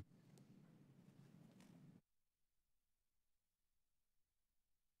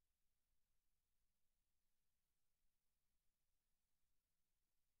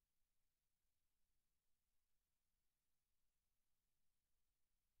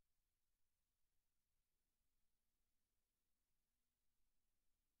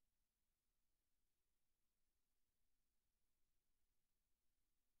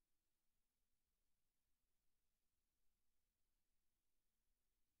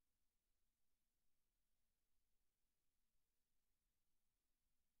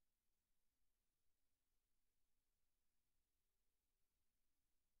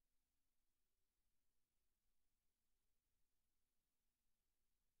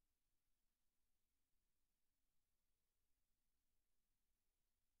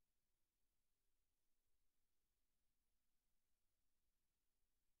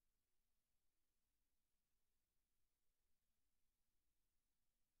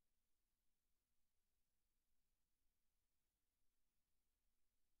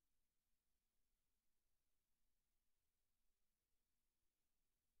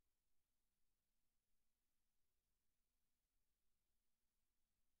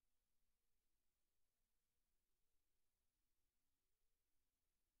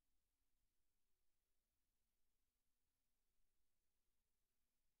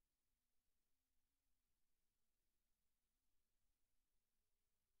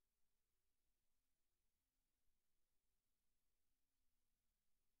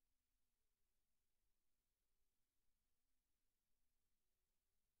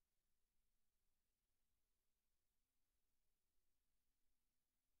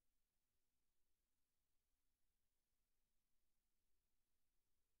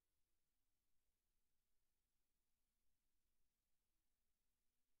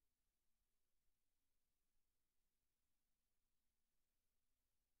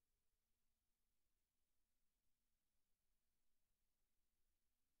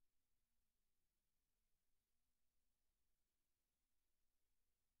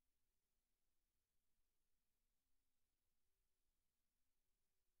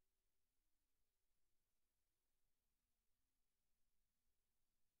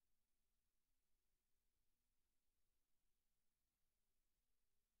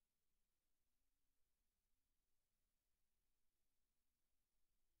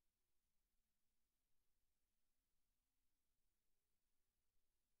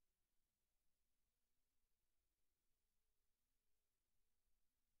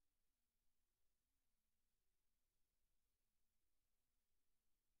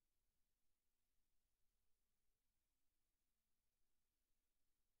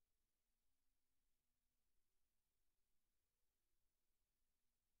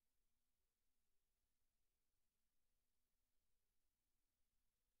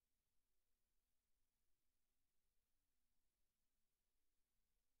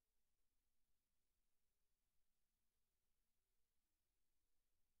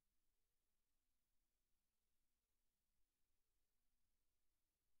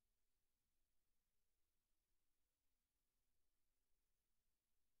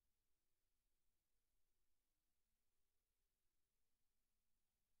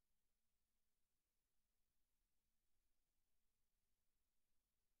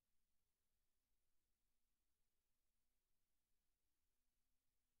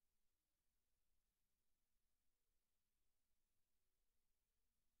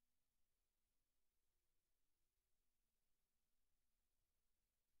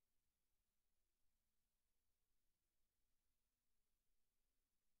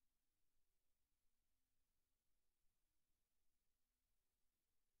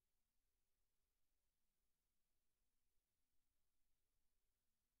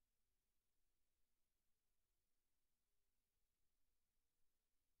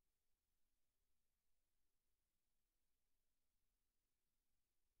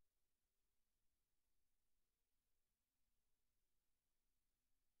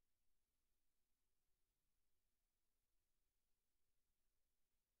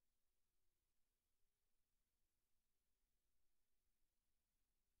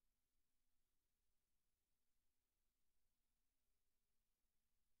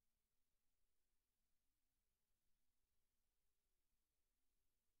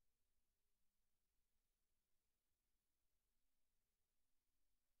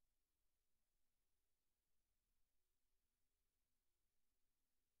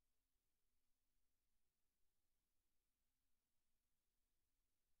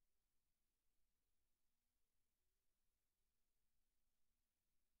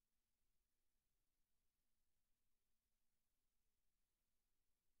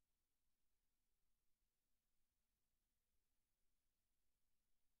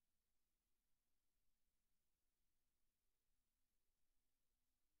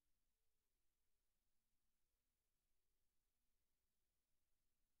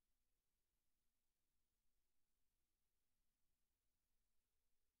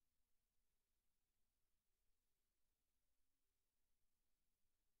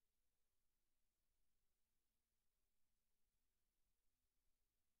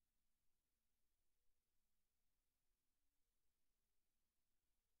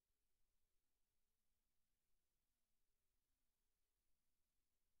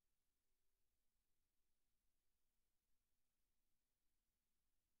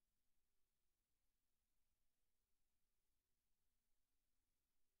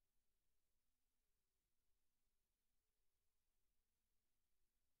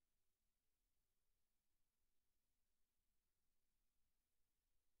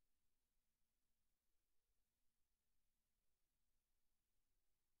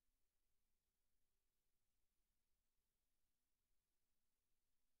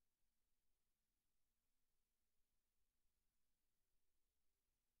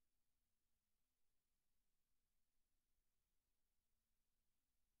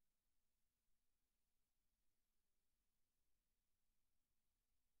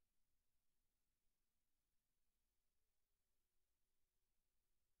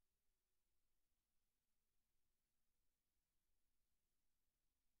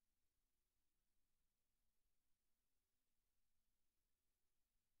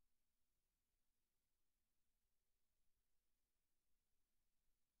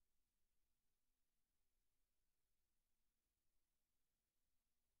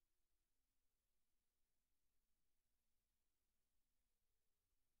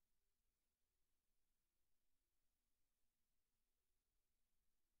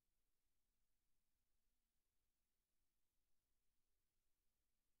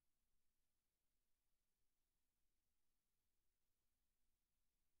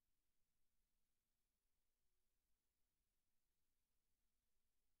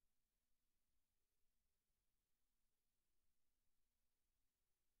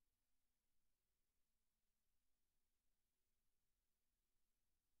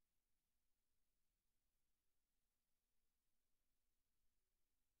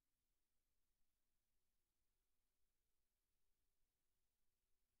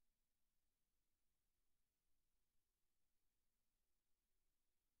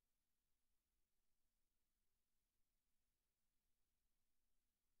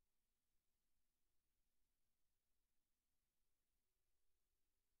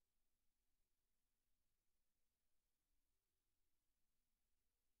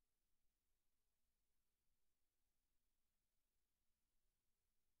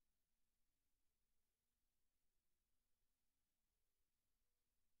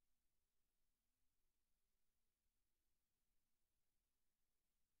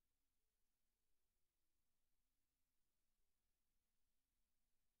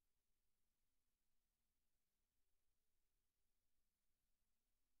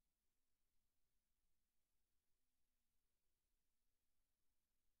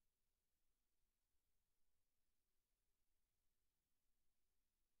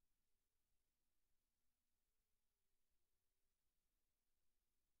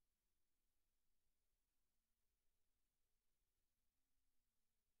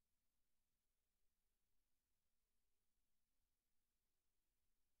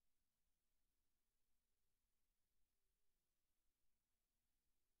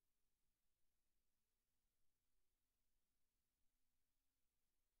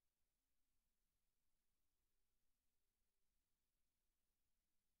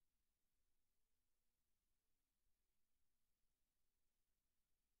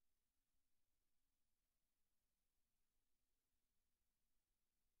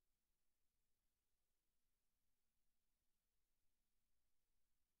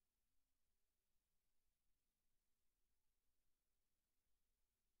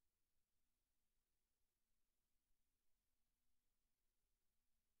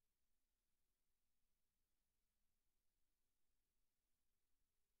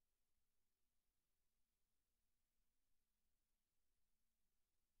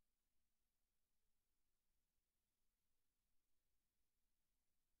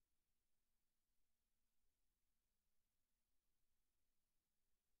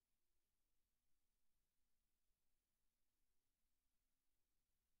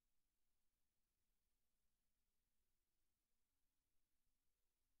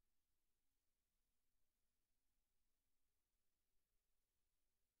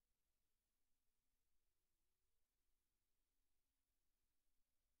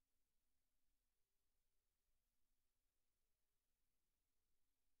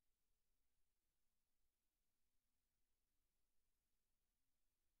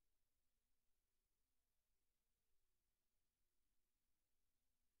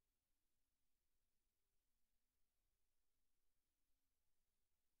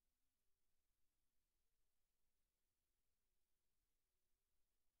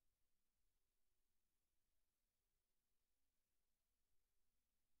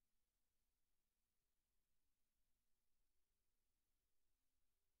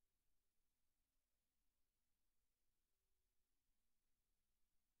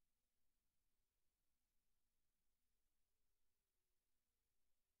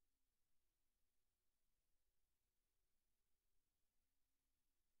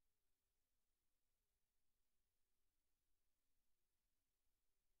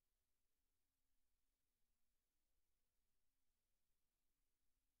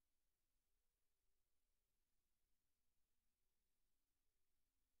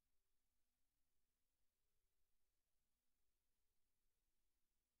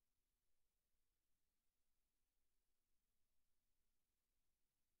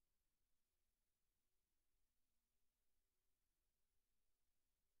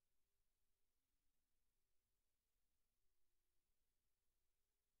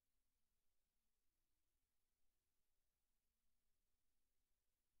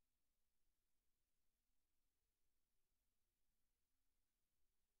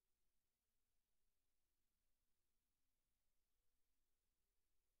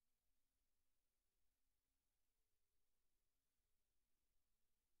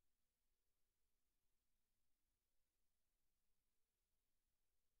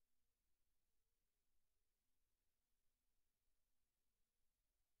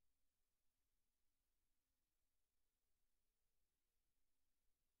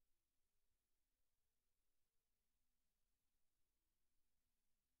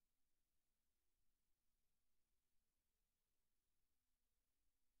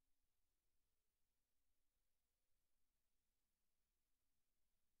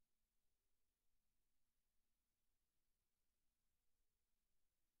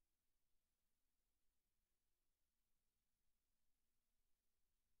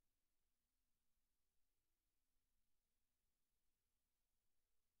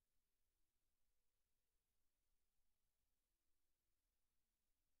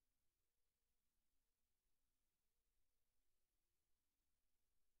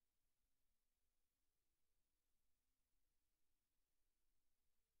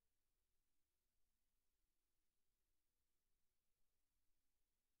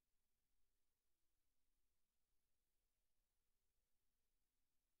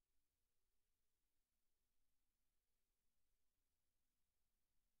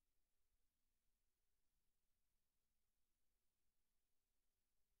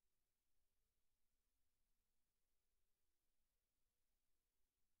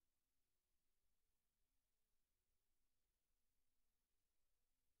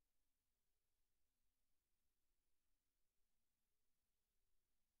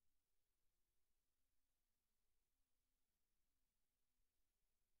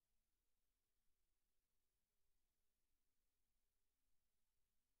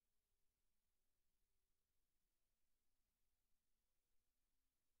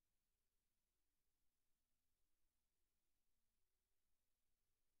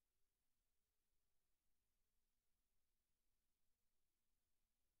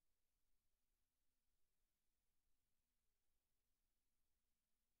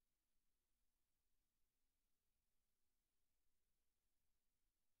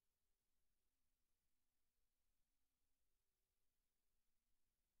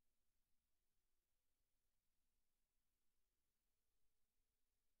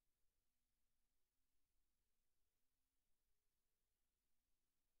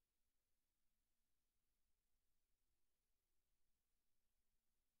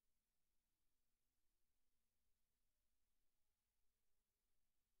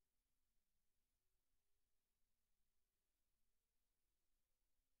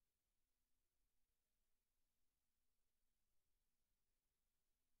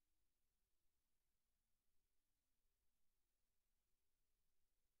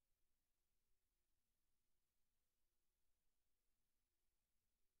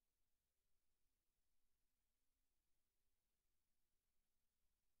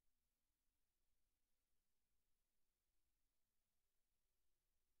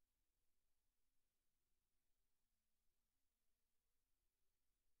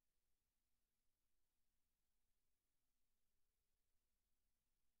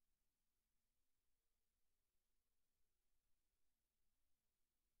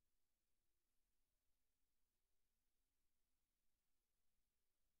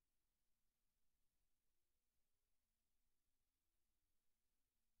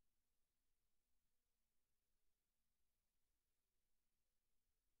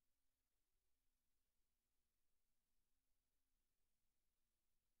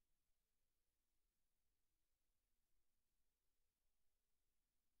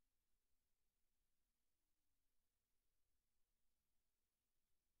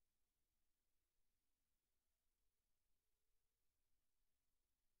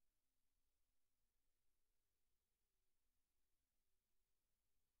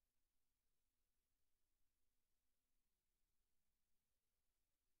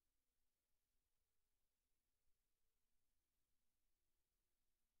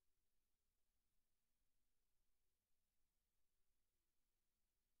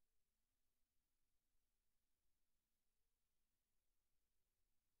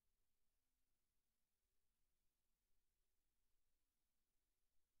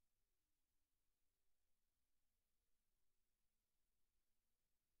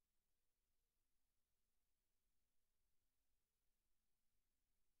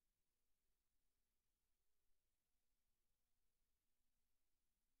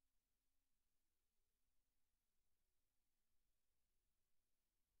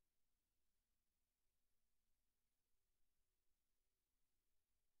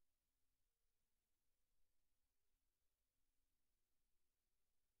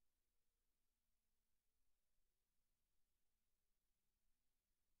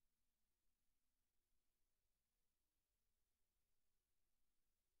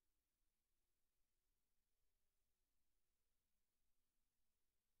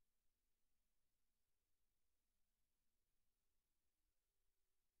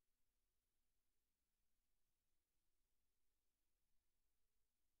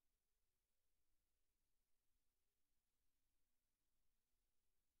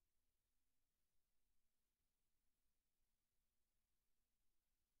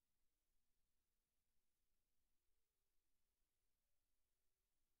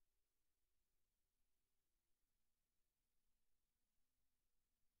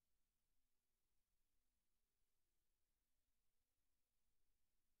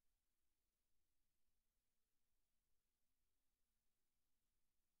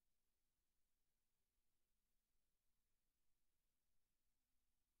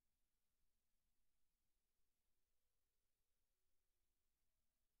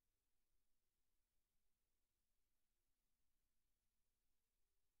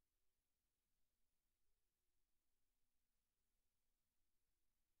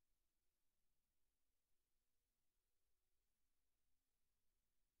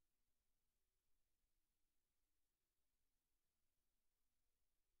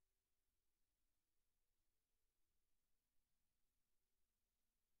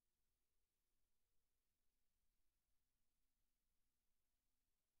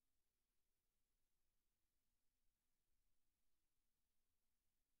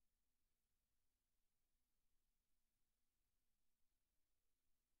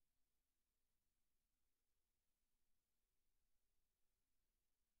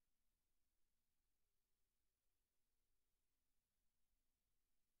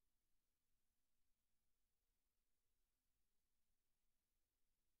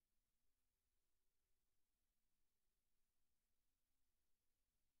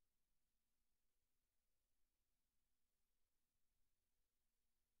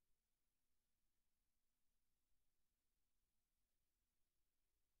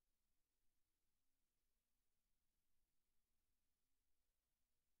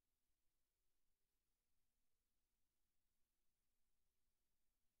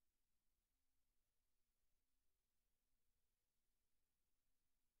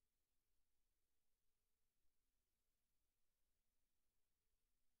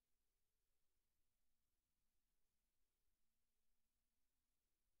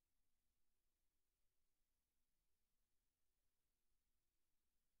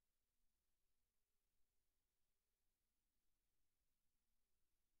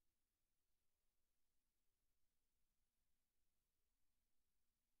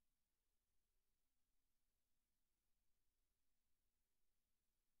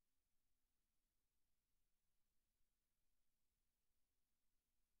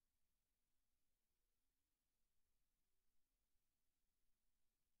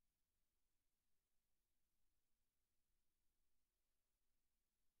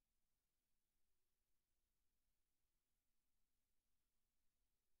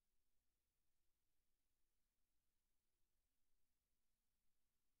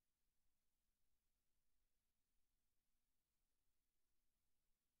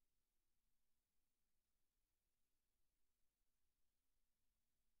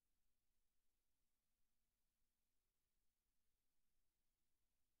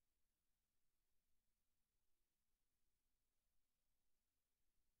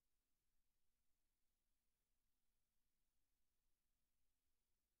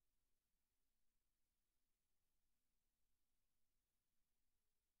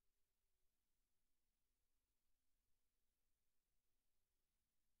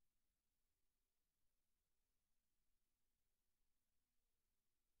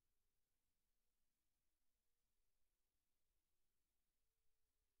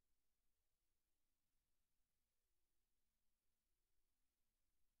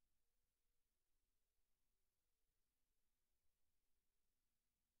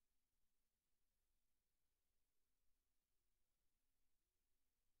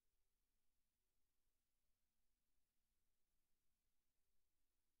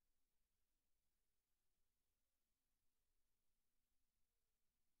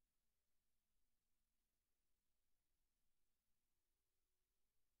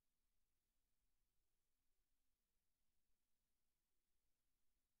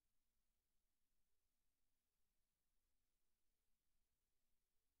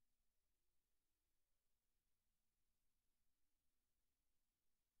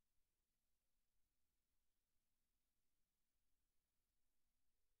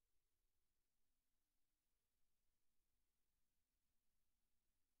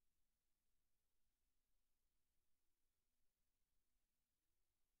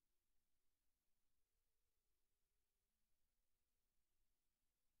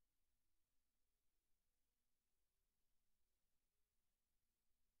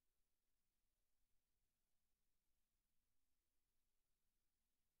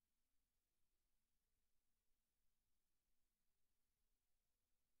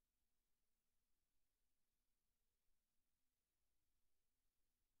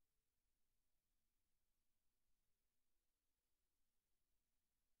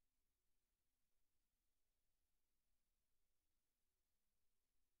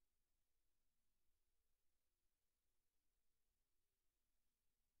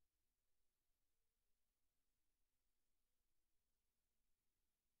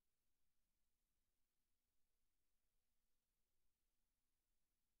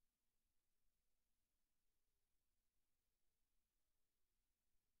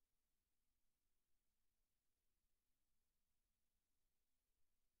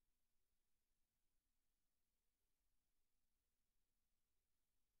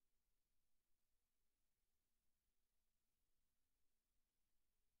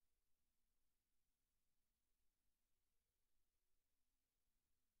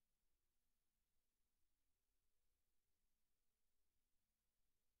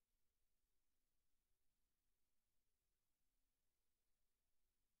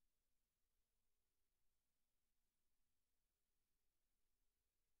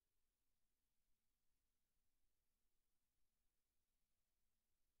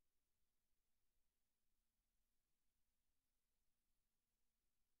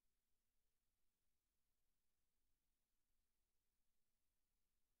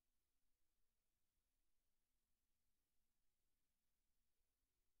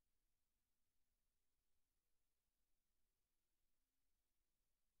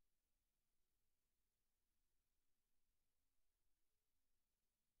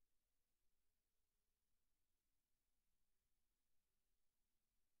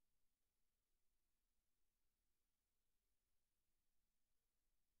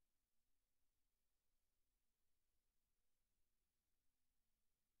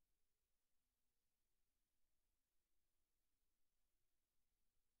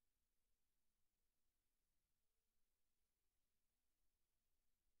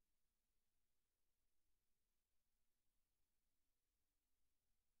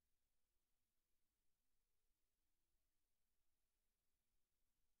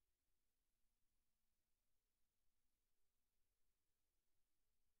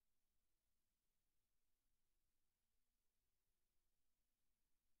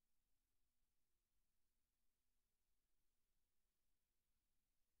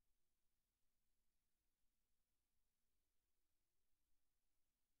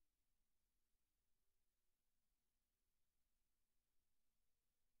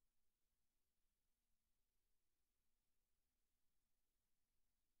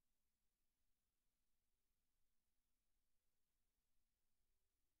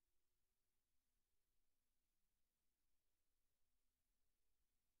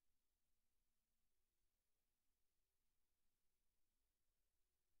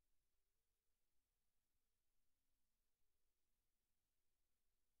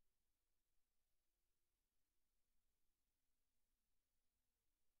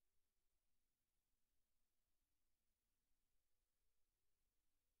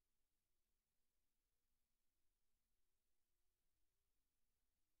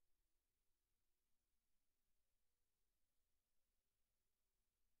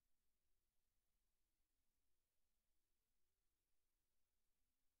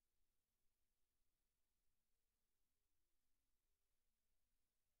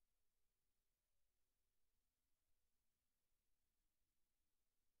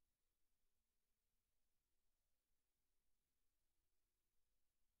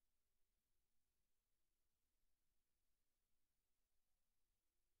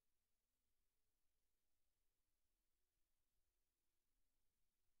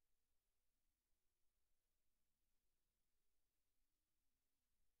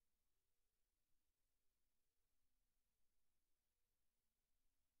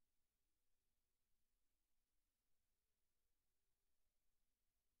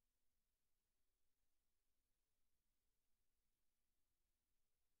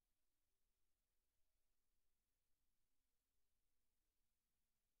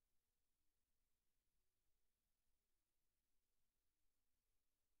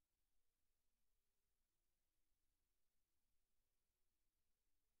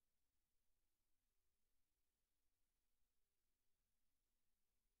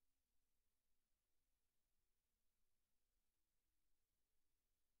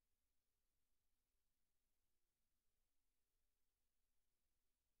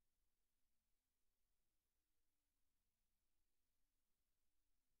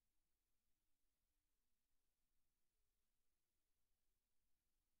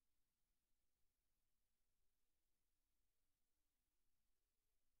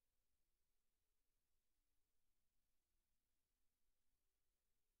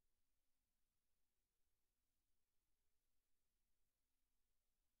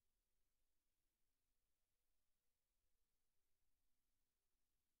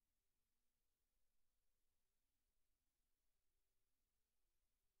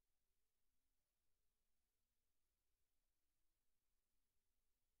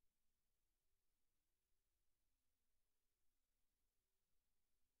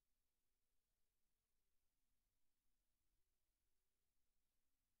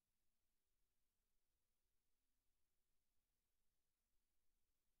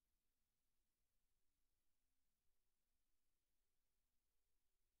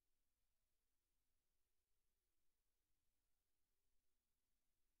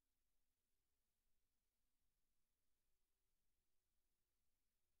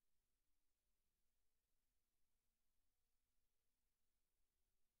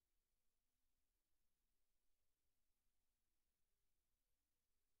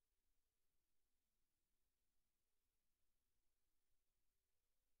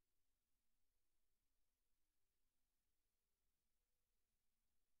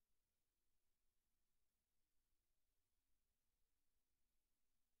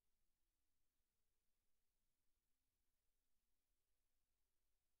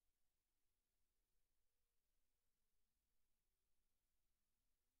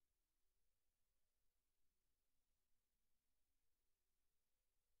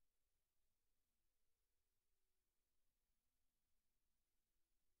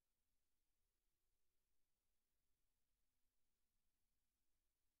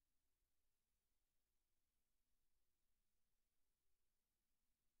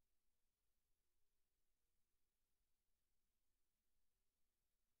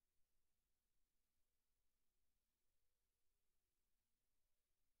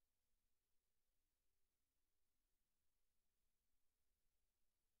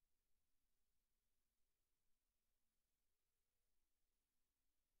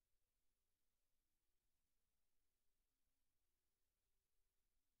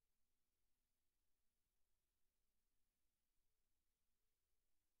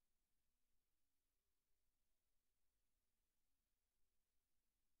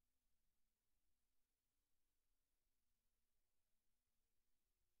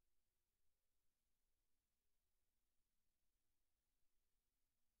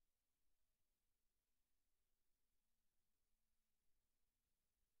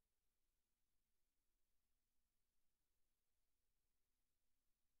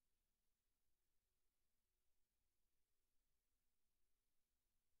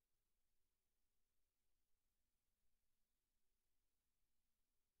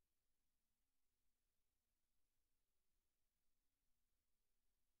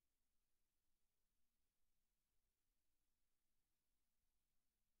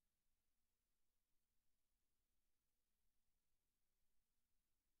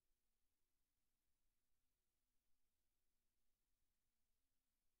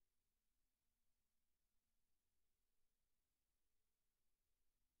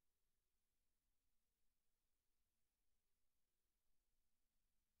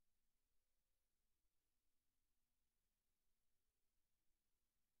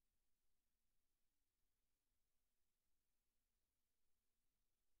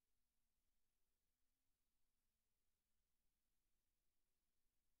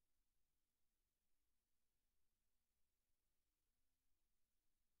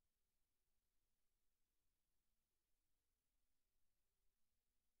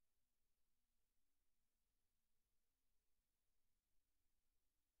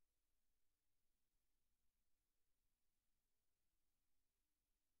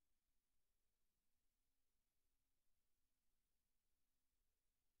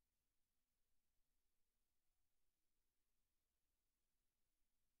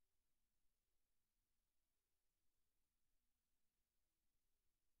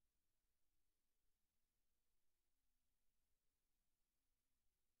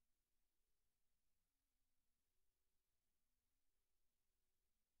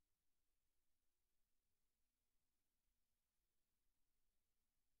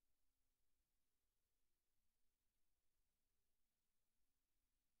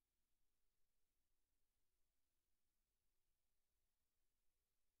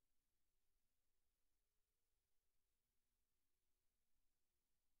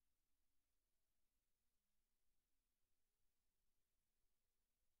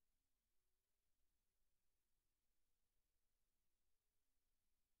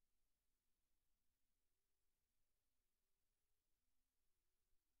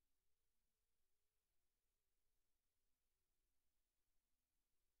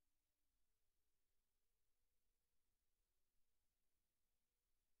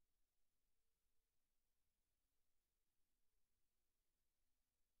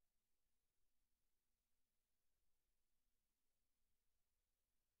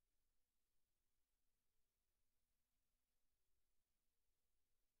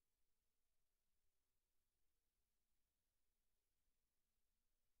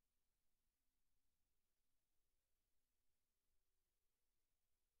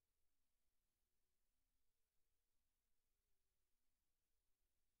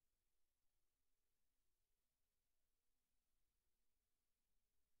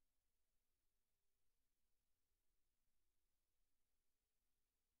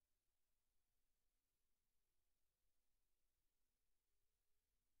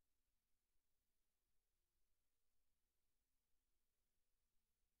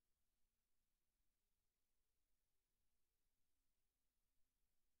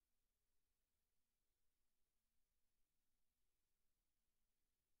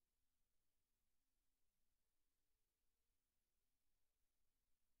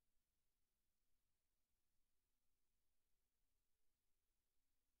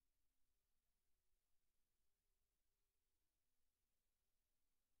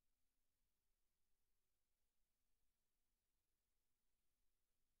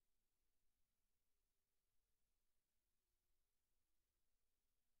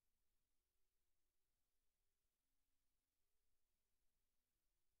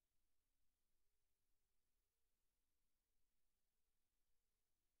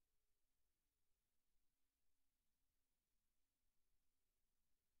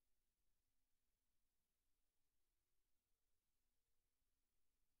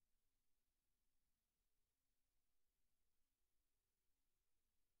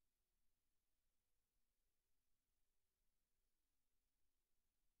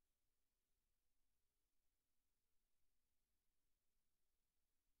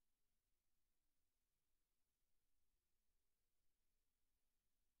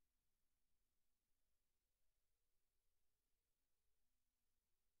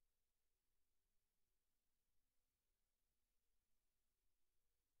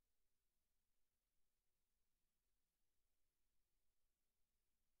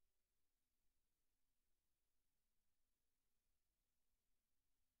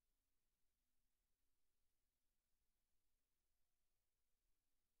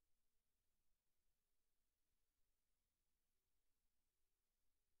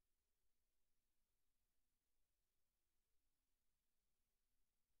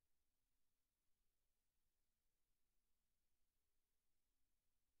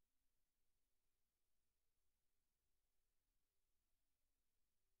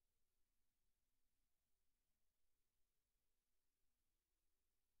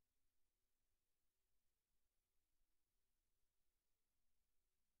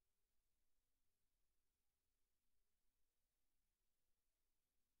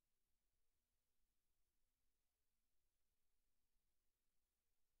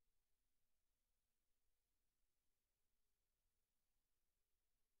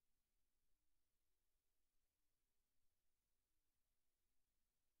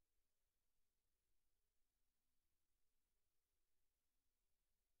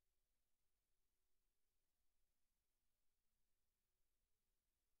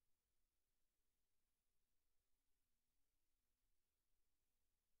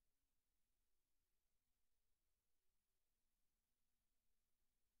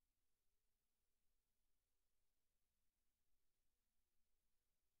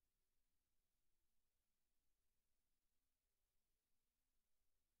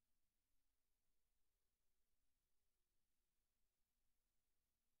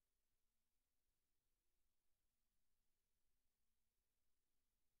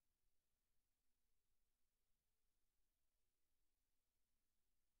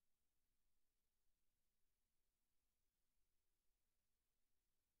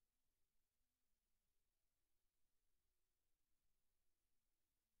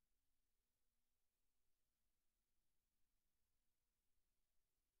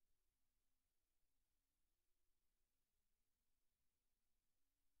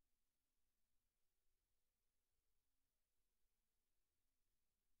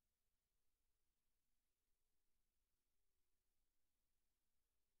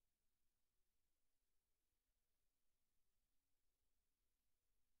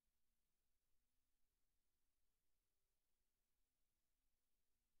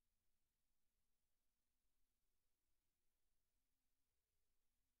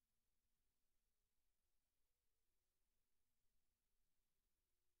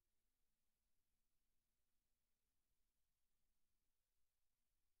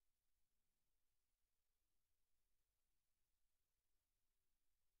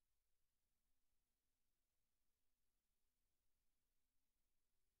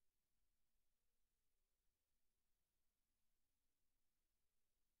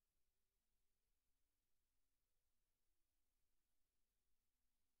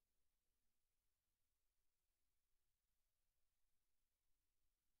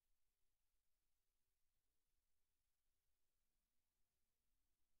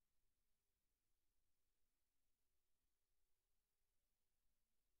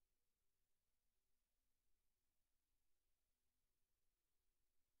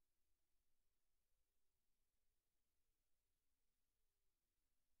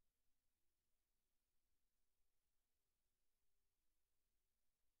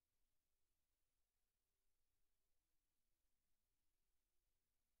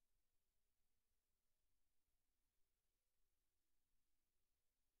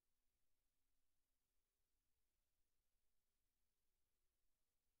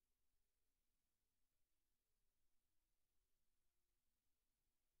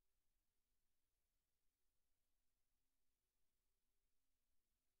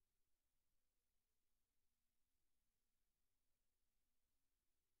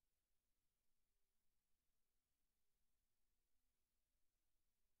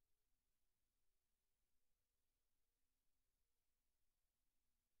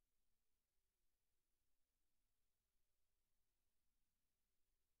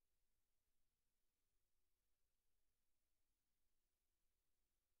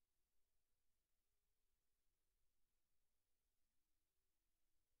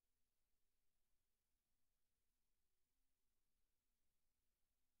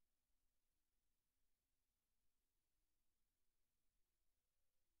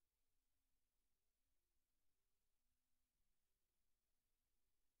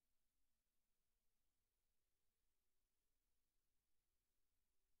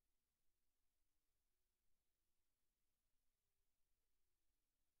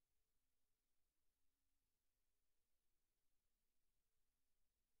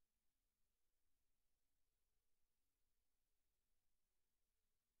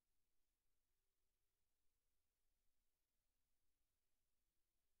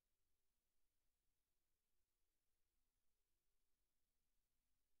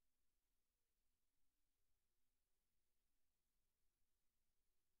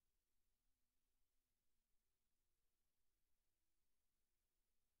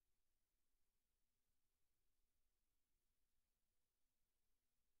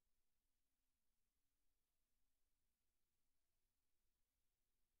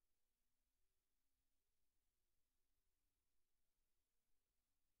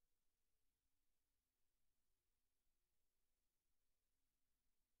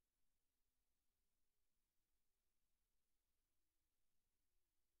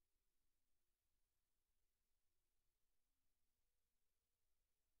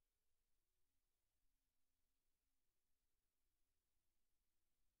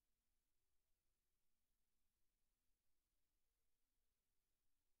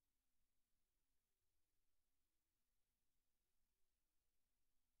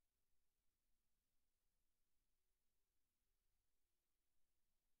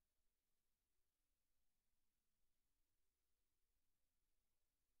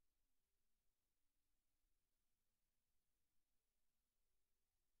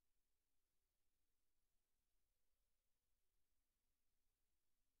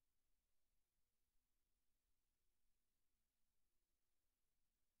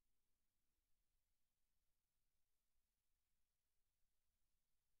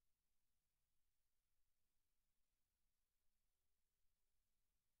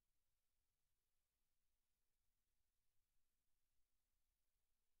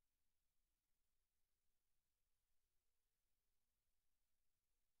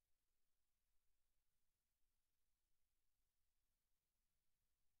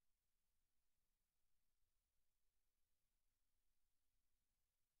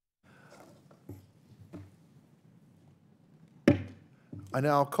 I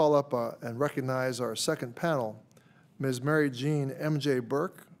now call up and recognize our second panel, Ms. Mary Jean M.J.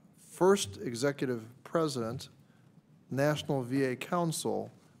 Burke, First Executive President, National VA Council,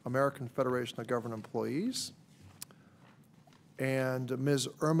 American Federation of Government Employees, and Ms.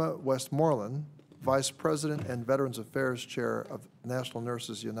 Irma Westmoreland, Vice President and Veterans Affairs Chair of National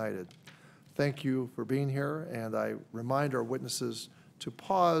Nurses United. Thank you for being here, and I remind our witnesses to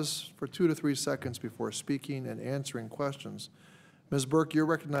pause for 2 to 3 seconds before speaking and answering questions. Ms. Burke, you're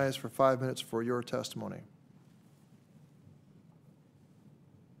recognized for 5 minutes for your testimony.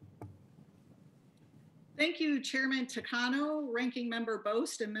 Thank you, Chairman Takano, Ranking Member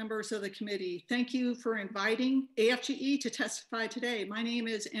Bost, and members of the committee. Thank you for inviting AFGE to testify today. My name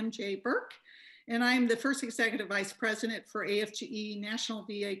is MJ Burke, and I'm the First Executive Vice President for AFGE National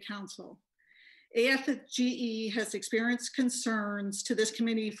VA Council. AFGE has experienced concerns to this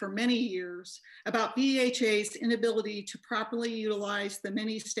committee for many years about VHA's inability to properly utilize the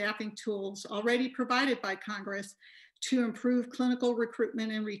many staffing tools already provided by Congress to improve clinical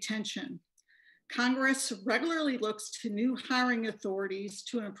recruitment and retention. Congress regularly looks to new hiring authorities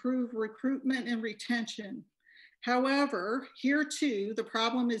to improve recruitment and retention. However, here too, the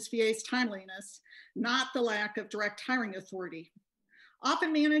problem is VA's timeliness, not the lack of direct hiring authority.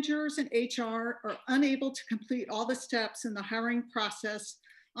 Often managers and HR are unable to complete all the steps in the hiring process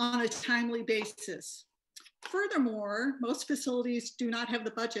on a timely basis. Furthermore, most facilities do not have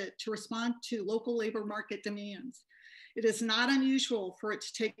the budget to respond to local labor market demands. It is not unusual for it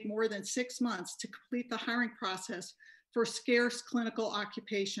to take more than 6 months to complete the hiring process for scarce clinical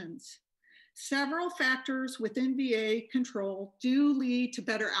occupations. Several factors within VA control do lead to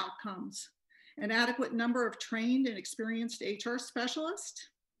better outcomes. An adequate number of trained and experienced HR specialists,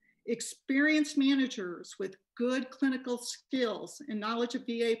 experienced managers with good clinical skills and knowledge of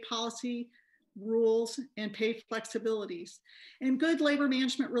VA policy, rules, and pay flexibilities, and good labor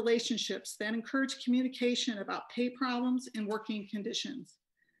management relationships that encourage communication about pay problems and working conditions.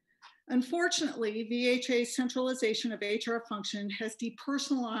 Unfortunately, VHA's centralization of HR function has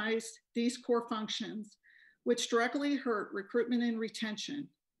depersonalized these core functions, which directly hurt recruitment and retention.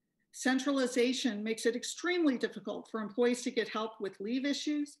 Centralization makes it extremely difficult for employees to get help with leave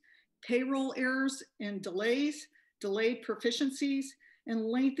issues, payroll errors and delays, delayed proficiencies, and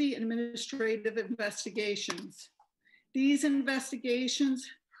lengthy administrative investigations. These investigations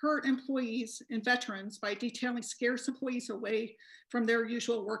hurt employees and veterans by detailing scarce employees away from their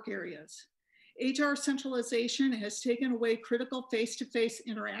usual work areas. HR centralization has taken away critical face-to-face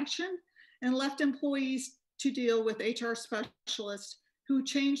interaction and left employees to deal with HR specialists who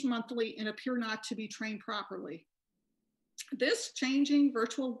change monthly and appear not to be trained properly. This changing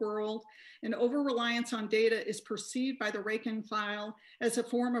virtual world and over-reliance on data is perceived by the rank and file as a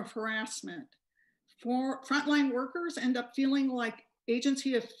form of harassment. Frontline workers end up feeling like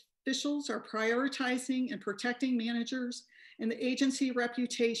agency officials are prioritizing and protecting managers and the agency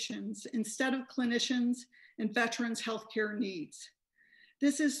reputations instead of clinicians and veterans' healthcare needs.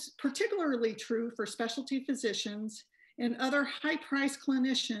 This is particularly true for specialty physicians and other high-priced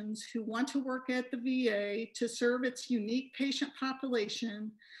clinicians who want to work at the VA to serve its unique patient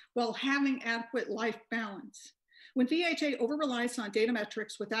population while having adequate life balance. When VHA over-relies on data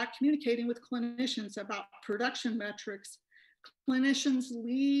metrics without communicating with clinicians about production metrics, clinicians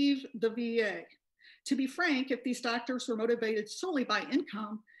leave the VA. To be frank, if these doctors were motivated solely by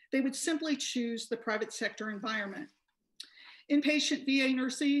income, they would simply choose the private sector environment. Inpatient VA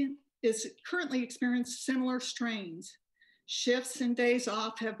nursing is currently experiencing similar strains. Shifts and days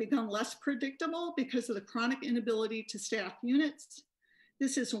off have become less predictable because of the chronic inability to staff units.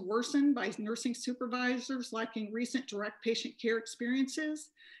 This is worsened by nursing supervisors lacking recent direct patient care experiences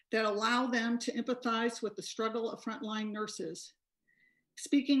that allow them to empathize with the struggle of frontline nurses.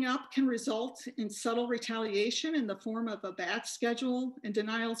 Speaking up can result in subtle retaliation in the form of a bad schedule and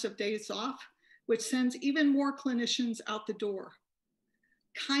denials of days off, which sends even more clinicians out the door.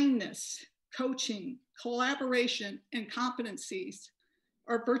 Kindness, coaching, collaboration, and competencies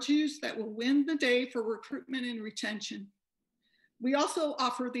are virtues that will win the day for recruitment and retention. We also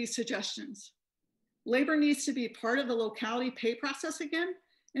offer these suggestions. Labor needs to be part of the locality pay process again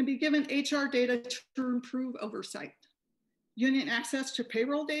and be given HR data to improve oversight. Union access to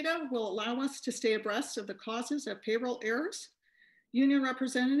payroll data will allow us to stay abreast of the causes of payroll errors. Union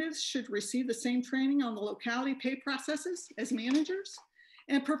representatives should receive the same training on the locality pay processes as managers,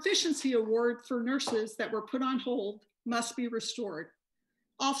 and proficiency award for nurses that were put on hold must be restored.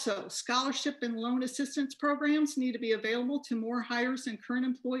 Also, scholarship and loan assistance programs need to be available to more hires and current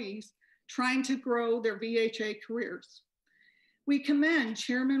employees trying to grow their VHA careers. We commend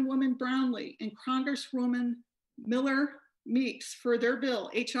Chairman Woman Brownlee and Congresswoman Miller Meeks for their bill,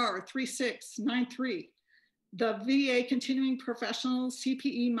 HR 3693, the VA Continuing Professional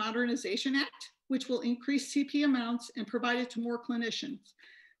CPE Modernization Act, which will increase CPE amounts and provide it to more clinicians.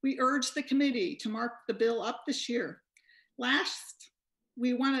 We urge the committee to mark the bill up this year. Last,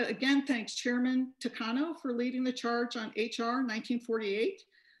 we want to again thank Chairman Takano for leading the charge on HR 1948,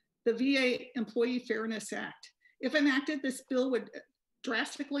 the VA Employee Fairness Act. If enacted, this bill would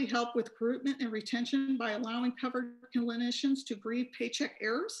drastically help with recruitment and retention by allowing covered clinicians to grieve paycheck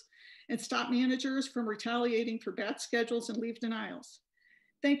errors and stop managers from retaliating for bad schedules and leave denials.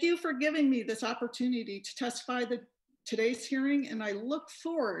 Thank you for giving me this opportunity to testify at today's hearing, and I look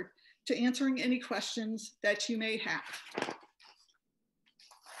forward to answering any questions that you may have.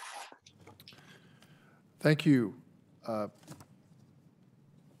 Thank you. I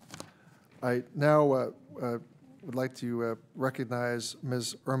now would like to recognize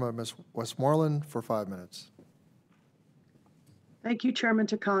Ms. Westmoreland for 5 minutes. Thank you, Chairman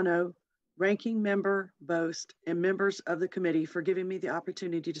Takano, Ranking Member Boast, and members of the committee for giving me the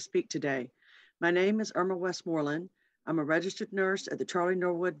opportunity to speak today. My name is Irma Westmoreland. I'm a registered nurse at the Charlie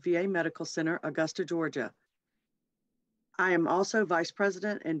Norwood VA Medical Center, Augusta, Georgia. I am also Vice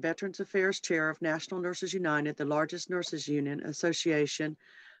President and Veterans Affairs Chair of National Nurses United, the largest nurses union association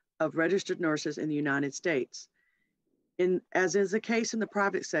of registered nurses in the United States. As is the case in the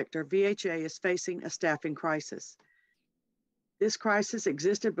private sector, VHA is facing a staffing crisis. This crisis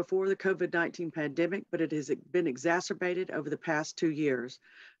existed before the COVID-19 pandemic, but it has been exacerbated over the past 2 years.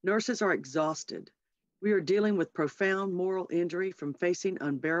 Nurses are exhausted. We are dealing with profound moral injury from facing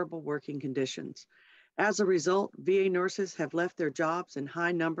unbearable working conditions. As a result, VA nurses have left their jobs in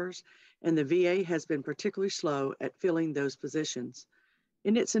high numbers, and the VA has been particularly slow at filling those positions.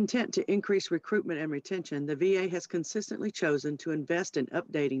 In its intent to increase recruitment and retention, the VA has consistently chosen to invest in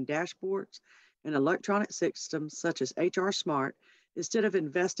updating dashboards and electronic systems such as HR Smart instead of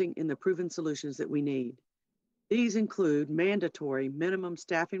investing in the proven solutions that we need. These include mandatory minimum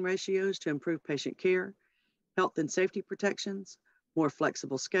staffing ratios to improve patient care, health and safety protections, more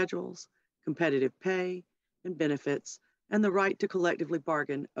flexible schedules, competitive pay and benefits, and the right to collectively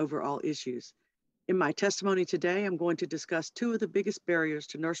bargain over all issues. In my testimony today, I'm going to discuss 2 of the biggest barriers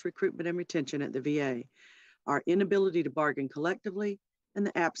to nurse recruitment and retention at the VA, our inability to bargain collectively and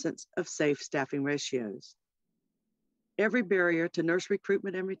the absence of safe staffing ratios. Every barrier to nurse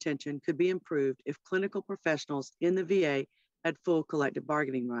recruitment and retention could be improved if clinical professionals in the VA had full collective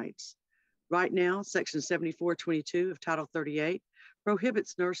bargaining rights. Right now, Section 7422 of Title 38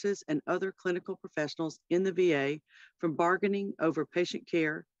 prohibits nurses and other clinical professionals in the VA from bargaining over patient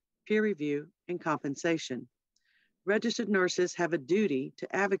care, peer review, and compensation. Registered nurses have a duty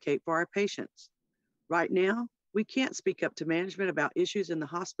to advocate for our patients. Right now, we can't speak up to management about issues in the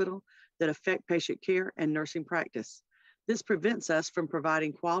hospital that affect patient care and nursing practice. This prevents us from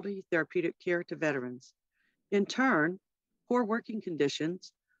providing quality therapeutic care to veterans. In turn, poor working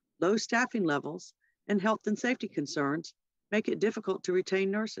conditions, low staffing levels, and health and safety concerns make it difficult to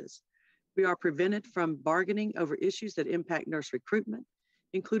retain nurses. We are prevented from bargaining over issues that impact nurse recruitment,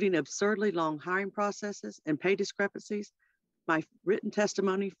 including absurdly long hiring processes and pay discrepancies. My written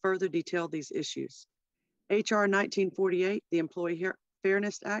testimony further detailed these issues. HR 1948, the Employee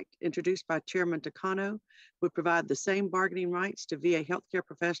Fairness Act, introduced by Chairman Takano, would provide the same bargaining rights to VA healthcare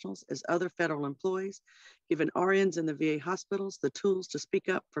professionals as other federal employees, giving RNs in the VA hospitals the tools to speak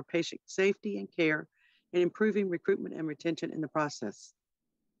up for patient safety and care, and improving recruitment and retention in the process.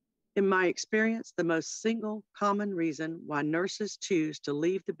 In my experience, the most single common reason why nurses choose to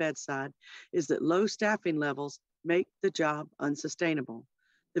leave the bedside is that low staffing levels make the job unsustainable.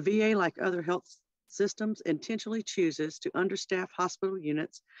 The VA, like other health systems, intentionally chooses to understaff hospital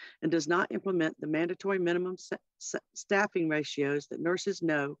units and does not implement the mandatory minimum staffing ratios that nurses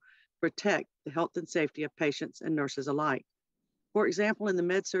know protect the health and safety of patients and nurses alike. For example, in the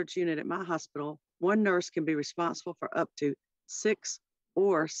med-surg unit at my hospital, one nurse can be responsible for up to 6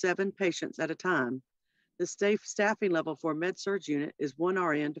 or 7 patients at a time. The staffing level for a med-surg unit is 1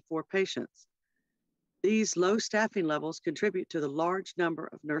 RN to 4 patients. These low staffing levels contribute to the large number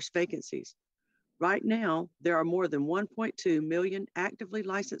of nurse vacancies. Right now, there are more than 1.2 million actively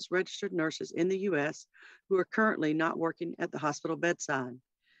licensed registered nurses in the U.S. who are currently not working at the hospital bedside.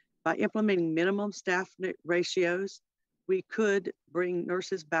 By implementing minimum staff ratios, we could bring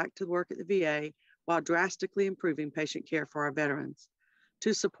nurses back to work at the VA while drastically improving patient care for our veterans.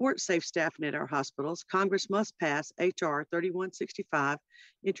 To support safe staffing at our hospitals, Congress must pass H.R. 3165,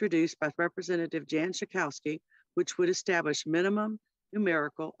 introduced by Representative Jan Schakowsky, which would establish minimum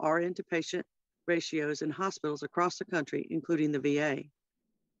numerical RN to patient ratios in hospitals across the country, including the VA.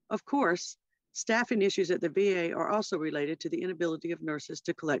 Of course, Staffing issues at the VA are also related to the inability of nurses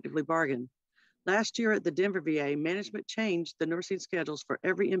to collectively bargain. Last year at the Denver VA, management changed the nursing schedules for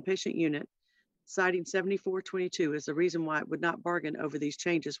every inpatient unit, citing 7422 as the reason why it would not bargain over these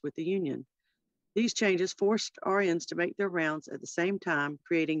changes with the union. These changes forced RNs to make their rounds at the same time,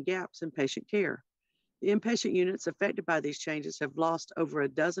 creating gaps in patient care. The inpatient units affected by these changes have lost over a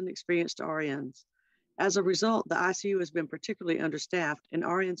dozen experienced RNs. As a result, the ICU has been particularly understaffed, and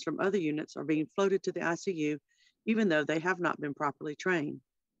RNs from other units are being floated to the ICU, even though they have not been properly trained.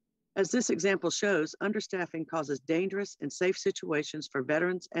 As this example shows, understaffing causes dangerous and safe situations for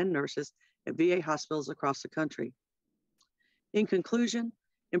veterans and nurses at VA hospitals across the country. In conclusion,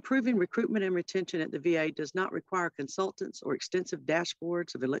 improving recruitment and retention at the VA does not require consultants or extensive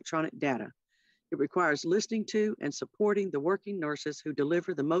dashboards of electronic data. It requires listening to and supporting the working nurses who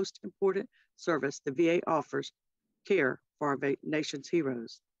deliver the most important service the VA offers, care for our nation's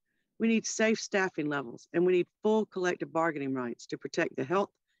heroes. We need safe staffing levels, and we need full collective bargaining rights to protect the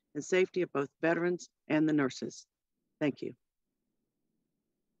health and safety of both veterans and the nurses. Thank you.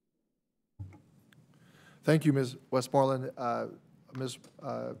 Thank you, Ms. Westmoreland.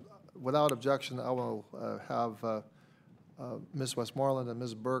 Without objection, I will have Ms. Westmoreland and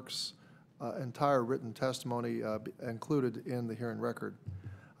Ms. Burke's entire written testimony included in the hearing record.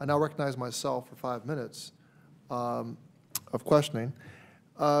 I now recognize myself for 5 minutes of questioning.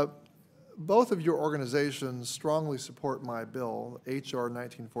 Both of your organizations strongly support my bill, H.R.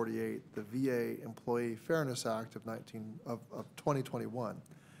 1948, the VA Employee Fairness Act of 2021.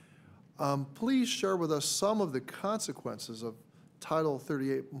 Please share with us some of the consequences of Title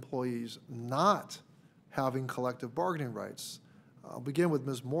 38 employees not having collective bargaining rights. I'll begin with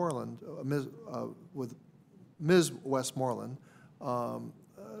Ms. Ms. Westmoreland,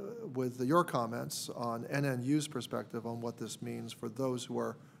 with your comments on NNU's perspective on what this means for those who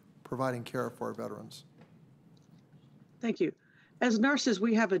are providing care for our veterans. Thank you. As nurses,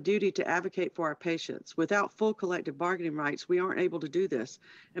 we have a duty to advocate for our patients. Without full collective bargaining rights, we aren't able to do this,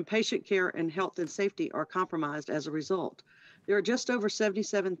 and patient care and health and safety are compromised as a result. There are just over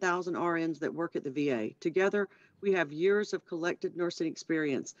 77,000 RNs that work at the VA. Together, we have years of collective nursing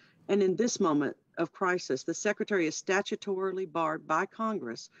experience, and in this moment of crisis, the Secretary is statutorily barred by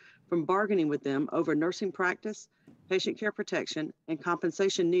Congress from bargaining with them over nursing practice, patient care protection, and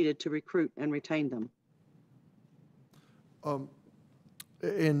compensation needed to recruit and retain them.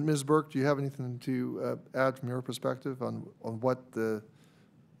 And Ms. Burke, do you have anything to add from your perspective on what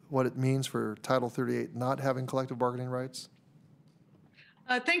it means for Title 38 not having collective bargaining rights?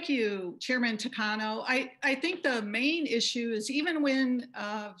 Thank you, Chairman Takano. I think the main issue is even when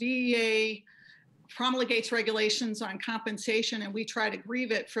VA promulgates regulations on compensation and we try to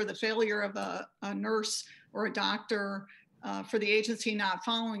grieve it for the failure of a nurse or a doctor for the agency not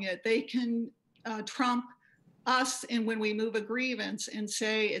following it, they can trump us and when we move a grievance and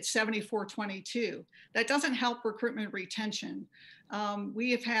say it's 7422. That doesn't help recruitment retention.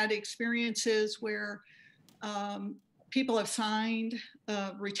 We have had experiences where people have signed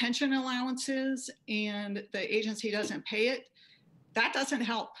retention allowances and the agency doesn't pay it. That doesn't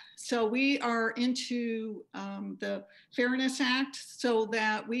help. So we are into the Fairness Act so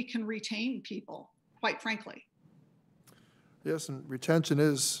that we can retain people, quite frankly. Yes, and retention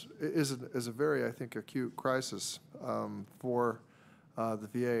is a very, I think, acute crisis for the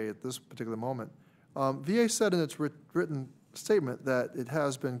VA at this particular moment. VA said in its written statement that it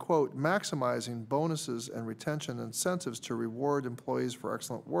has been, quote, maximizing bonuses and retention incentives to reward employees for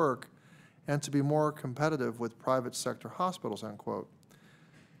excellent work and to be more competitive with private sector hospitals, unquote.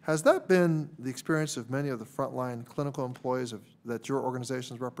 Has that been the experience of many of the frontline clinical employees that your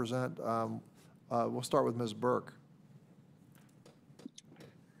organizations represent? We'll start with Ms. Burke.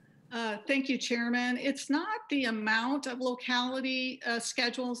 Thank you, Chairman. It's not the amount of locality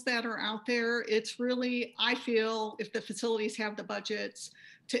schedules that are out there. It's really, I feel, if the facilities have the budgets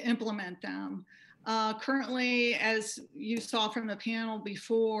to implement them. Currently, as you saw from the panel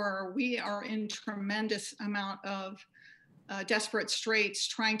before, we are in tremendous amount of desperate straits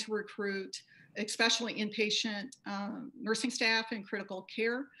trying to recruit, especially inpatient nursing staff and critical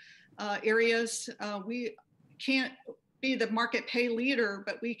care areas. We can't be the market pay leader,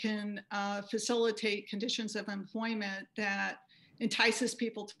 but we can facilitate conditions of employment that entices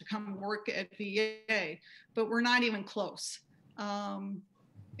people to come work at VA, but we're not even close.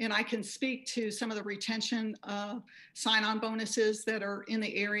 And I can speak to some of the retention sign-on bonuses that are in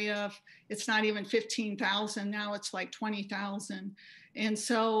the area of, it's not even 15,000, now it's like 20,000. And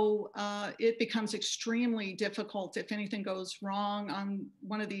so it becomes extremely difficult if anything goes wrong on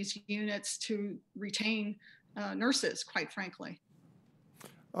one of these units to retain nurses, quite frankly.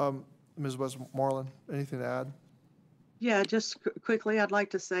 Ms. Westmoreland, anything to add? Yeah, just quickly, I'd like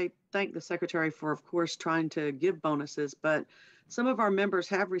to say thank the secretary for, of course, trying to give bonuses, but some of our members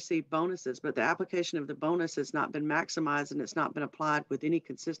have received bonuses, but the application of the bonus has not been maximized and it's not been applied with any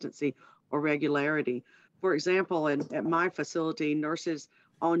consistency or regularity. For example, at my facility, nurses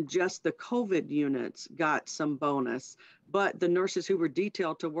on just the COVID units got some bonus, but the nurses who were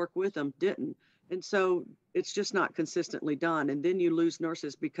detailed to work with them didn't. And so it's just not consistently done. And then you lose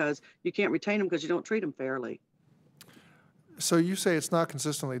nurses because you can't retain them because you don't treat them fairly. So you say it's not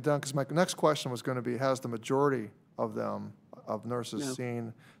consistently done, because my next question was going to be, has the majority of them, of nurses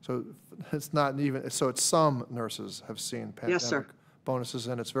seen, so it's not even, so it's some nurses have seen Yes, sir. pandemic bonuses,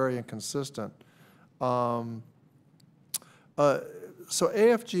 and it's very inconsistent. So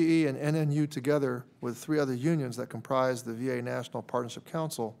AFGE and NNU, together with 3 other unions that comprise the VA National Partnership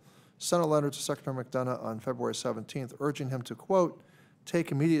Council, sent a letter to Secretary McDonough on February 17th, urging him to, quote,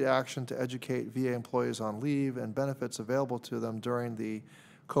 take immediate action to educate VA employees on leave and benefits available to them during the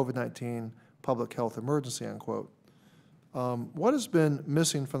COVID-19 public health emergency, unquote. What has been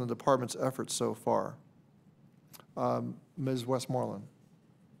missing from the department's efforts so far? Ms. Westmoreland.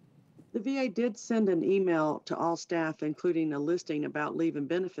 The VA did send an email to all staff, including a listing about leave and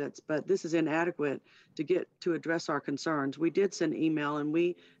benefits, but this is inadequate to address our concerns. We did send email, and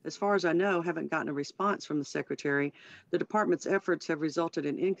we, as far as I know, haven't gotten a response from the secretary. The department's efforts have resulted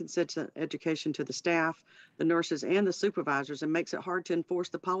in inconsistent education to the staff, the nurses, and the supervisors, and makes it hard to enforce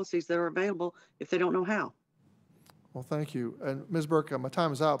the policies that are available if they don't know how. Well, thank you. And Ms. Burke, my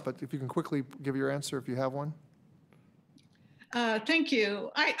time is out, but if you can quickly give your answer if you have one. Thank you.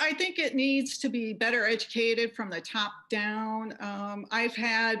 I think it needs to be better educated from the top down. I've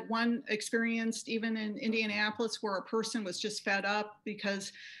had one experience even in Indianapolis where a person was just fed up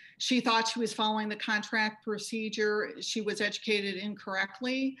because she thought she was following the contract procedure. She was educated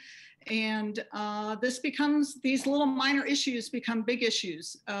incorrectly. And these little minor issues become big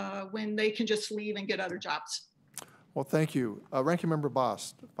issues when they can just leave and get other jobs. Well, thank you. Ranking Member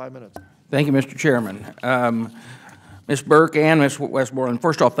Bost, 5 minutes. Thank you, Mr. Chairman. Ms. Burke and Ms. Westmoreland,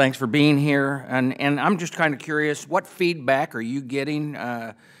 first off, thanks for being here. And I'm just kind of curious, what feedback are you getting?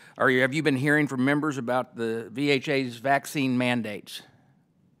 Have you been hearing from members about the VHA's vaccine mandates?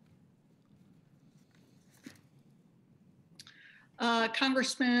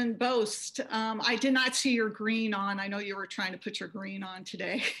 Congressman Bost, I did not see your green on. I know you were trying to put your green on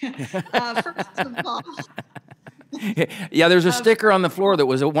today. First of all. Yeah, there's a sticker on the floor that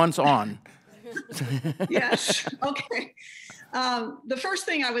was once on. Yes, okay. The first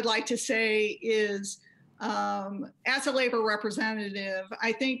thing I would like to say is, as a labor representative,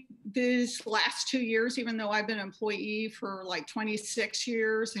 I think these last 2 years, even though I've been an employee for like 26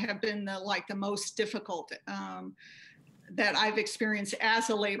 years, have been the most difficult that I've experienced as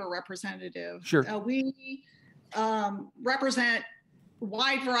a labor representative. Sure. We represent a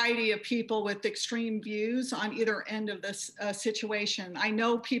wide variety of people with extreme views on either end of this situation. I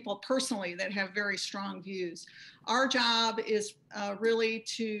know people personally that have very strong views. Our job is really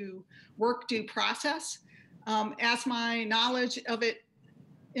to work due process. As my knowledge of it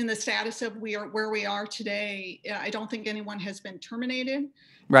in the status of where we are today, I don't think anyone has been terminated.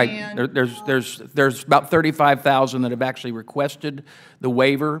 Right. And, there's about 35,000 that have actually requested the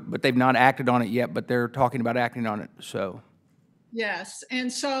waiver, but they've not acted on it yet, but they're talking about acting on it, so. Yes,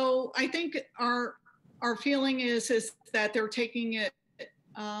 and so I think our feeling is that they're taking it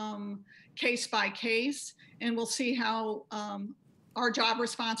case by case, and we'll see how our job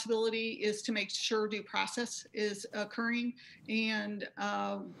responsibility is to make sure due process is occurring, and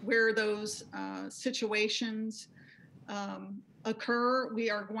where those situations occur, we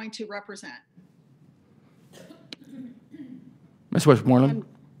are going to represent. Ms. Westmoreland.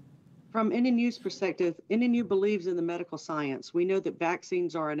 From NNU's perspective, NNU believes in the medical science. We know that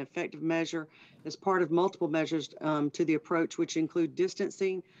vaccines are an effective measure as part of multiple measures to the approach, which include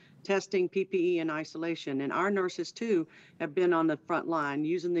distancing, testing, PPE, and isolation. And our nurses, too, have been on the front line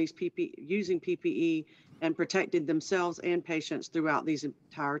using PPE and protected themselves and patients throughout these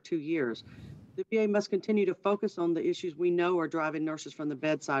entire 2 years. The VA must continue to focus on the issues we know are driving nurses from the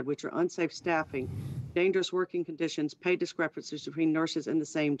bedside, which are unsafe staffing, dangerous working conditions, pay discrepancies between nurses in the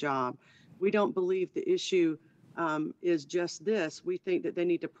same job. We don't believe the issue is just this. We think that they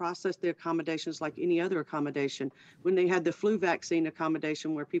need to process the accommodations like any other accommodation. When they had the flu vaccine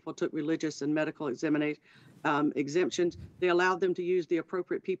accommodation where people took religious and medical exemptions, they allowed them to use the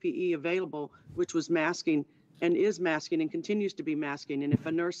appropriate PPE available, which was masking and is masking and continues to be masking. And if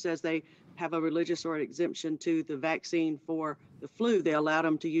a nurse says they have a religious or an exemption to the vaccine for the flu, they allow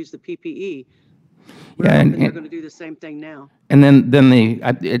them to use the PPE. We're Yeah, hoping they're going to do the same thing now. And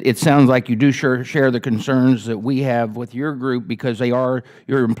it sounds like you do share the concerns that we have with your group, because they are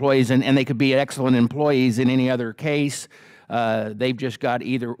your employees, and they could be excellent employees in any other case. They've just got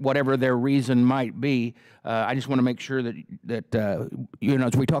either, whatever their reason might be. I just want to make sure that you know,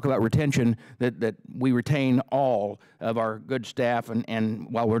 as we talk about retention, that we retain all of our good staff, and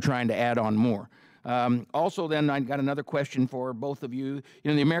while we're trying to add on more. Also, then, I got another question for both of you.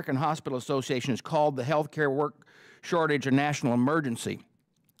 You know, the American Hospital Association has called the healthcare work shortage a national emergency.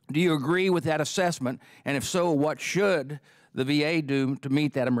 Do you agree with that assessment? And if so, what should the VA do to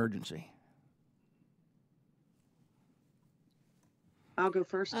meet that emergency? I'll go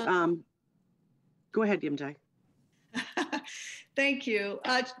first. Go ahead, MJ. Thank you.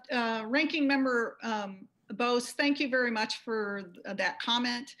 Ranking Member Bose, thank you very much for that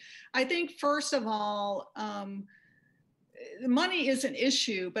comment. I think, first of all, money is an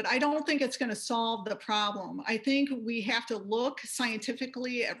issue, but I don't think it's going to solve the problem. I think we have to look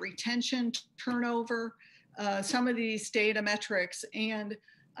scientifically at retention, turnover, some of these data metrics. And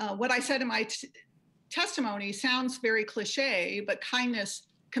what I said in my testimony sounds very cliche, but kindness,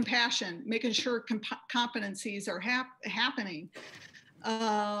 compassion, making sure competencies are happening,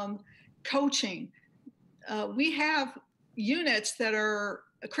 coaching. We have units that are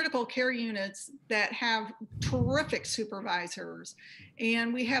critical care units that have terrific supervisors,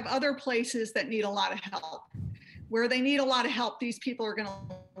 and we have other places that need a lot of help. Where they need a lot of help, these people are going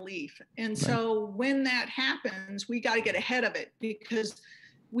to leave. And so when that happens, we got to get ahead of it, because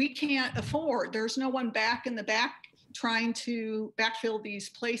we can't afford, there's no one back in the back trying to backfill these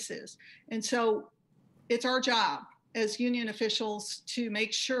places. And so it's our job as union officials to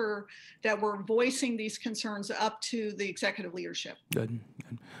make sure that we're voicing these concerns up to the executive leadership. Good.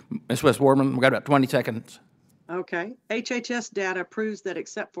 Ms. West-Warman, we've got about 20 seconds. Okay. HHS data proves that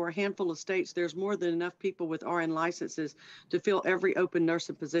except for a handful of states, there's more than enough people with RN licenses to fill every open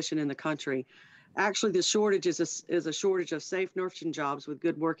nursing position in the country. Actually, the shortage is a shortage of safe nursing jobs with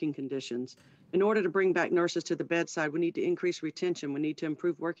good working conditions. In order to bring back nurses to the bedside, we need to increase retention. We need to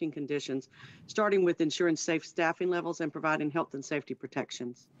improve working conditions, starting with ensuring safe staffing levels and providing health and safety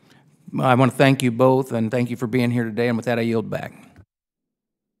protections. I want to thank you both, and thank you for being here today. And with that, I yield back.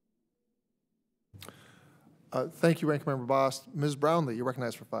 Thank you, Ranking Member Bost. Ms. Brownlee, you're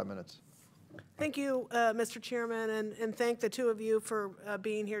recognized for 5 minutes. Thank you, Mr. Chairman, and thank the two of you for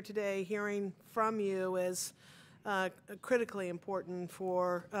being here today. Hearing from you is critically important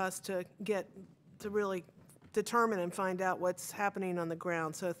for us to get to really determine and find out what's happening on the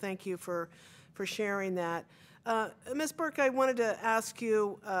ground. So thank you for sharing that. Ms. Burke, I wanted to ask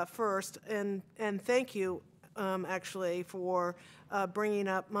you first, and thank you actually for bringing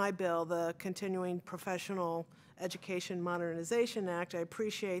up my bill, the Continuing Professional Education Modernization Act. I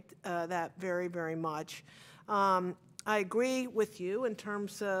appreciate that very, very much. I agree with you in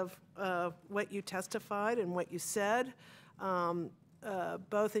terms of what you testified and what you said,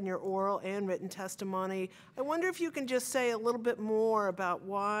 both in your oral and written testimony. I wonder if you can just say a little bit more about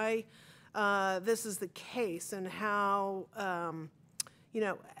why this is the case and how, you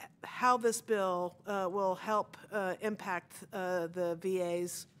know, how this bill will help impact the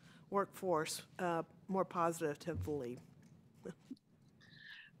VA's workforce more positively.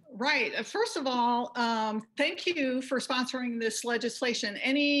 Right. First of all, thank you for sponsoring this legislation.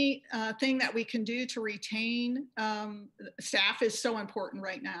 Any thing that we can do to retain staff is so important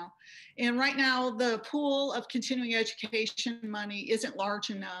right now. And right now, the pool of continuing education money isn't large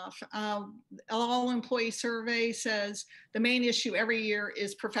enough. All employee survey says the main issue every year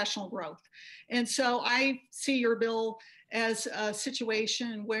is professional growth. And so I see your bill as a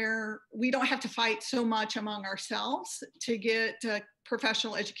situation where we don't have to fight so much among ourselves to get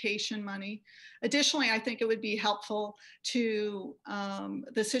professional education money. Additionally, I think it would be helpful to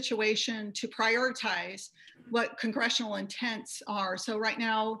the situation to prioritize what congressional intents are. So right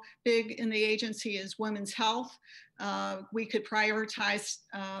now, big in the agency is women's health. We could prioritize,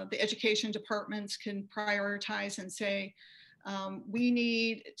 the education departments can prioritize and say, we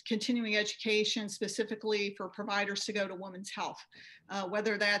need continuing education specifically for providers to go to women's health,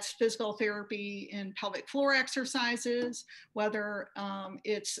 whether that's physical therapy in pelvic floor exercises, whether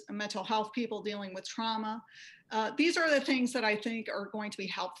it's mental health people dealing with trauma. These are the things that I think are going to be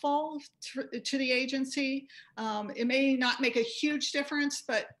helpful to the agency. It may not make a huge difference,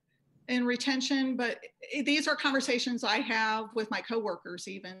 but in retention, but these are conversations I have with my coworkers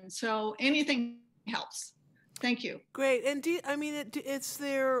even. So anything helps. Thank you. Great. And is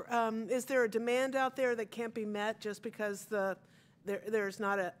there a demand out there that can't be met just because there's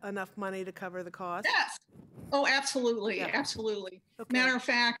not enough money to cover the cost? Yes. Oh, absolutely. Yeah. Absolutely. Okay. Matter of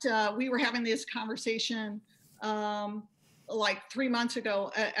fact, we were having this conversation like 3 months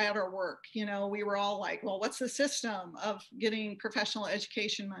ago at our work. You know, we were all like, well, what's the system of getting professional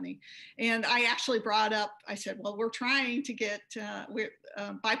education money? And I actually brought up, I said, well, we're trying to get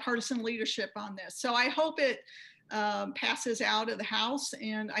bipartisan leadership on this. So I hope it passes out of the House,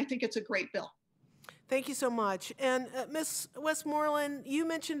 and I think it's a great bill. Thank you so much. And Ms. Westmoreland, you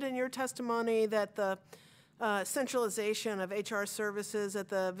mentioned in your testimony that the centralization of HR services at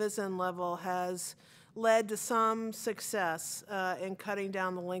the VISN level has led to some success in cutting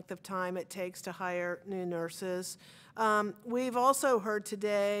down the length of time it takes to hire new nurses. We've also heard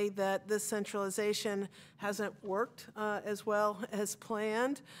today that this centralization hasn't worked as well as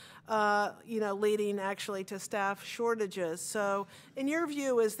planned, leading actually to staff shortages. So in your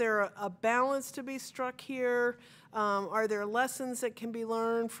view, is there a balance to be struck here? Are there lessons that can be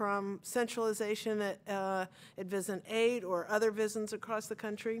learned from centralization at VISN 8 or other VISNs across the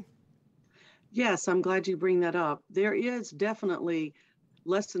country? Yes, I'm glad you bring that up. There is definitely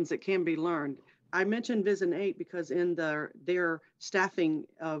lessons that can be learned. I mentioned VISN 8 because in their staffing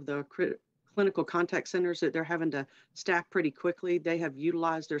of the clinical contact centers that they're having to staff pretty quickly, they have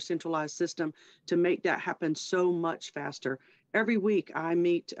utilized their centralized system to make that happen so much faster. Every week I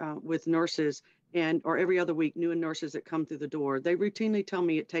meet with nurses or every other week, new nurses that come through the door. They routinely tell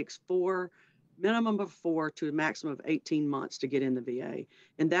me it takes minimum of 4 to a maximum of 18 months to get in the VA.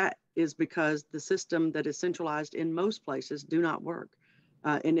 And that is because the system that is centralized in most places do not work.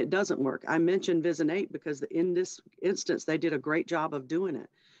 And it doesn't work. I mentioned VISN 8 because in this instance, they did a great job of doing it.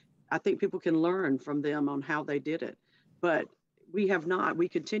 I think people can learn from them on how they did it. But we have not. We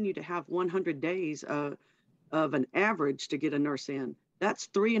continue to have 100 days of an average to get a nurse in. That's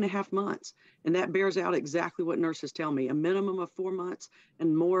 3.5 months. And that bears out exactly what nurses tell me, a minimum of 4 months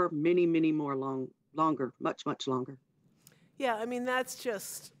and more, many, many more longer, much, much longer. Yeah, I mean, that's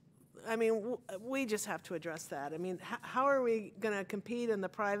just, we just have to address that. I mean, how are we going to compete in the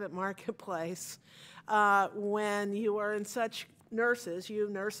private marketplace when you are in such you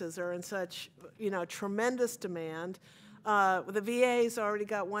nurses are in such, tremendous demand? The VA's already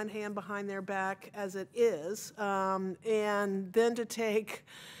got one hand behind their back as it is, and then to take,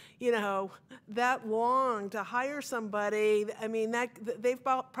 that long to hire somebody. I mean, they've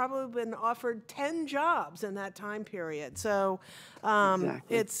probably been offered 10 jobs in that time period. So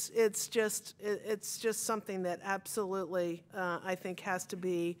exactly. It's just something that absolutely I think has to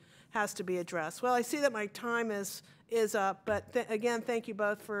be addressed. Well, I see that my time is up, but again, thank you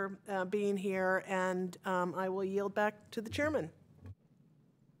both for being here, and I will yield back to the chairman.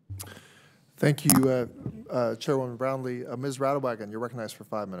 Thank you, Chairwoman Brownlee. Ms. Radewagen, you're recognized for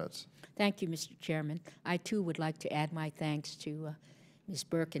 5 minutes. Thank you, Mr. Chairman. I, too, would like to add my thanks to Ms.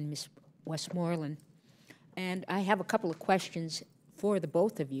 Burke and Ms. Westmoreland. And I have a couple of questions for the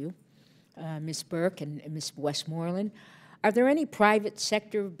both of you, Ms. Burke and Ms. Westmoreland. Are there any private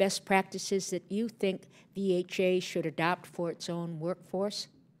sector best practices that you think VHA should adopt for its own workforce?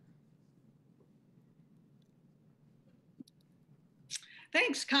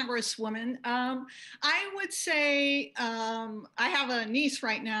 Thanks, Congresswoman. I would say I have a niece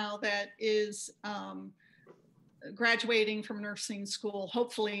right now that is graduating from nursing school,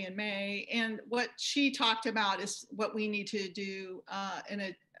 hopefully in May. And what she talked about is what we need to do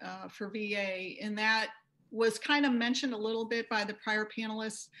for VA. And that was kind of mentioned a little bit by the prior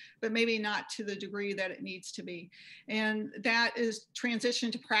panelists, but maybe not to the degree that it needs to be. And that is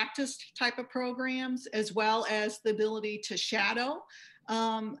transition to practice type of programs, as well as the ability to shadow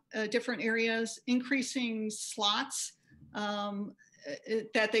different areas, increasing slots,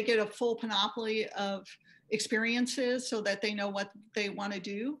 that they get a full panoply of experiences so that they know what they want to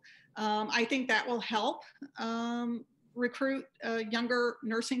do. I think that will help recruit younger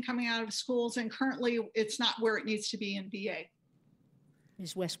nursing coming out of schools, and currently it's not where it needs to be in VA.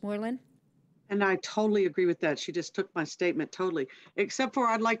 Ms. Westmoreland? And I totally agree with that. She just took my statement totally, except for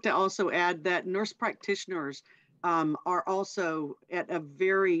I'd like to also add that nurse practitioners are also at a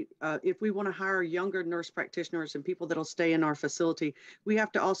very, if we want to hire younger nurse practitioners and people that'll stay in our facility, we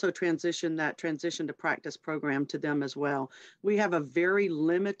have to also transition to practice program to them as well. We have a very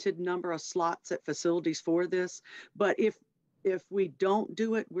limited number of slots at facilities for this, but if we don't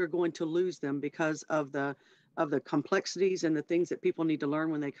do it, we're going to lose them because of the complexities and the things that people need to learn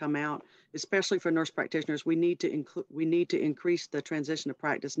when they come out, especially for nurse practitioners. We need to increase the transition to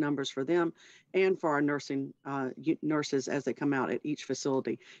practice numbers for them and for our nurses as they come out at each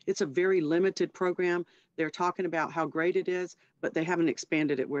facility. It's a very limited program. They're talking about how great it is, but they haven't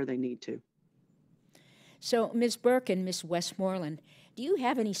expanded it where they need to. So, Ms. Burke and Ms. Westmoreland, do you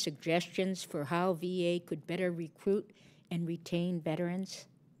have any suggestions for how VA could better recruit and retain veterans?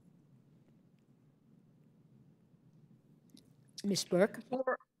 Ms. Burke?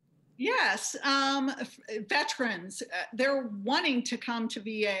 Yes, veterans, they're wanting to come to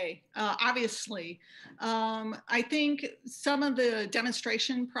VA, obviously. I think some of the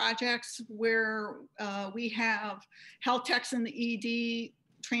demonstration projects where we have health techs in the ED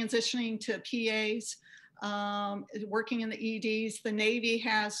transitioning to PAs, working in the EDs. The Navy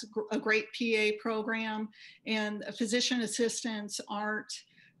has a great PA program, and physician assistants aren't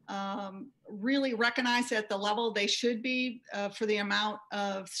really recognized at the level they should be for the amount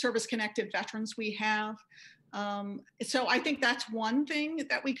of service-connected veterans we have. So I think that's one thing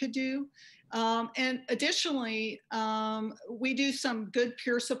that we could do. And additionally, we do some good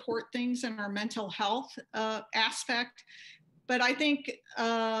peer support things in our mental health aspect. But I think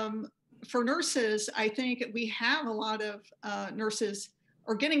for nurses, I think we have a lot of nurses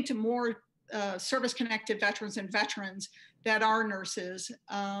are getting to more service-connected veterans and veterans that are nurses.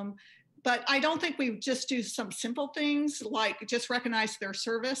 But I don't think we just do some simple things like just recognize their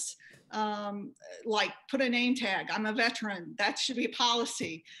service, like put a name tag, I'm a veteran. That should be a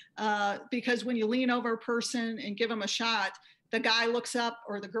policy. Because when you lean over a person and give them a shot, the guy looks up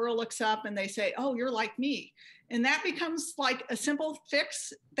or the girl looks up and they say, oh, you're like me. And that becomes like a simple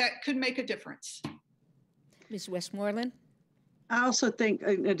fix that could make a difference. Ms. Westmoreland? I also think,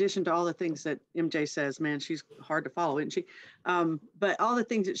 in addition to all the things that MJ says, man, she's hard to follow, isn't she? But all the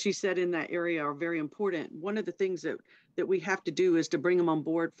things that she said in that area are very important. One of the things that we have to do is to bring them on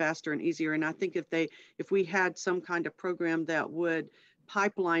board faster and easier. And I think if we had some kind of program that would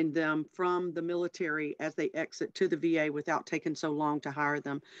pipeline them from the military as they exit to the VA without taking so long to hire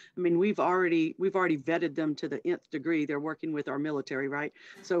them. I mean, we've already vetted them to the nth degree. They're working with our military, right?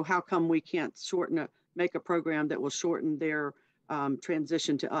 So how come we can't make a program that will shorten their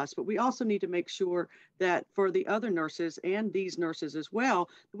transition to us? But we also need to make sure that for the other nurses and these nurses as well,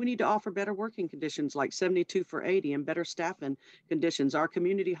 we need to offer better working conditions like 72 for 80 and better staffing conditions. Our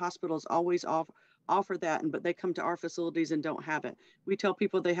community hospitals always offer that, but they come to our facilities and don't have it. We tell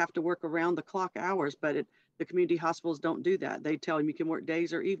people they have to work around the clock hours, but the community hospitals don't do that. They tell them you can work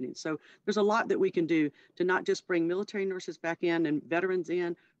days or evenings. So there's a lot that we can do to not just bring military nurses back in and veterans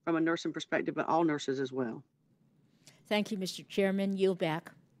in from a nursing perspective, but all nurses as well. Thank you, Mr. Chairman. Yield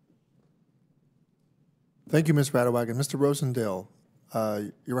back. Thank you, Ms. Radewagen. Mr. Rosendale,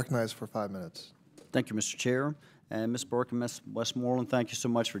 you're recognized for 5 minutes. Thank you, Mr. Chair. And Ms. Burke and Ms. Westmoreland, thank you so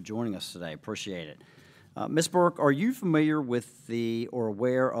much for joining us today. Appreciate it. Ms. Burke, are you familiar with or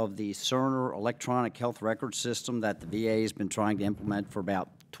aware of the Cerner electronic health record system that the VA has been trying to implement for about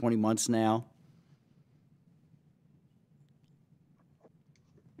 20 months now?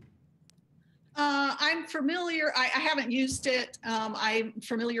 I'm familiar. I haven't used it. I'm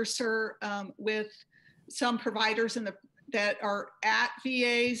familiar, sir, with some providers that are at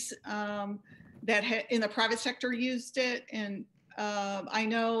VAs that in the private sector used it. And I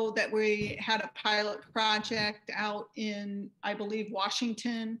know that we had a pilot project out in, I believe,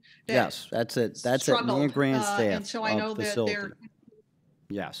 Washington. Yes, that's it. That's at Man Grandstaff and so I know facility. that they're.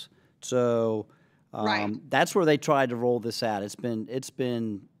 Yes. So Right. that's where they tried to roll this out. It's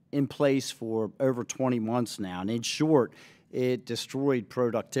been in place for over 20 months now. And in short, it destroyed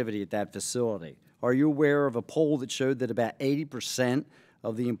productivity at that facility. Are you aware of a poll that showed that about 80%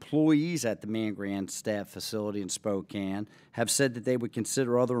 of the employees at the Man Grandstaff facility in Spokane have said that they would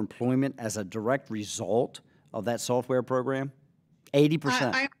consider other employment as a direct result of that software program?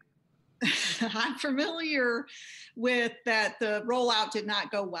 80%. I'm familiar with that. The rollout did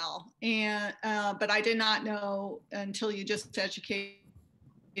not go well, and but I did not know until you just educated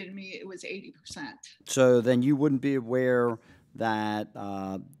me it was 80%. So then you wouldn't be aware that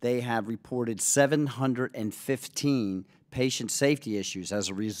they have reported 715 patient safety issues as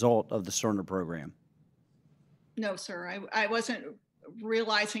a result of the Cerner program? No, sir. I wasn't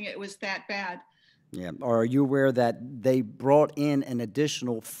realizing it was that bad. Yeah. Are you aware that they brought in an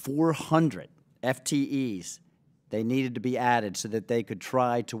additional 400 FTEs they needed to be added so that they could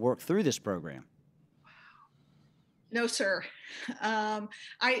try to work through this program? No, sir.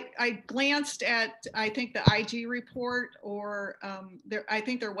 I glanced at, I think, the IG report, or I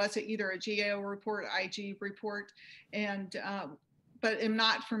think there was either a GAO report, IG report, and but am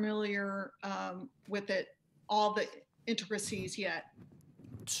not familiar with all the intricacies yet.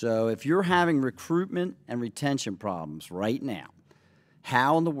 So if you're having recruitment and retention problems right now,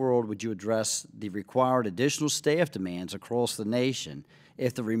 how in the world would you address the required additional staff demands across the nation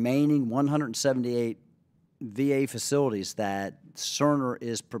if the remaining 178 VA facilities that Cerner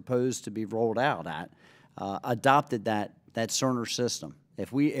is proposed to be rolled out at adopted that Cerner system?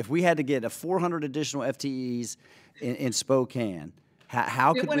 If we had to get 400 additional FTEs in Spokane,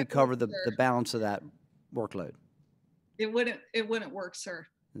 how could we cover the balance of that workload? It wouldn't work, sir.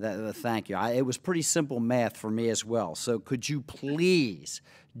 Thank you. It was pretty simple math for me as well. So could you please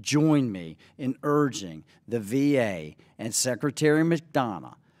join me in urging the VA and Secretary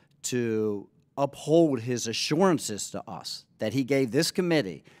McDonough to uphold his assurances to us that he gave this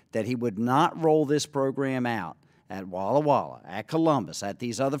committee that he would not roll this program out at Walla Walla, at Columbus, at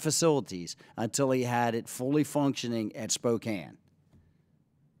these other facilities until he had it fully functioning at Spokane?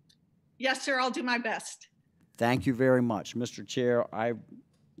 Yes, sir, I'll do my best. Thank you very much. Mr. Chair, I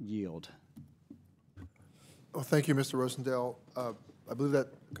yield. Well, thank you, Mr. Rosendale. I believe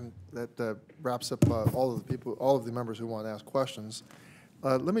that wraps up all of the members who want to ask questions.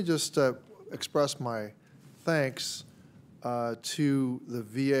 Let me just express my thanks to the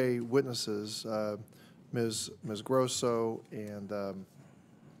VA witnesses, Ms. Grosso and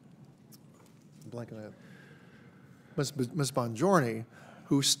blanking out, Ms. Bongiorni,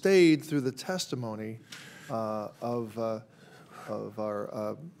 who stayed through the testimony of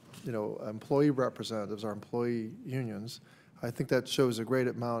our employee representatives, our employee unions. I think that shows a great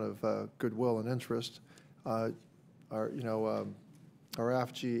amount of goodwill and interest. Our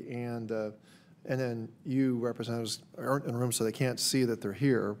AFG and then you representatives aren't in the room, so they can't see that they're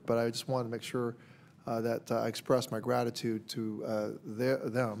here. But I just wanted to make sure that I express my gratitude to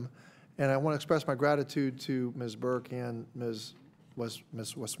them, and I want to express my gratitude to Ms. Burke and Ms.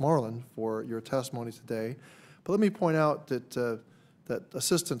 Westmoreland for your testimony today. But let me point out that that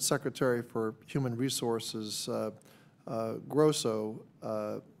Assistant Secretary for Human Resources, Grosso,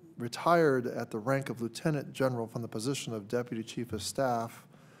 retired at the rank of Lieutenant General from the position of Deputy Chief of Staff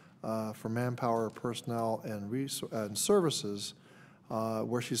for Manpower, Personnel, and Services,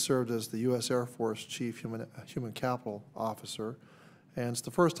 where she served as the U.S. Air Force Chief Human Capital Officer. And it's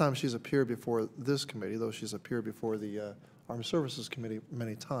the first time she's appeared before this committee, though she's appeared before the Armed Services Committee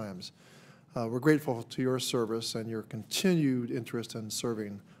many times. We're grateful to your service and your continued interest in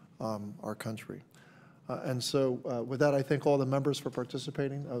serving our country. And so with that, I thank all the members for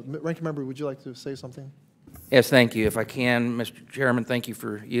participating. Ranking Member, would you like to say something? Yes, thank you. If I can, Mr. Chairman, thank you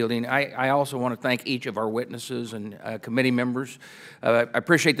for yielding. I also want to thank each of our witnesses and committee members. I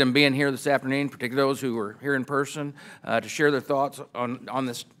appreciate them being here this afternoon, particularly those who are here in person, to share their thoughts on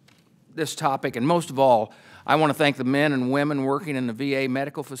this topic. And most of all, I want to thank the men and women working in the VA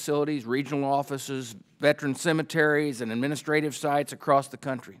medical facilities, regional offices, veteran cemeteries, and administrative sites across the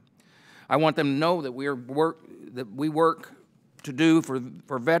country. I want them to know that we work to do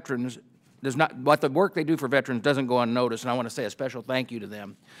for veterans what the work they do for veterans doesn't go unnoticed, and I want to say a special thank you to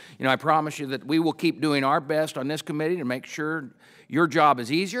them. You know, I promise you that we will keep doing our best on this committee to make sure your job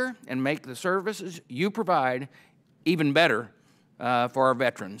is easier and make the services you provide even better for our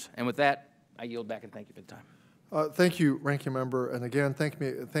veterans. And with that, I yield back and thank you for the time. Thank you, Ranking Member, and again, thank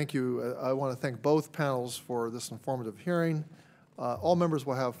you. I want to thank both panels for this informative hearing. All members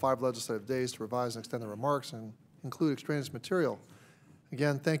will have 5 legislative days to revise and extend their remarks and include extraneous material.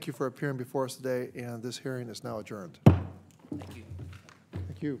 Again, thank you for appearing before us today, and this hearing is now adjourned. Thank you.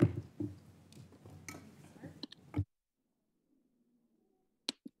 Thank you.